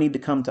ever need to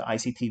come to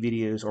ICT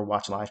videos or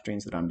watch live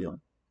streams that I'm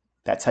doing.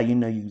 That's how you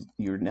know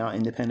you're now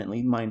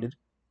independently minded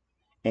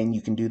and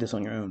you can do this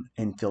on your own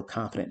and feel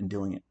confident in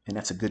doing it. And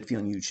that's a good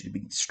feeling. You should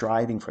be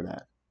striving for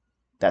that.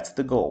 That's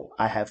the goal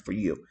I have for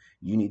you.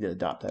 You need to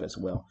adopt that as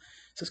well.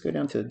 So let's go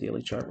down to the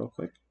daily chart real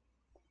quick.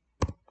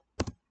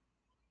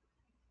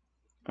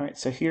 All right,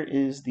 so here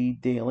is the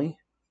daily,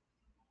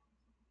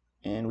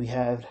 and we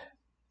have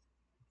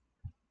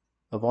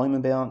a volume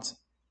imbalance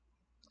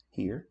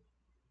here,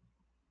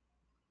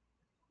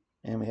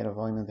 and we had a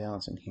volume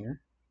imbalance in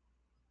here.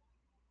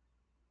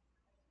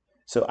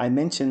 So I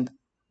mentioned,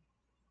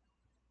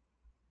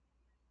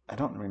 I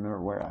don't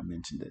remember where I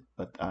mentioned it,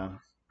 but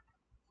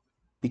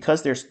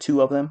because there's two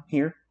of them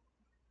here,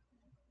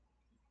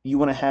 you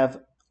want to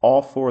have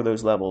all four of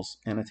those levels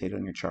annotated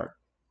on your chart.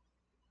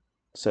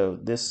 So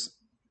this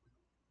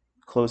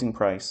closing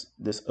price,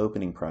 this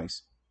opening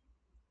price,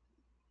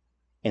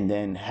 and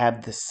then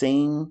have the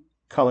same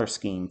color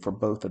scheme for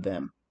both of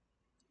them,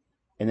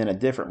 and then a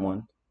different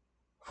one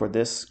for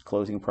this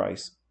closing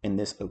price and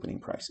this opening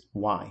price.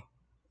 Why?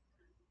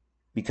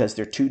 Because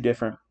they're two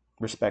different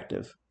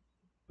respective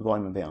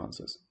volume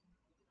imbalances.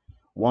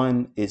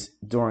 One is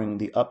during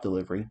the up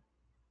delivery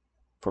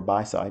for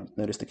buy side.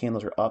 Notice the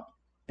candles are up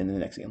and the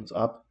next candle's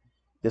up.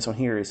 This one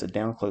here is a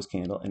down close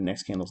candle and the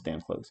next candle's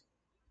down close.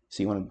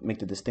 So you want to make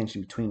the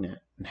distinction between that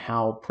and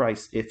how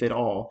price, if at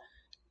all,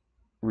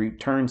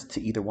 returns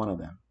to either one of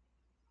them.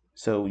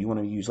 So you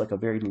want to use like a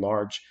very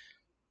large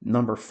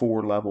number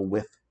 4 level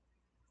width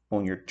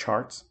on your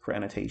charts for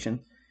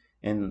annotation.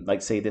 And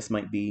like say this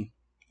might be,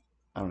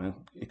 I don't know,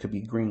 it could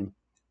be green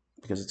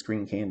because it's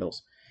green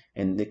candles.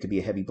 And it could be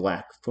a heavy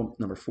black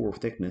number 4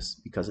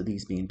 thickness because of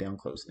these being down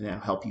close. And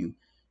that'll help you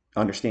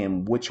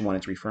understand which one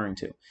it's referring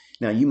to.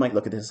 Now you might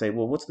look at this and say,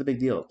 well, what's the big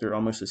deal? They're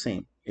almost the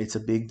same. It's a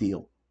big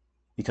deal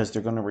because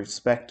they're going to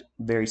respect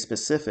very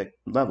specific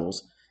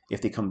levels if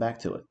they come back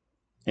to it.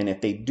 And if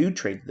they do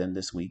trade them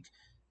this week,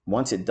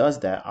 once it does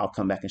that, I'll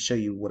come back and show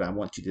you what I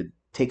want you to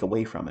take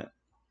away from it.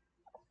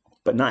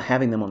 But not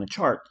having them on the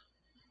chart,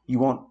 you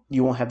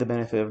won't have the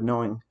benefit of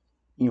knowing,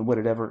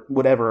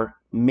 whatever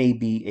may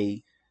be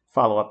a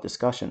follow-up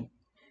discussion.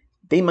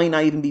 They might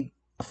not even be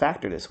a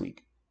factor this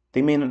week.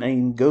 They may not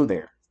even go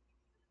there.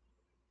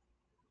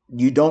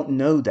 You don't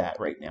know that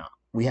right now.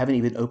 We haven't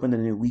even opened a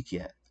new week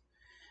yet.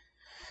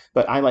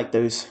 But I like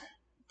those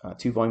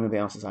two volume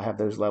imbalances. I have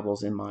those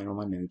levels in mind on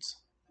my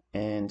notes.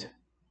 And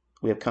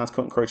we have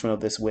consequent encroachment of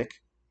this wick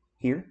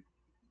here.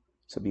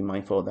 So be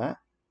mindful of that.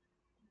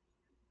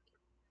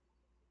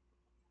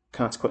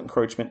 Consequent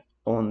encroachment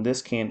on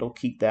this candle.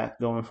 Keep that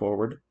going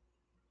forward.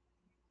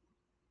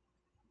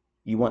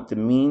 You want the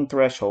mean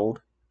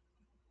threshold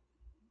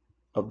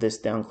of this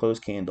down close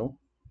candle,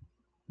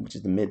 which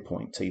is the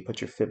midpoint. So you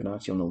put your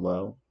Fibonacci on the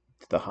low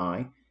to the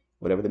high.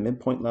 Whatever the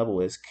midpoint level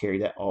is, carry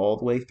that all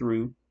the way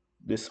through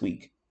this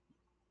week.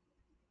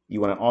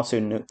 You want to also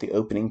note the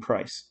opening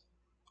price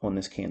on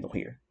this candle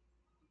here,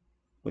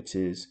 which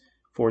is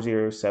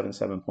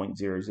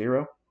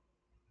 4077.00,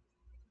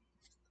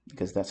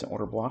 because that's an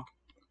order block.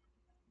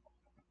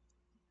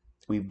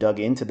 We've dug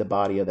into the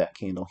body of that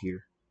candle here.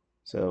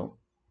 So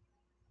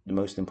the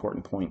most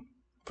important point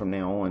from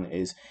now on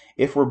is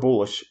if we're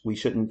bullish, we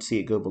shouldn't see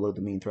it go below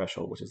the mean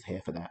threshold, which is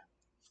half of that.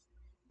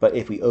 But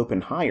if we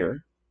open higher,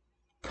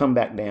 come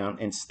back down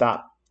and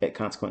stop at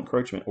consequent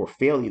encroachment or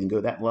fail to even go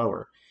that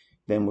lower,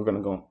 then we're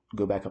going to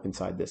go back up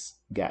inside this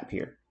gap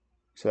here.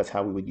 So that's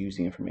how we would use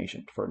the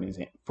information for an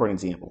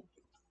example.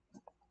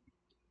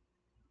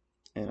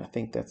 And I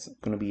think that's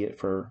going to be it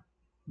for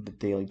the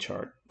daily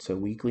chart. So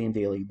weekly and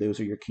daily, those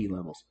are your key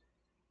levels.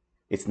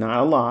 It's not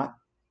a lot,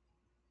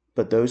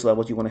 but those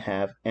levels you want to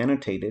have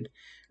annotated.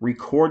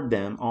 Record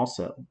them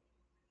also,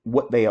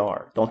 what they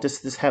are. Don't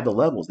just have the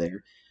levels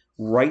there.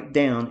 Write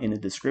down in the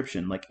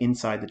description, like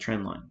inside the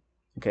trend line.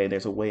 Okay,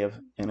 there's a way of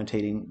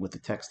annotating with the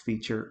text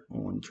feature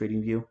on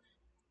TradingView.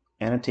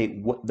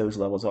 Annotate what those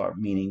levels are,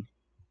 meaning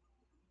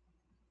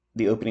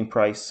the opening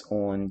price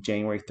on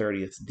January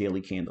 30th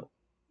daily candle.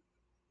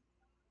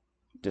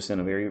 Just in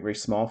a very, very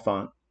small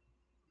font.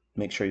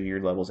 Make sure your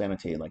level's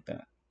annotated like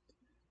that.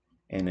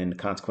 And then the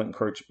consequent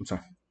encouragement,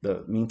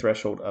 the mean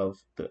threshold of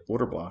the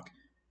order block,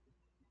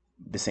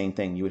 the same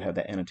thing. You would have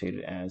that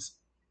annotated as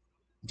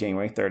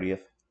January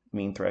 30th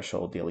mean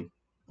threshold daily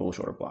bullish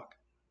order block.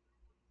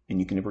 And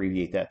you can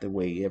abbreviate that the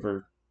way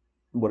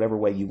whatever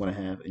way you want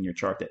to have in your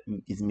chart that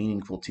is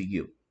meaningful to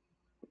you.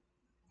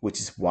 Which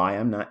is why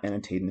I'm not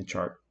annotating the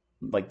chart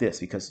like this,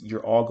 because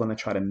you're all going to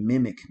try to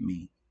mimic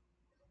me.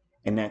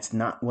 And that's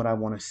not what I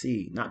want to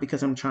see. Not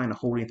because I'm trying to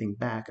hold anything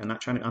back.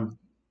 I'm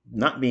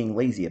not being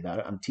lazy about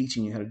it. I'm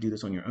teaching you how to do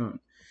this on your own.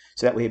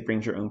 So that way it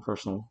brings your own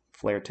personal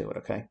flair to it,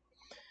 okay?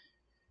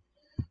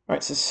 All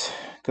right, so let's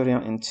go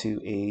down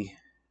into a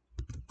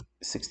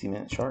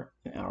 60-minute chart,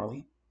 an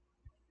hourly.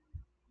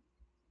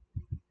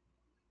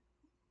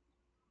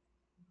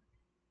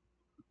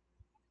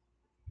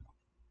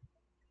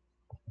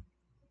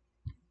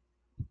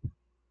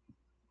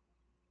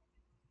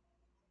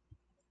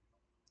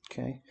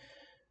 Okay.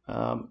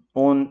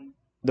 On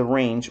the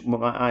range,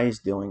 what my eye is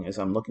doing is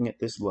I'm looking at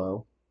this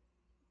low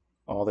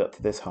all the way up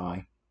to this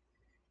high,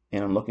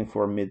 and I'm looking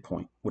for a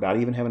midpoint without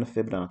even having a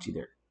Fibonacci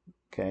there.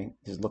 Okay,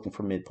 just looking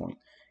for midpoint.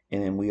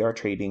 And then we are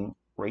trading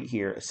right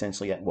here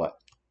essentially at what?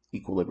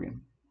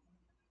 Equilibrium.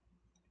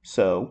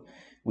 So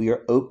we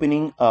are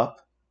opening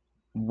up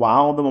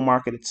while the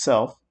market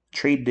itself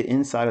traded the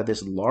inside of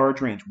this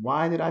large range.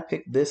 Why did I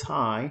pick this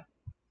high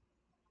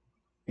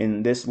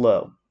and this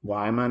low?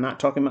 Why am I not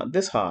talking about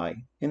this high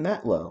and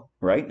that low,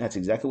 right? That's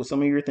exactly what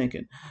some of you are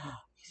thinking.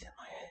 He's in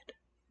my head.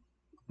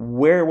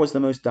 Where was the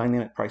most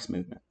dynamic price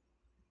movement?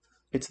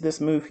 It's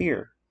this move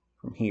here,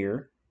 from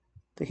here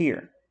to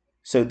here.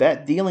 So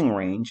that dealing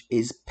range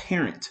is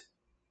parent.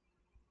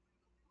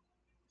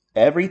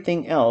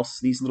 Everything else,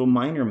 these little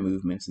minor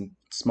movements and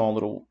small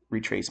little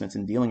retracements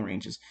and dealing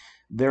ranges,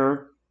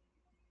 they're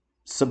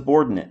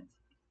subordinate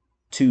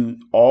to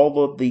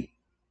all of the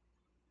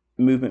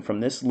movement from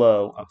this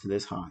low up to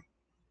this high.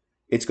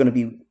 It's going to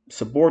be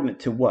subordinate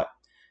to what?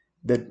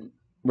 The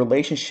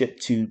relationship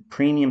to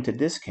premium to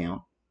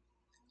discount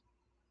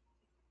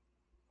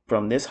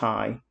from this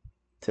high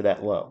to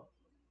that low.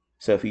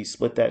 So if you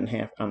split that in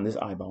half, I'm this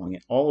eyeballing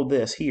it. All of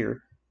this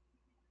here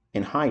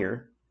and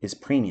higher is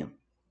premium.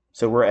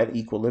 So we're at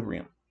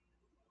equilibrium.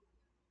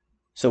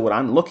 So what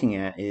I'm looking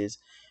at is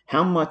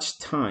how much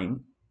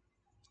time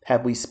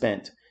have we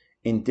spent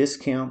in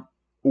discount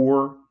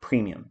or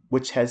premium,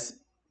 which has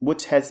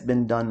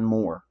been done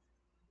more.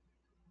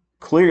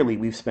 Clearly,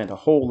 we've spent a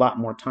whole lot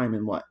more time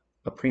in what?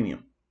 A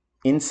premium,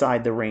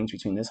 inside the range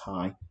between this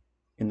high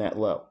and that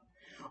low.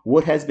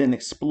 What has been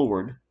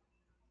explored?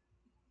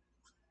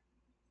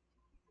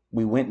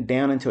 We went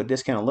down into a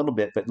discount a little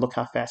bit, but look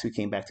how fast we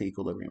came back to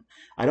equilibrium.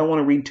 I don't want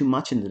to read too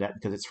much into that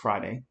because it's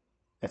Friday.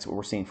 That's what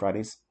we're seeing,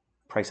 Friday's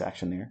price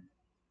action there.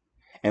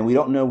 And we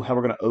don't know how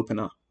we're going to open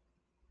up.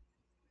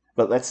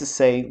 But let's just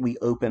say we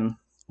open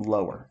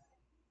lower.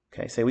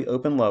 Okay, say we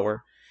open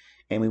lower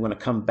and we want to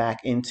come back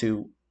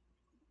into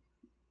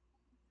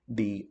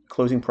the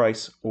closing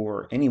price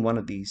or any one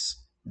of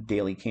these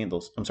daily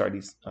candles. I'm sorry,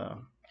 these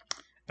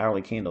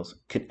hourly candles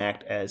can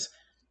act as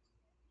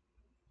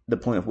the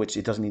point of which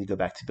it doesn't need to go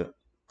back to the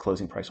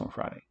closing price on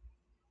Friday.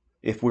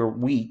 If we're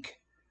weak,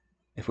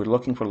 if we're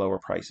looking for lower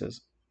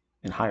prices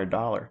and higher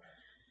dollar,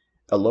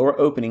 a lower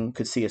opening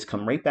could see us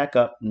come right back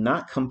up,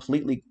 not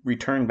completely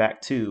return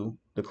back to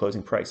the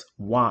closing price.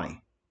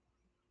 Why?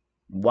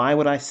 Why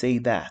would I say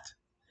that?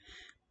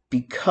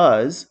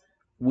 Because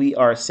we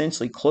are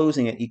essentially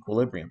closing at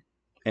equilibrium,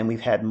 and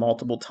we've had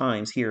multiple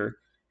times here,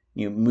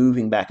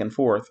 moving back and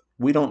forth.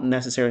 We don't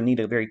necessarily need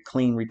a very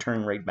clean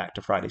return rate back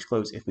to Friday's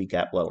close if we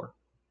gap lower.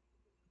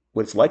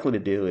 What it's likely to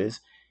do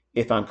is,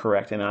 if I'm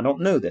correct, and I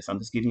don't know this, I'm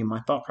just giving you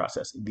my thought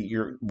process.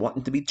 You're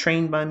wanting to be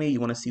trained by me. You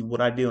want to see what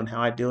I do and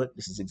how I do it.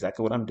 This is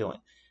exactly what I'm doing.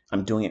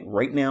 I'm doing it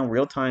right now,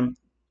 real time,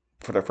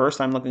 for the first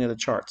time looking at the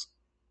charts.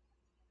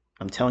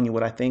 I'm telling you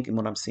what I think and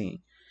what I'm seeing.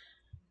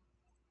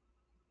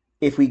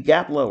 If we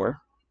gap lower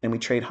and we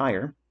trade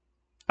higher,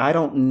 I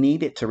don't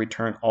need it to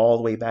return all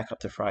the way back up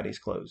to Friday's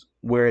close.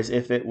 Whereas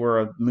if it were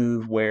a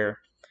move where,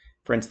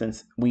 for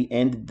instance, we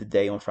ended the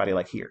day on Friday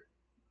like here,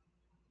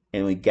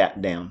 and we gap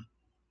down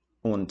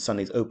on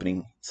Sunday's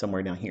opening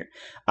somewhere down here,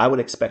 I would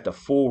expect a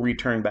full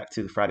return back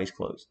to the Friday's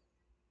close.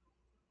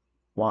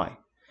 Why?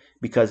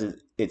 Because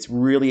it's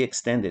really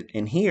extended.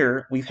 And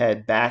here we've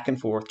had back and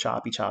forth,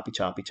 choppy.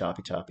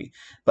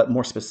 But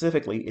more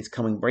specifically, it's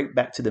coming right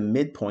back to the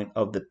midpoint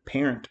of the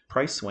parent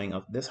price swing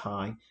of this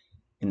high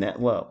and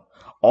that low.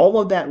 All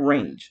of that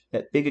range,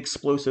 that big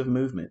explosive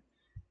movement,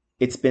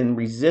 it's been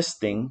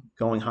resisting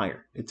going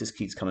higher. It just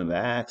keeps coming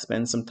back,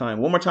 spend some time.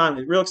 One more time,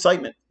 real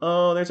excitement.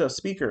 Oh, there's a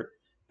speaker.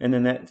 And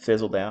then that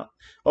fizzled out.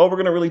 Oh, we're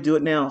going to really do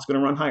it now. It's going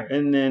to run higher.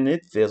 And then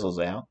it fizzles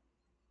out.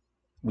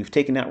 We've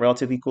taken out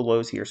relative equal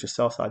lows here, so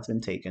sell side's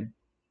been taken.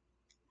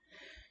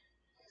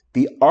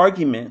 The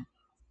argument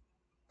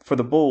for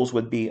the bulls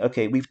would be,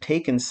 okay, we've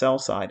taken sell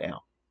side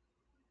out.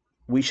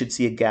 We should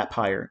see a gap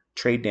higher,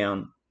 trade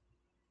down,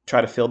 try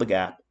to fill the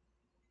gap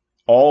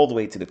all the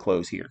way to the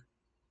close here.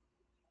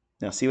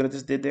 Now, see what I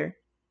just did there?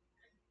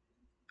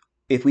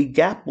 If we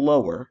gap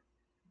lower,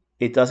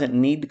 it doesn't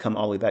need to come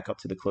all the way back up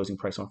to the closing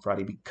price on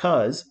Friday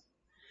because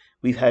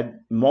we've had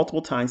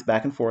multiple times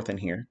back and forth in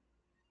here.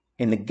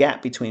 And the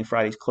gap between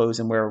Friday's close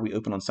and where we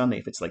open on Sunday,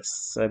 if it's like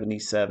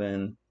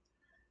 77,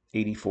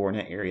 84 in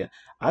that area,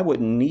 I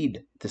wouldn't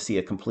need to see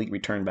a complete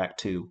return back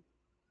to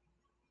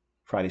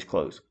Friday's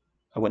close.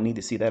 I wouldn't need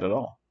to see that at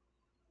all.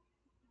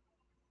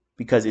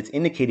 Because it's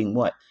indicating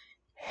what?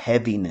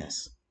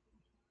 Heaviness.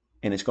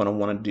 And it's going to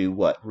want to do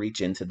what?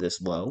 Reach into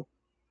this low,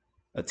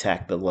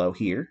 attack the low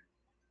here,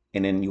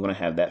 and then you want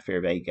to have that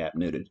fair value gap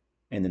noted,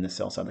 and then the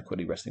sell side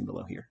liquidity resting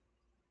below here.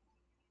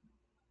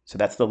 So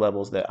that's the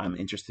levels that I'm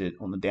interested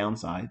on the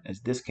downside as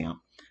discount.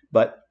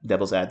 But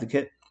devil's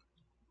advocate,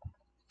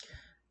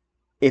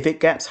 if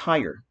it gaps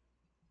higher,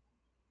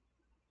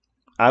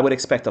 I would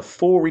expect a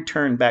full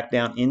return back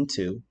down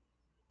into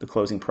the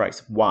closing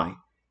price. Why?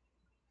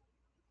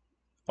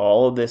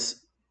 All of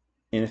this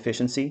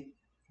inefficiency,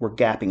 we're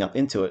gapping up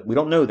into it. We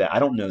don't know that. I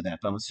don't know that,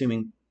 but I'm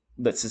assuming,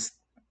 let's just,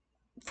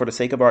 for the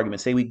sake of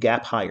argument, say we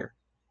gap higher.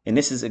 And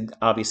this is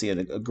obviously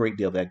a great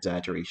deal of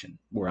exaggeration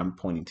where I'm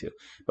pointing to.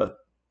 But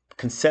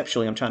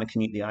conceptually, I'm trying to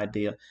communicate the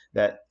idea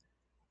that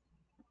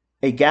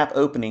a gap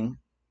opening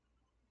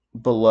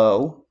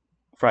below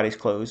Friday's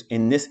close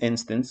in this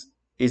instance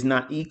is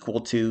not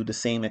equal to the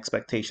same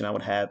expectation I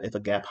would have if a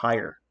gap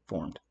higher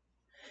formed,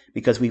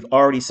 because we've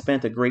already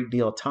spent a great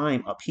deal of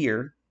time up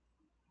here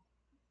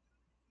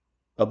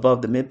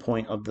above the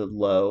midpoint of the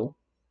low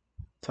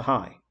to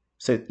high.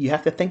 So you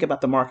have to think about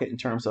the market in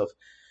terms of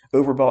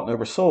overbought and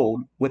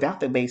oversold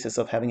without the basis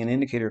of having an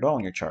indicator at all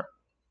in your chart.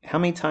 How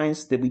many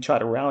times did we try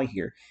to rally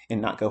here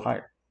and not go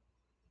higher?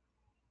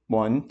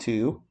 1,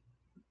 2,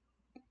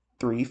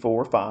 3,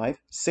 4, 5,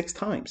 6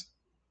 times.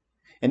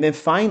 And then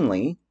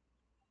finally,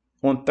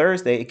 on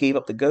Thursday, it gave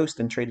up the ghost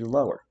and traded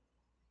lower.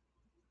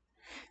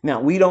 Now,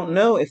 we don't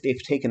know if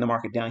they've taken the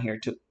market down here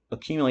to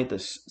accumulate the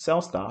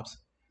sell stops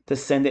to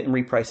send it and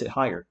reprice it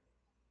higher.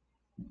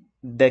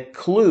 The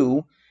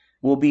clue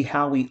will be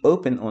how we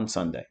open on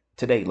Sunday.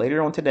 Today,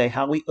 later on today,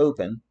 how we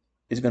open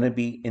is going to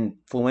be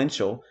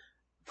influential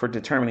for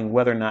determining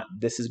whether or not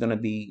this is going to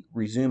be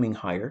resuming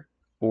higher,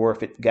 or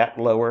if it got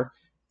lower,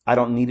 I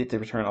don't need it to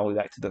return all the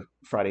way back to the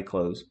Friday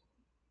close.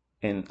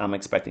 And I'm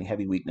expecting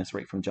heavy weakness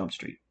right from Jump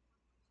Street.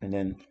 And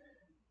then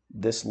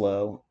this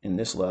low and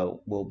this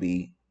low will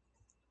be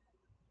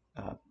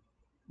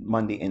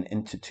Monday and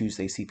into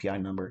Tuesday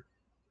CPI number.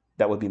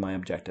 That would be my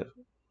objective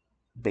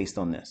based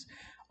on this.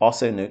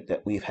 Also note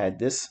that we've had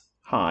this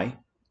high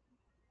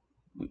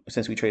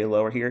since we traded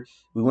lower here.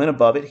 We went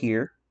above it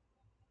here,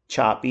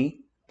 choppy,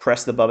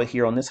 pressed above it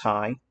here on this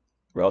high,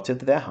 relative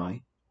to that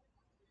high,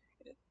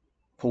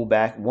 pull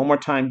back, one more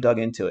time, dug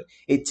into it.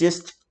 It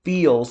just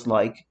feels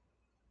like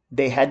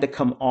they had to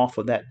come off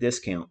of that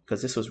discount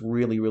because this was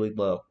really, really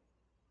low.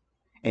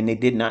 And they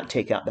did not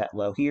take out that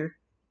low here.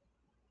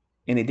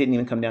 And it didn't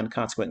even come down to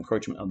consequent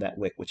encroachment of that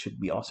wick, which should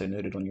be also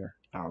noted on your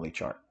hourly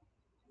chart.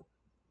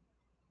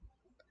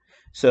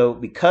 So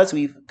because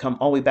we've come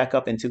all the way back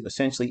up into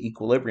essentially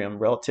equilibrium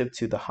relative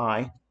to the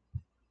high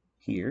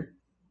here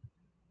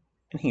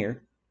and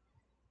here,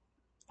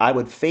 I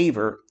would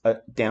favor a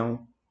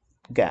down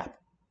gap,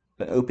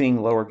 an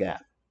opening lower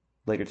gap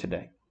later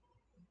today.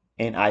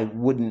 And I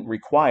wouldn't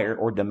require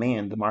or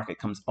demand the market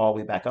comes all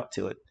the way back up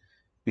to it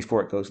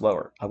before it goes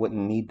lower. I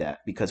wouldn't need that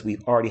because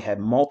we've already had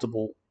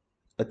multiple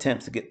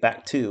attempts to get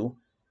back to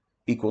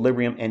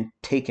equilibrium and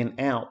taken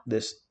out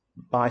this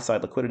buy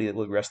side liquidity that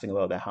will be resting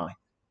above that high.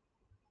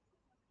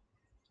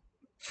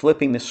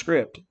 Flipping the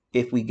script,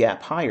 if we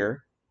gap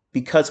higher,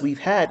 because we've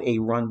had a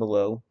run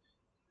below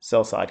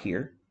sell side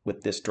here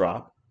with this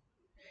drop,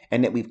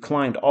 and that we've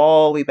climbed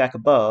all the way back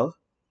above,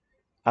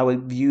 I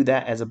would view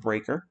that as a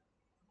breaker.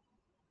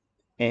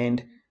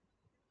 And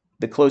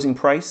the closing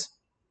price,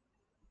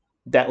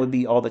 that would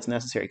be all that's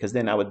necessary, because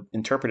then I would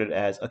interpret it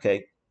as,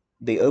 okay,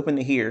 they opened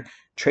it here,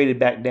 traded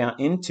back down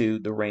into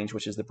the range,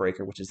 which is the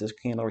breaker, which is this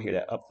candle over here,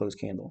 that up close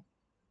candle.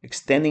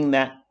 Extending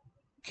that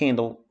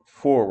candle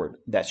forward,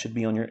 that should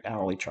be on your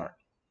hourly chart.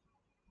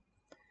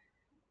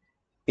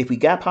 If we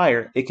gap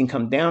higher, it can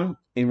come down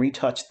and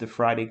retouch the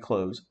Friday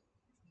close.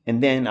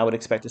 And then I would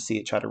expect to see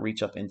it try to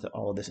reach up into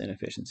all of this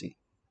inefficiency.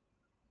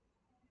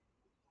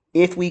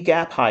 If we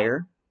gap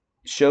higher,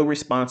 show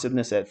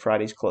responsiveness at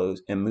Friday's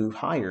close, and move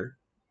higher,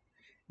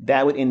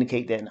 that would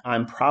indicate that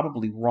I'm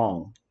probably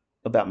wrong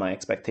about my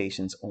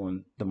expectations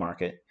on the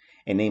market,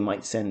 and they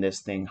might send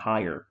this thing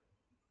higher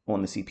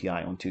on the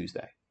CPI on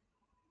Tuesday.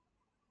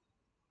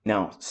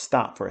 Now,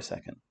 stop for a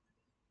second.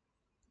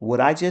 What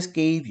I just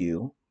gave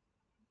you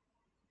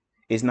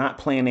is not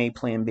plan A,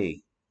 plan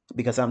B,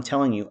 because I'm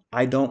telling you,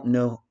 I don't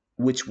know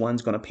which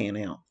one's going to pan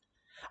out.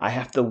 I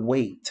have to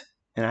wait,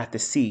 and I have to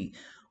see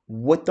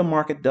what the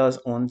market does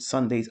on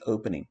Sunday's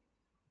opening.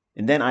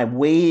 And then I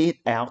weigh it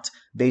out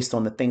based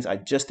on the things I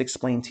just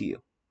explained to you.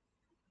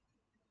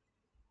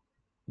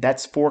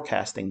 That's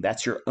forecasting.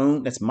 That's your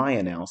own, that's my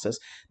analysis,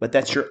 but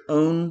that's your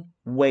own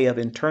way of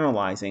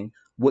internalizing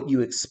what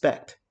you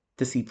expect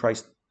to see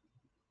price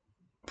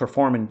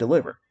perform and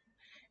deliver.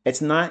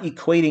 It's not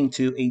equating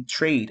to a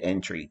trade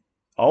entry.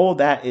 All of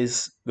that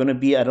is going to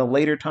be at a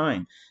later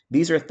time.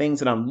 These are things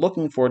that I'm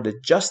looking for to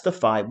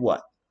justify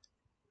what?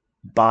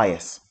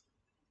 Bias.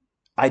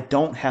 I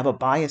don't have a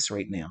bias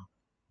right now.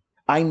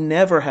 I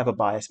never have a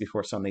bias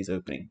before Sunday's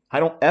opening. I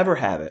don't ever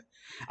have it.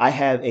 I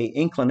have a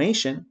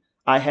inclination.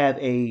 I have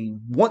a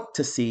want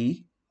to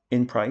see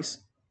in price,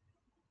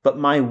 but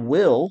my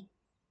will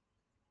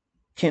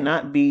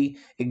cannot be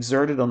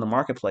exerted on the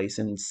marketplace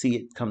and see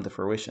it come to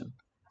fruition.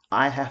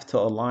 I have to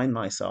align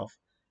myself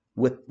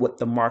with what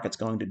the market's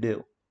going to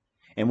do.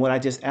 And what I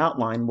just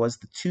outlined was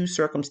the two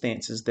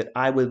circumstances that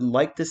I would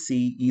like to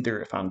see.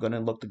 Either if I'm going to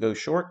look to go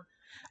short,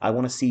 I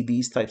want to see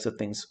these types of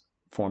things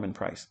form in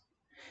price.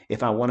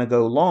 If I want to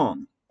go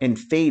long and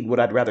fade what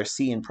I'd rather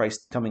see in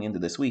price coming into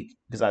this week,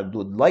 because I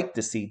would like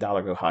to see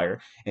dollar go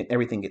higher and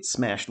everything get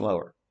smashed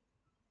lower.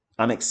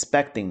 I'm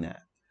expecting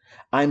that.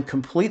 I'm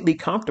completely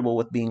comfortable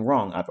with being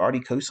wrong. I've already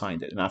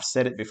co-signed it, and I've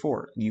said it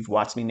before. You've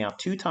watched me now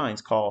 2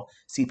 times call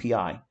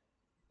CPI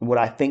what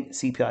I think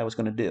CPI was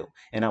going to do,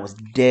 and I was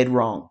dead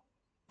wrong.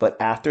 But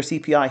after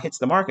CPI hits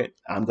the market,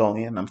 I'm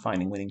going in and I'm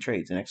finding winning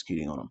trades and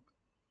executing on them.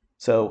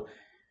 So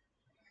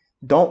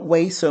don't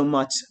weigh so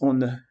much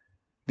on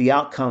the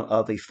outcome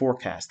of a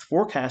forecast.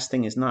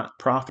 Forecasting is not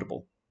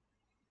profitable.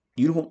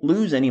 You don't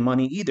lose any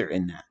money either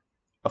in that.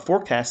 A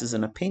forecast is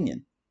an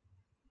opinion.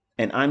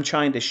 And I'm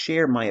trying to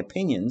share my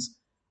opinions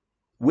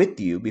with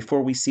you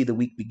before we see the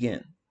week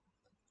begin.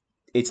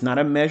 It's not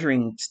a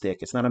measuring stick.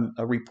 It's not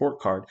a report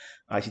card.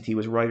 ICT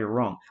was right or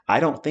wrong. I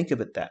don't think of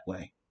it that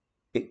way.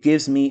 It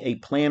gives me a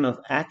plan of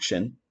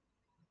action.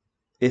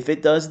 If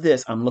it does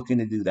this, I'm looking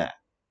to do that.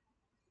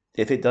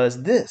 If it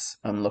does this,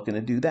 I'm looking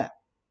to do that.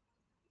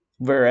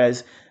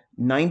 Whereas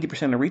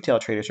 90% of retail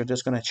traders are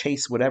just going to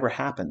chase whatever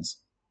happens.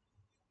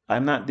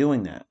 I'm not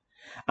doing that.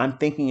 I'm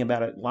thinking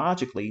about it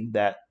logically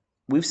that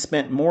we've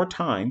spent more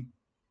time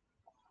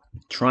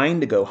trying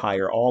to go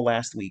higher all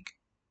last week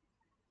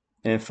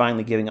and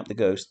finally giving up the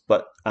ghost,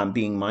 but I'm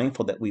being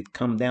mindful that we've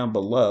come down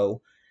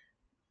below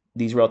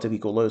these relative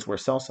equal lows where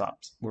sell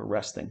stops were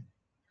resting.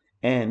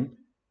 And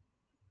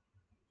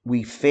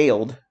we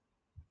failed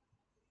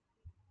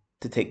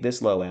to take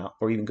this low out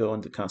or even go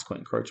into consequent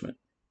encroachment.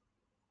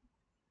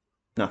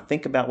 Now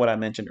think about what I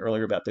mentioned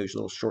earlier about those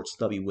little short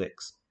stubby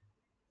wicks.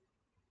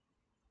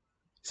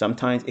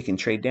 Sometimes it can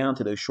trade down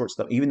to those short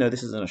stubby, even though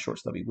this isn't a short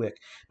stubby wick,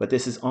 but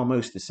this is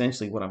almost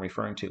essentially what I'm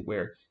referring to,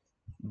 where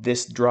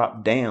this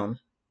dropped down,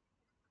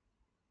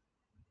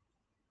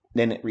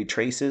 then it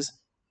retraces.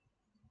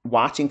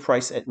 Watching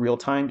price at real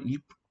time, you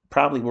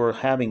probably were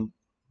having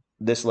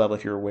this level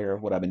if you're aware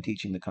of what I've been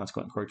teaching, the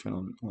consequent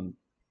encroachment on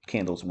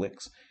candles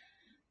wicks.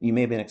 You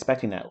may have been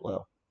expecting that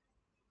low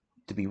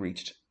to be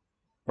reached,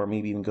 or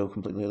maybe even go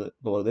completely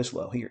below this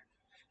low here.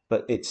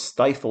 But it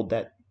stifled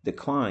that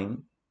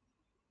decline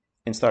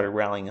and started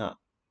rallying up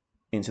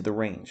into the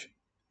range.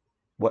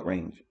 What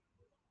range?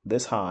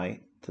 This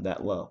high to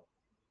that low.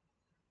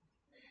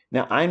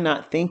 Now, I'm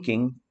not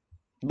thinking,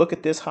 look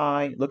at this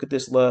high, look at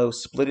this low,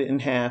 split it in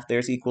half,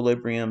 there's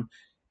equilibrium,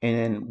 and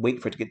then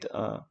wait for it to get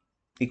to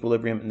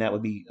equilibrium, and that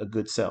would be a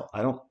good sell.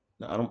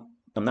 I'm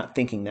not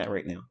thinking that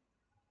right now.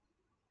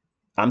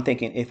 I'm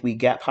thinking if we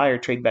gap higher,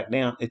 trade back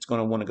down, it's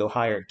going to want to go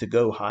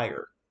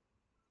higher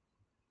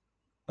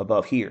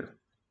above here.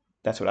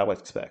 That's what I would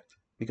expect,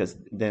 because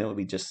then it would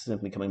be just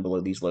simply coming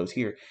below these lows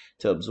here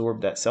to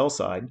absorb that sell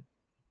side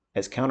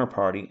as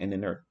counterparty, and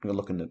then they're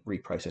looking to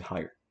reprice it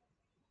higher.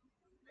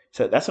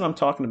 So that's what I'm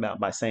talking about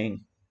by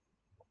saying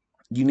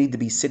you need to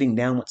be sitting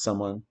down with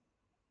someone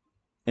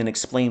and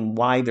explain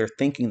why they're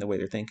thinking the way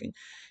they're thinking.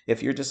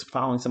 If you're just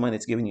following someone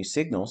that's giving you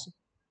signals,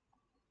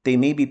 they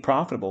may be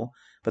profitable,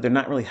 but they're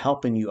not really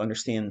helping you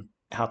understand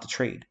how to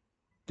trade.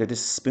 They're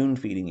just spoon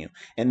feeding you.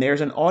 And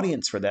there's an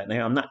audience for that.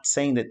 Now, I'm not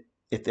saying that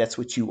if that's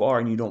what you are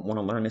and you don't want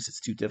to learn this,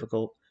 it's too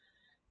difficult,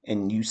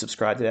 and you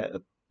subscribe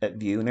to that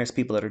view, and there's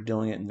people that are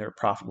doing it and they're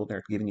profitable,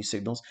 they're giving you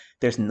signals.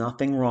 There's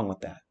nothing wrong with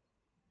that.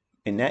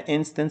 In that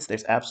instance,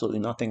 there's absolutely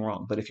nothing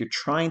wrong. But if you're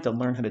trying to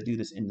learn how to do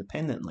this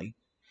independently,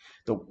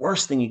 the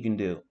worst thing you can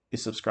do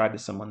is subscribe to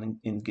someone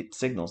and get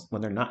signals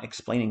when they're not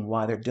explaining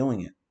why they're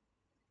doing it.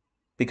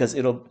 Because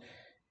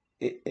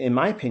in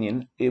my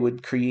opinion, it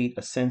would create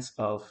a sense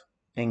of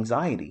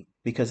anxiety,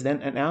 because then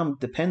and now I'm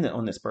dependent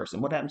on this person.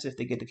 What happens if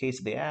they get the case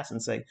of the ass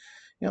and say,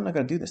 I'm not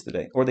going to do this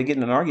today? Or they get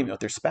in an argument with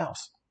their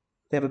spouse.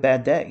 They have a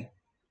bad day.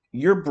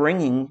 You're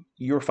bringing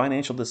your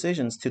financial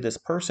decisions to this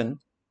person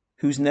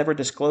who's never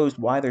disclosed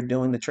why they're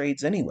doing the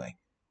trades anyway.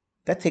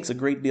 That takes a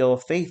great deal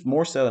of faith,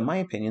 more so, in my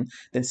opinion,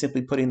 than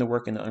simply putting the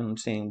work into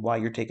understanding why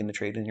you're taking the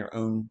trade in your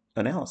own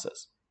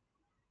analysis.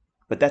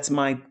 But that's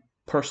my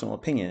personal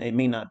opinion. It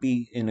may not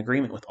be in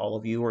agreement with all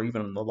of you or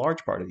even the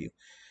large part of you,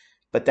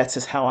 but that's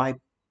just how I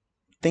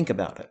think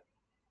about it.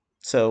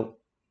 So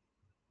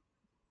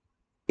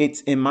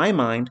it's, in my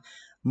mind,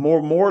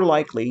 more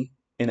likely,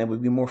 and it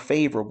would be more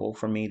favorable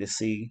for me to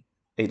see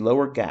a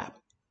lower gap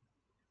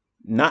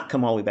not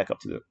come all the way back up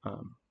to the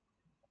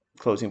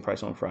closing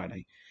price on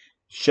Friday.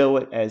 Show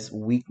it as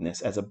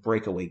weakness, as a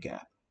breakaway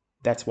gap.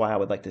 That's why I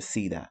would like to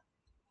see that,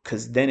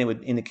 because then it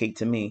would indicate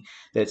to me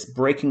that it's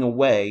breaking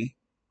away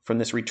from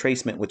this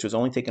retracement, which was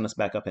only taking us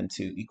back up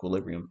into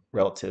equilibrium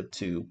relative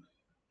to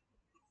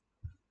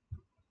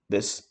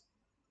this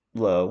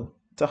low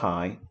to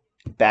high,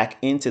 back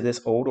into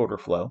this old order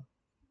flow.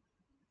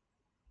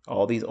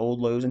 All these old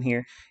lows in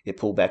here, it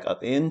pulled back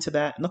up into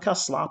that. And look how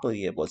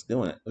sloppily it was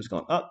doing it. It was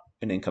going up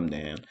and then come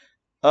down,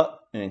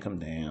 up and then come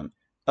down,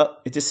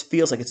 up. It just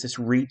feels like it's just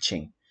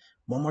reaching.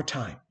 One more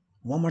time,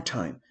 one more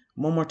time,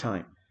 one more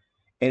time.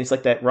 And it's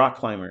like that rock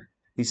climber.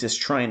 He's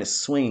just trying to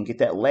swing, get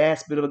that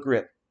last bit of a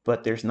grip,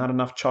 but there's not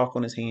enough chalk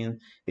on his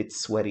hand. It's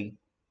sweaty,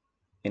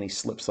 and he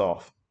slips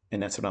off.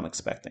 And that's what I'm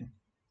expecting.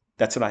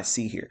 That's what I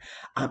see here.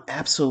 I'm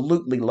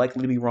absolutely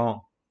likely to be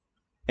wrong.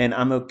 And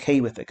I'm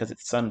okay with it because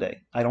it's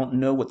Sunday. I don't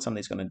know what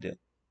Sunday's going to do.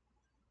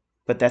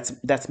 But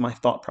that's my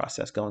thought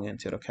process going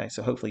into it, okay?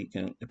 So hopefully you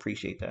can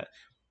appreciate that.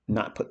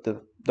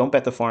 Don't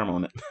bet the farm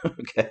on it,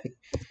 okay?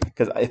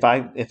 Because if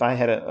I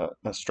had a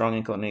strong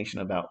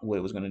inclination about what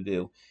it was going to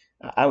do,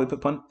 I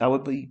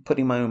would be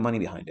putting my own money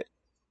behind it,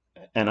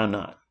 and I'm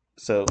not.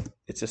 So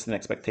it's just an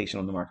expectation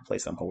on the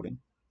marketplace I'm holding.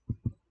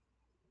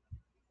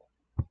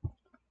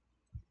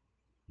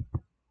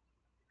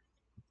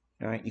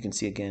 All right, you can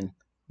see again,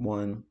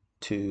 1,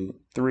 2,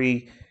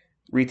 3.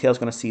 Retail's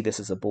going to see this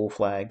as a bull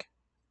flag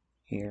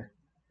here,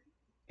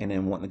 and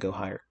then wanting to go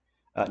higher.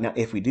 Now,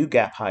 if we do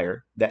gap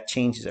higher, that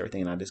changes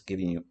everything, and I'm just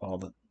giving you all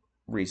the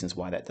reasons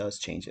why that does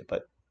change it.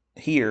 But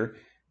here,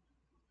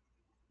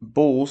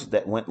 bulls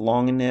that went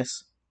long in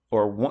this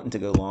or wanting to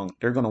go long,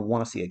 they're going to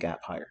want to see a gap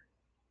higher,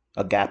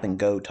 a gap and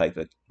go type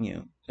of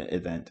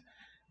event.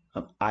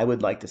 I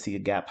would like to see a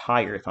gap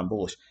higher if I'm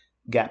bullish,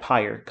 gap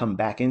higher, come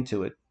back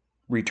into it,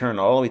 return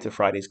all the way to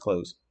Friday's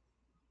close,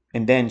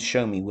 and then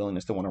show me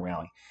willingness to want to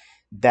rally.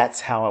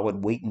 That's how I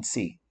would wait and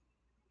see.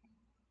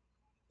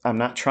 I'm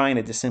not trying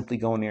to just simply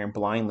go in there and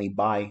blindly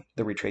buy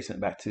the retracement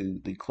back to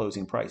the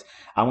closing price.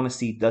 I want to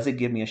see, does it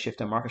give me a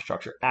shift in market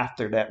structure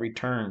after that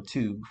return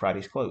to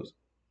Friday's close?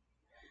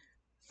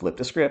 Flip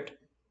the script.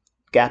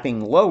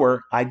 Gapping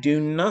lower, I do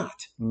not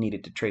need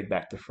it to trade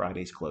back to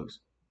Friday's close,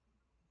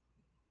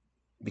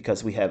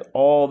 because we have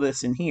all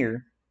this in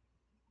here.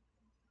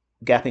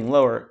 Gapping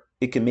lower,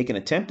 it can make an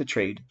attempt to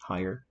trade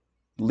higher,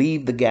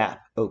 leave the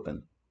gap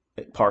open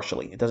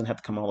partially. It doesn't have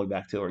to come all the way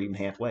back to or even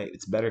halfway.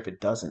 It's better if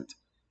it doesn't.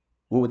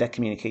 What would that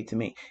communicate to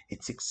me?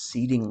 It's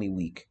exceedingly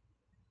weak.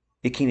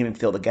 It can't even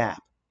fill the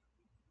gap.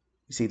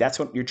 You see, that's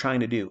what you're trying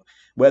to do.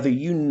 Whether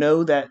you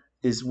know that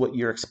is what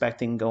you're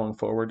expecting going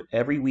forward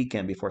every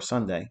weekend before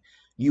Sunday,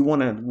 you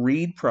want to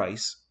read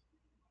price,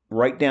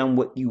 write down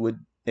what you would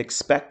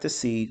expect to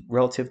see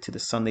relative to the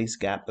Sunday's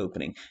gap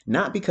opening.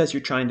 Not because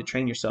you're trying to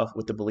train yourself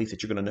with the belief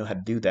that you're going to know how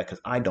to do that,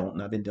 because I don't,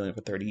 and I've been doing it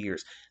for 30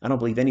 years. I don't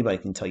believe anybody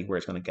can tell you where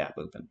it's going to gap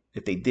open.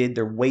 If they did,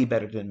 they're way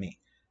better than me.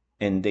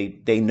 And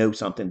they know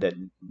something that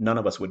none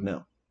of us would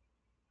know.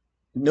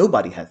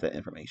 Nobody has that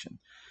information.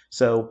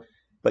 So,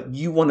 but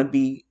you want to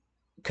be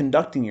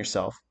conducting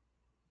yourself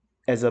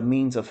as a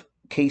means of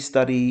case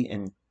study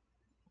and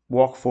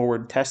walk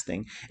forward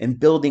testing and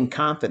building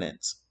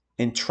confidence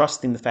and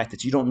trusting the fact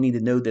that you don't need to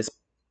know this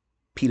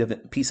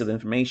piece of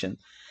information,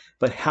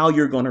 but how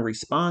you're going to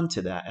respond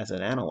to that as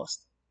an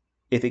analyst.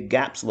 If it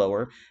gaps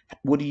lower,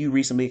 what do you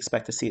reasonably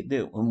expect to see it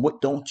do? And what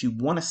don't you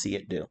want to see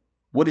it do?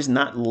 What is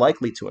not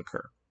likely to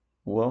occur?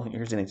 Well,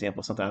 here's an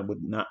example of something I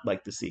would not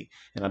like to see,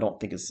 and I don't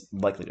think is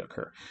likely to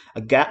occur.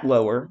 A gap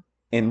lower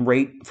and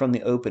rate from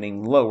the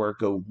opening lower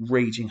go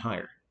raging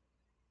higher.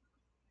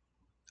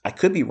 I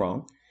could be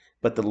wrong,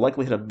 but the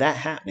likelihood of that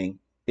happening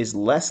is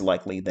less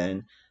likely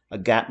than a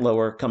gap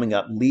lower coming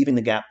up, leaving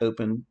the gap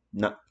open,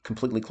 not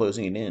completely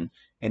closing it in,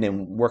 and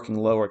then working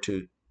lower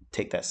to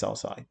take that sell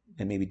side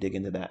and maybe dig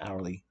into that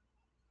hourly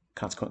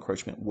consequent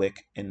encroachment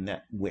wick and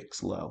that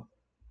wick's low,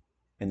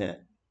 and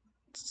that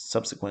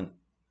subsequent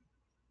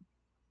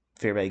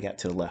fair value gap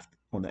to the left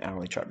on the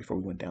hourly chart before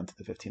we went down to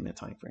the 15-minute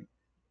time frame.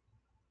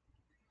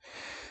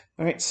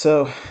 All right,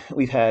 so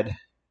we've had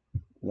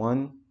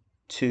 1,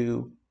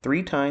 2,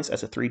 3 times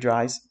as a 3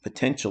 drives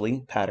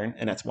potentially pattern,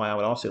 and that's why I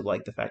would also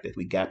like the fact that if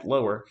we gap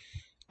lower,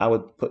 I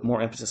would put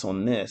more emphasis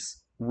on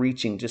this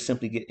reaching, just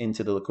simply get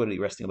into the liquidity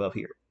resting above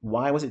here.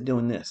 Why was it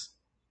doing this?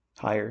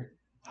 Higher,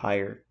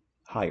 higher,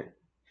 higher.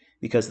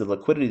 Because the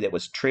liquidity that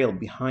was trailed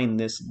behind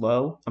this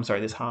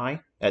this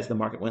high, as the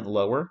market went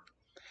lower,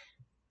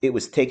 it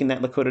was taking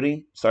that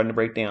liquidity, starting to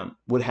break down.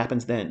 What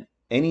happens then?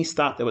 Any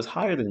stop that was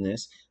higher than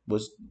this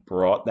was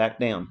brought back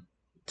down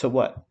to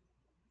what?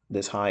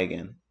 This high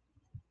again.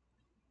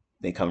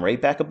 They come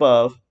right back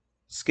above,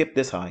 skip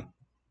this high,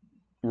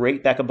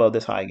 right back above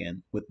this high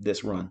again with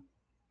this run.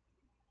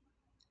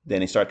 Then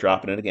they start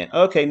dropping it again.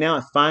 Okay, now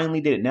I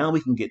finally did it. Now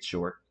we can get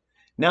short.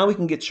 Now we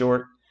can get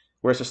short.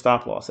 Where's the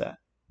stop loss at?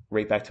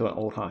 Right back to an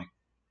old high.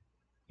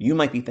 You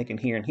might be thinking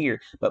here and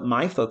here, but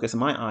my focus and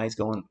my eyes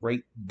going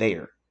right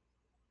there.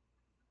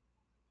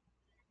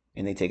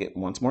 And they take it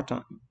once more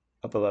time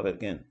up above it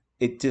again.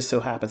 It just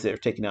so happens they're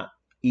taking out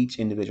each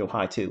individual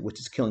high too, which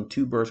is killing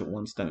 2 birds with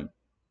 1 stone.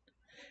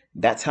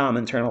 That's how I'm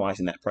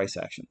internalizing that price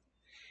action.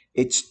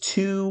 It's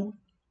too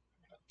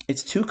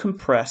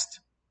compressed,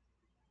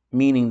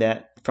 meaning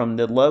that from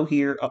the low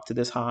here up to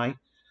this high,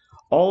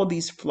 all of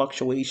these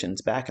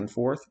fluctuations back and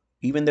forth,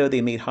 even though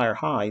they made higher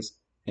highs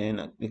and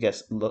I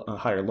guess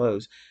higher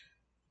lows,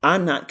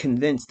 I'm not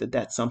convinced that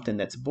that's something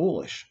that's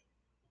bullish.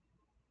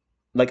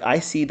 Like, I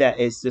see that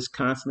as just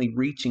constantly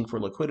reaching for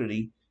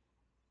liquidity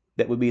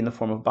that would be in the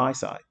form of buy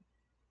side,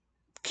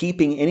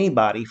 keeping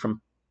anybody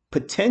from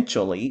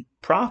potentially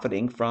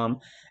profiting from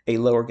a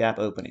lower gap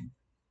opening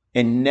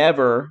and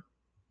never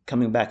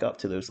coming back up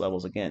to those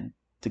levels again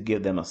to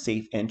give them a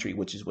safe entry,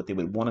 which is what they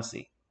would want to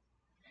see.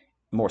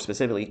 More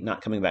specifically,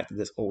 not coming back to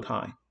this old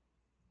high.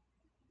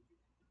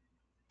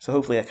 So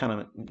hopefully that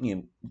kind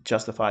of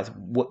justifies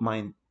what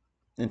my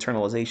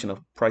internalization of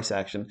price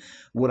action,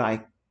 what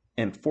I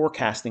am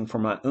forecasting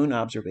from my own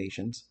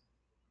observations.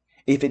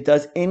 If it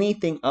does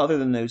anything other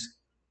than those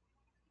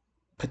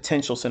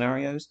potential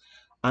scenarios,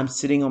 I'm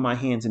sitting on my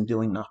hands and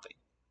doing nothing.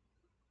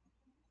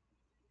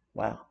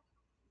 Wow.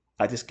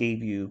 I just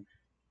gave you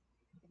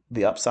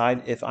the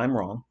upside if I'm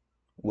wrong,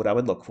 what I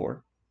would look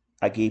for.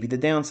 I gave you the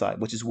downside,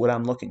 which is what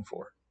I'm looking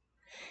for.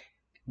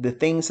 The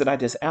things that I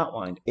just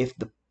outlined, if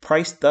the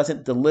price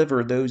doesn't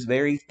deliver those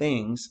very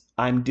things,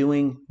 I'm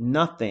doing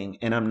nothing,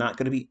 and I'm not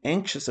going to be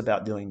anxious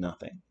about doing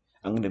nothing.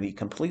 I'm going to be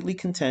completely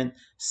content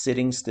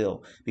sitting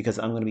still because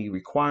I'm going to be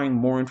requiring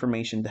more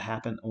information to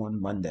happen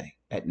on Monday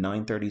at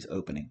 9:30's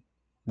opening.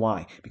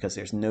 Why? Because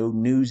there's no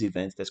news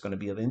event that's going to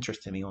be of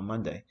interest to me on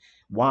Monday.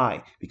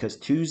 Why? Because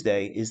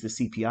Tuesday is the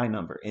CPI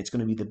number. It's going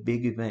to be the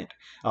big event.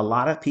 A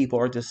lot of people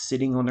are just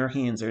sitting on their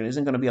hands. There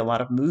isn't going to be a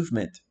lot of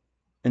movement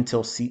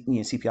until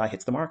CPI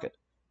hits the market.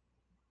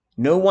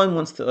 No one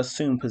wants to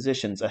assume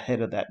positions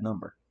ahead of that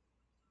number,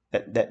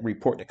 that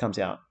report that comes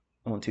out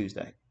on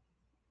Tuesday.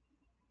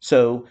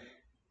 So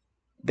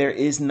there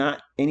is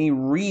not any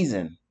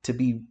reason to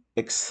be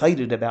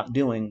excited about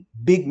doing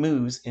big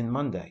moves in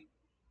Monday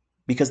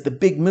because the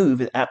big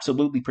move is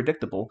absolutely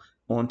predictable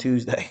on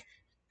Tuesday.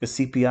 The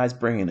CPI is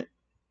bringing it.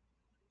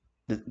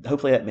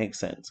 Hopefully that makes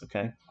sense,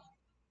 okay?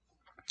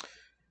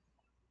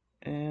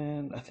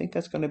 And I think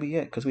that's going to be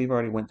it because we've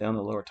already went down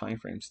the lower time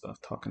frame stuff,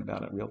 talking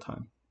about it real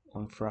time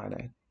on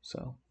Friday.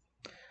 So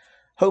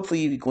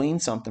hopefully you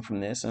gleaned something from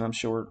this, and I'm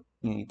sure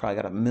you probably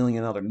got a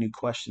million other new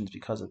questions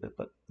because of it.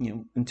 But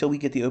until we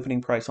get the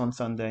opening price on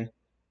Sunday,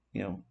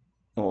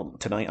 well,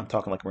 tonight I'm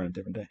talking like we're in a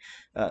different day.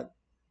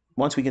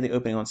 Once we get the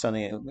opening on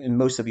Sunday, and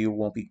most of you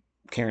won't be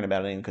caring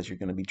about it because you're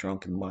going to be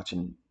drunk and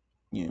watching,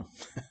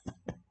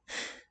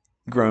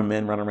 grown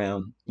men run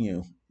around,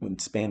 with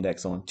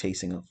spandex on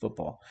chasing a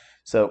football.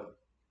 So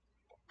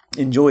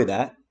enjoy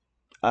that.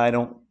 I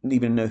don't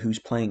even know who's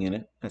playing in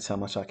it. That's how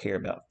much I care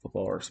about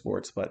football or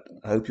sports. But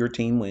I hope your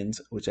team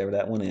wins, whichever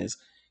that one is.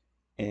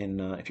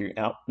 And if you're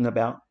out and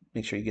about,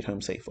 make sure you get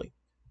home safely.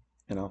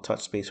 And I'll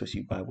touch base with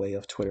you by way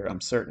of Twitter,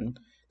 I'm certain,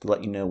 to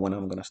let you know when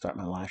I'm going to start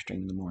my live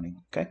stream in the morning.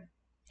 Okay?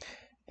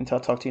 Until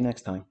I talk to you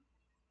next time,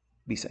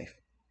 be safe.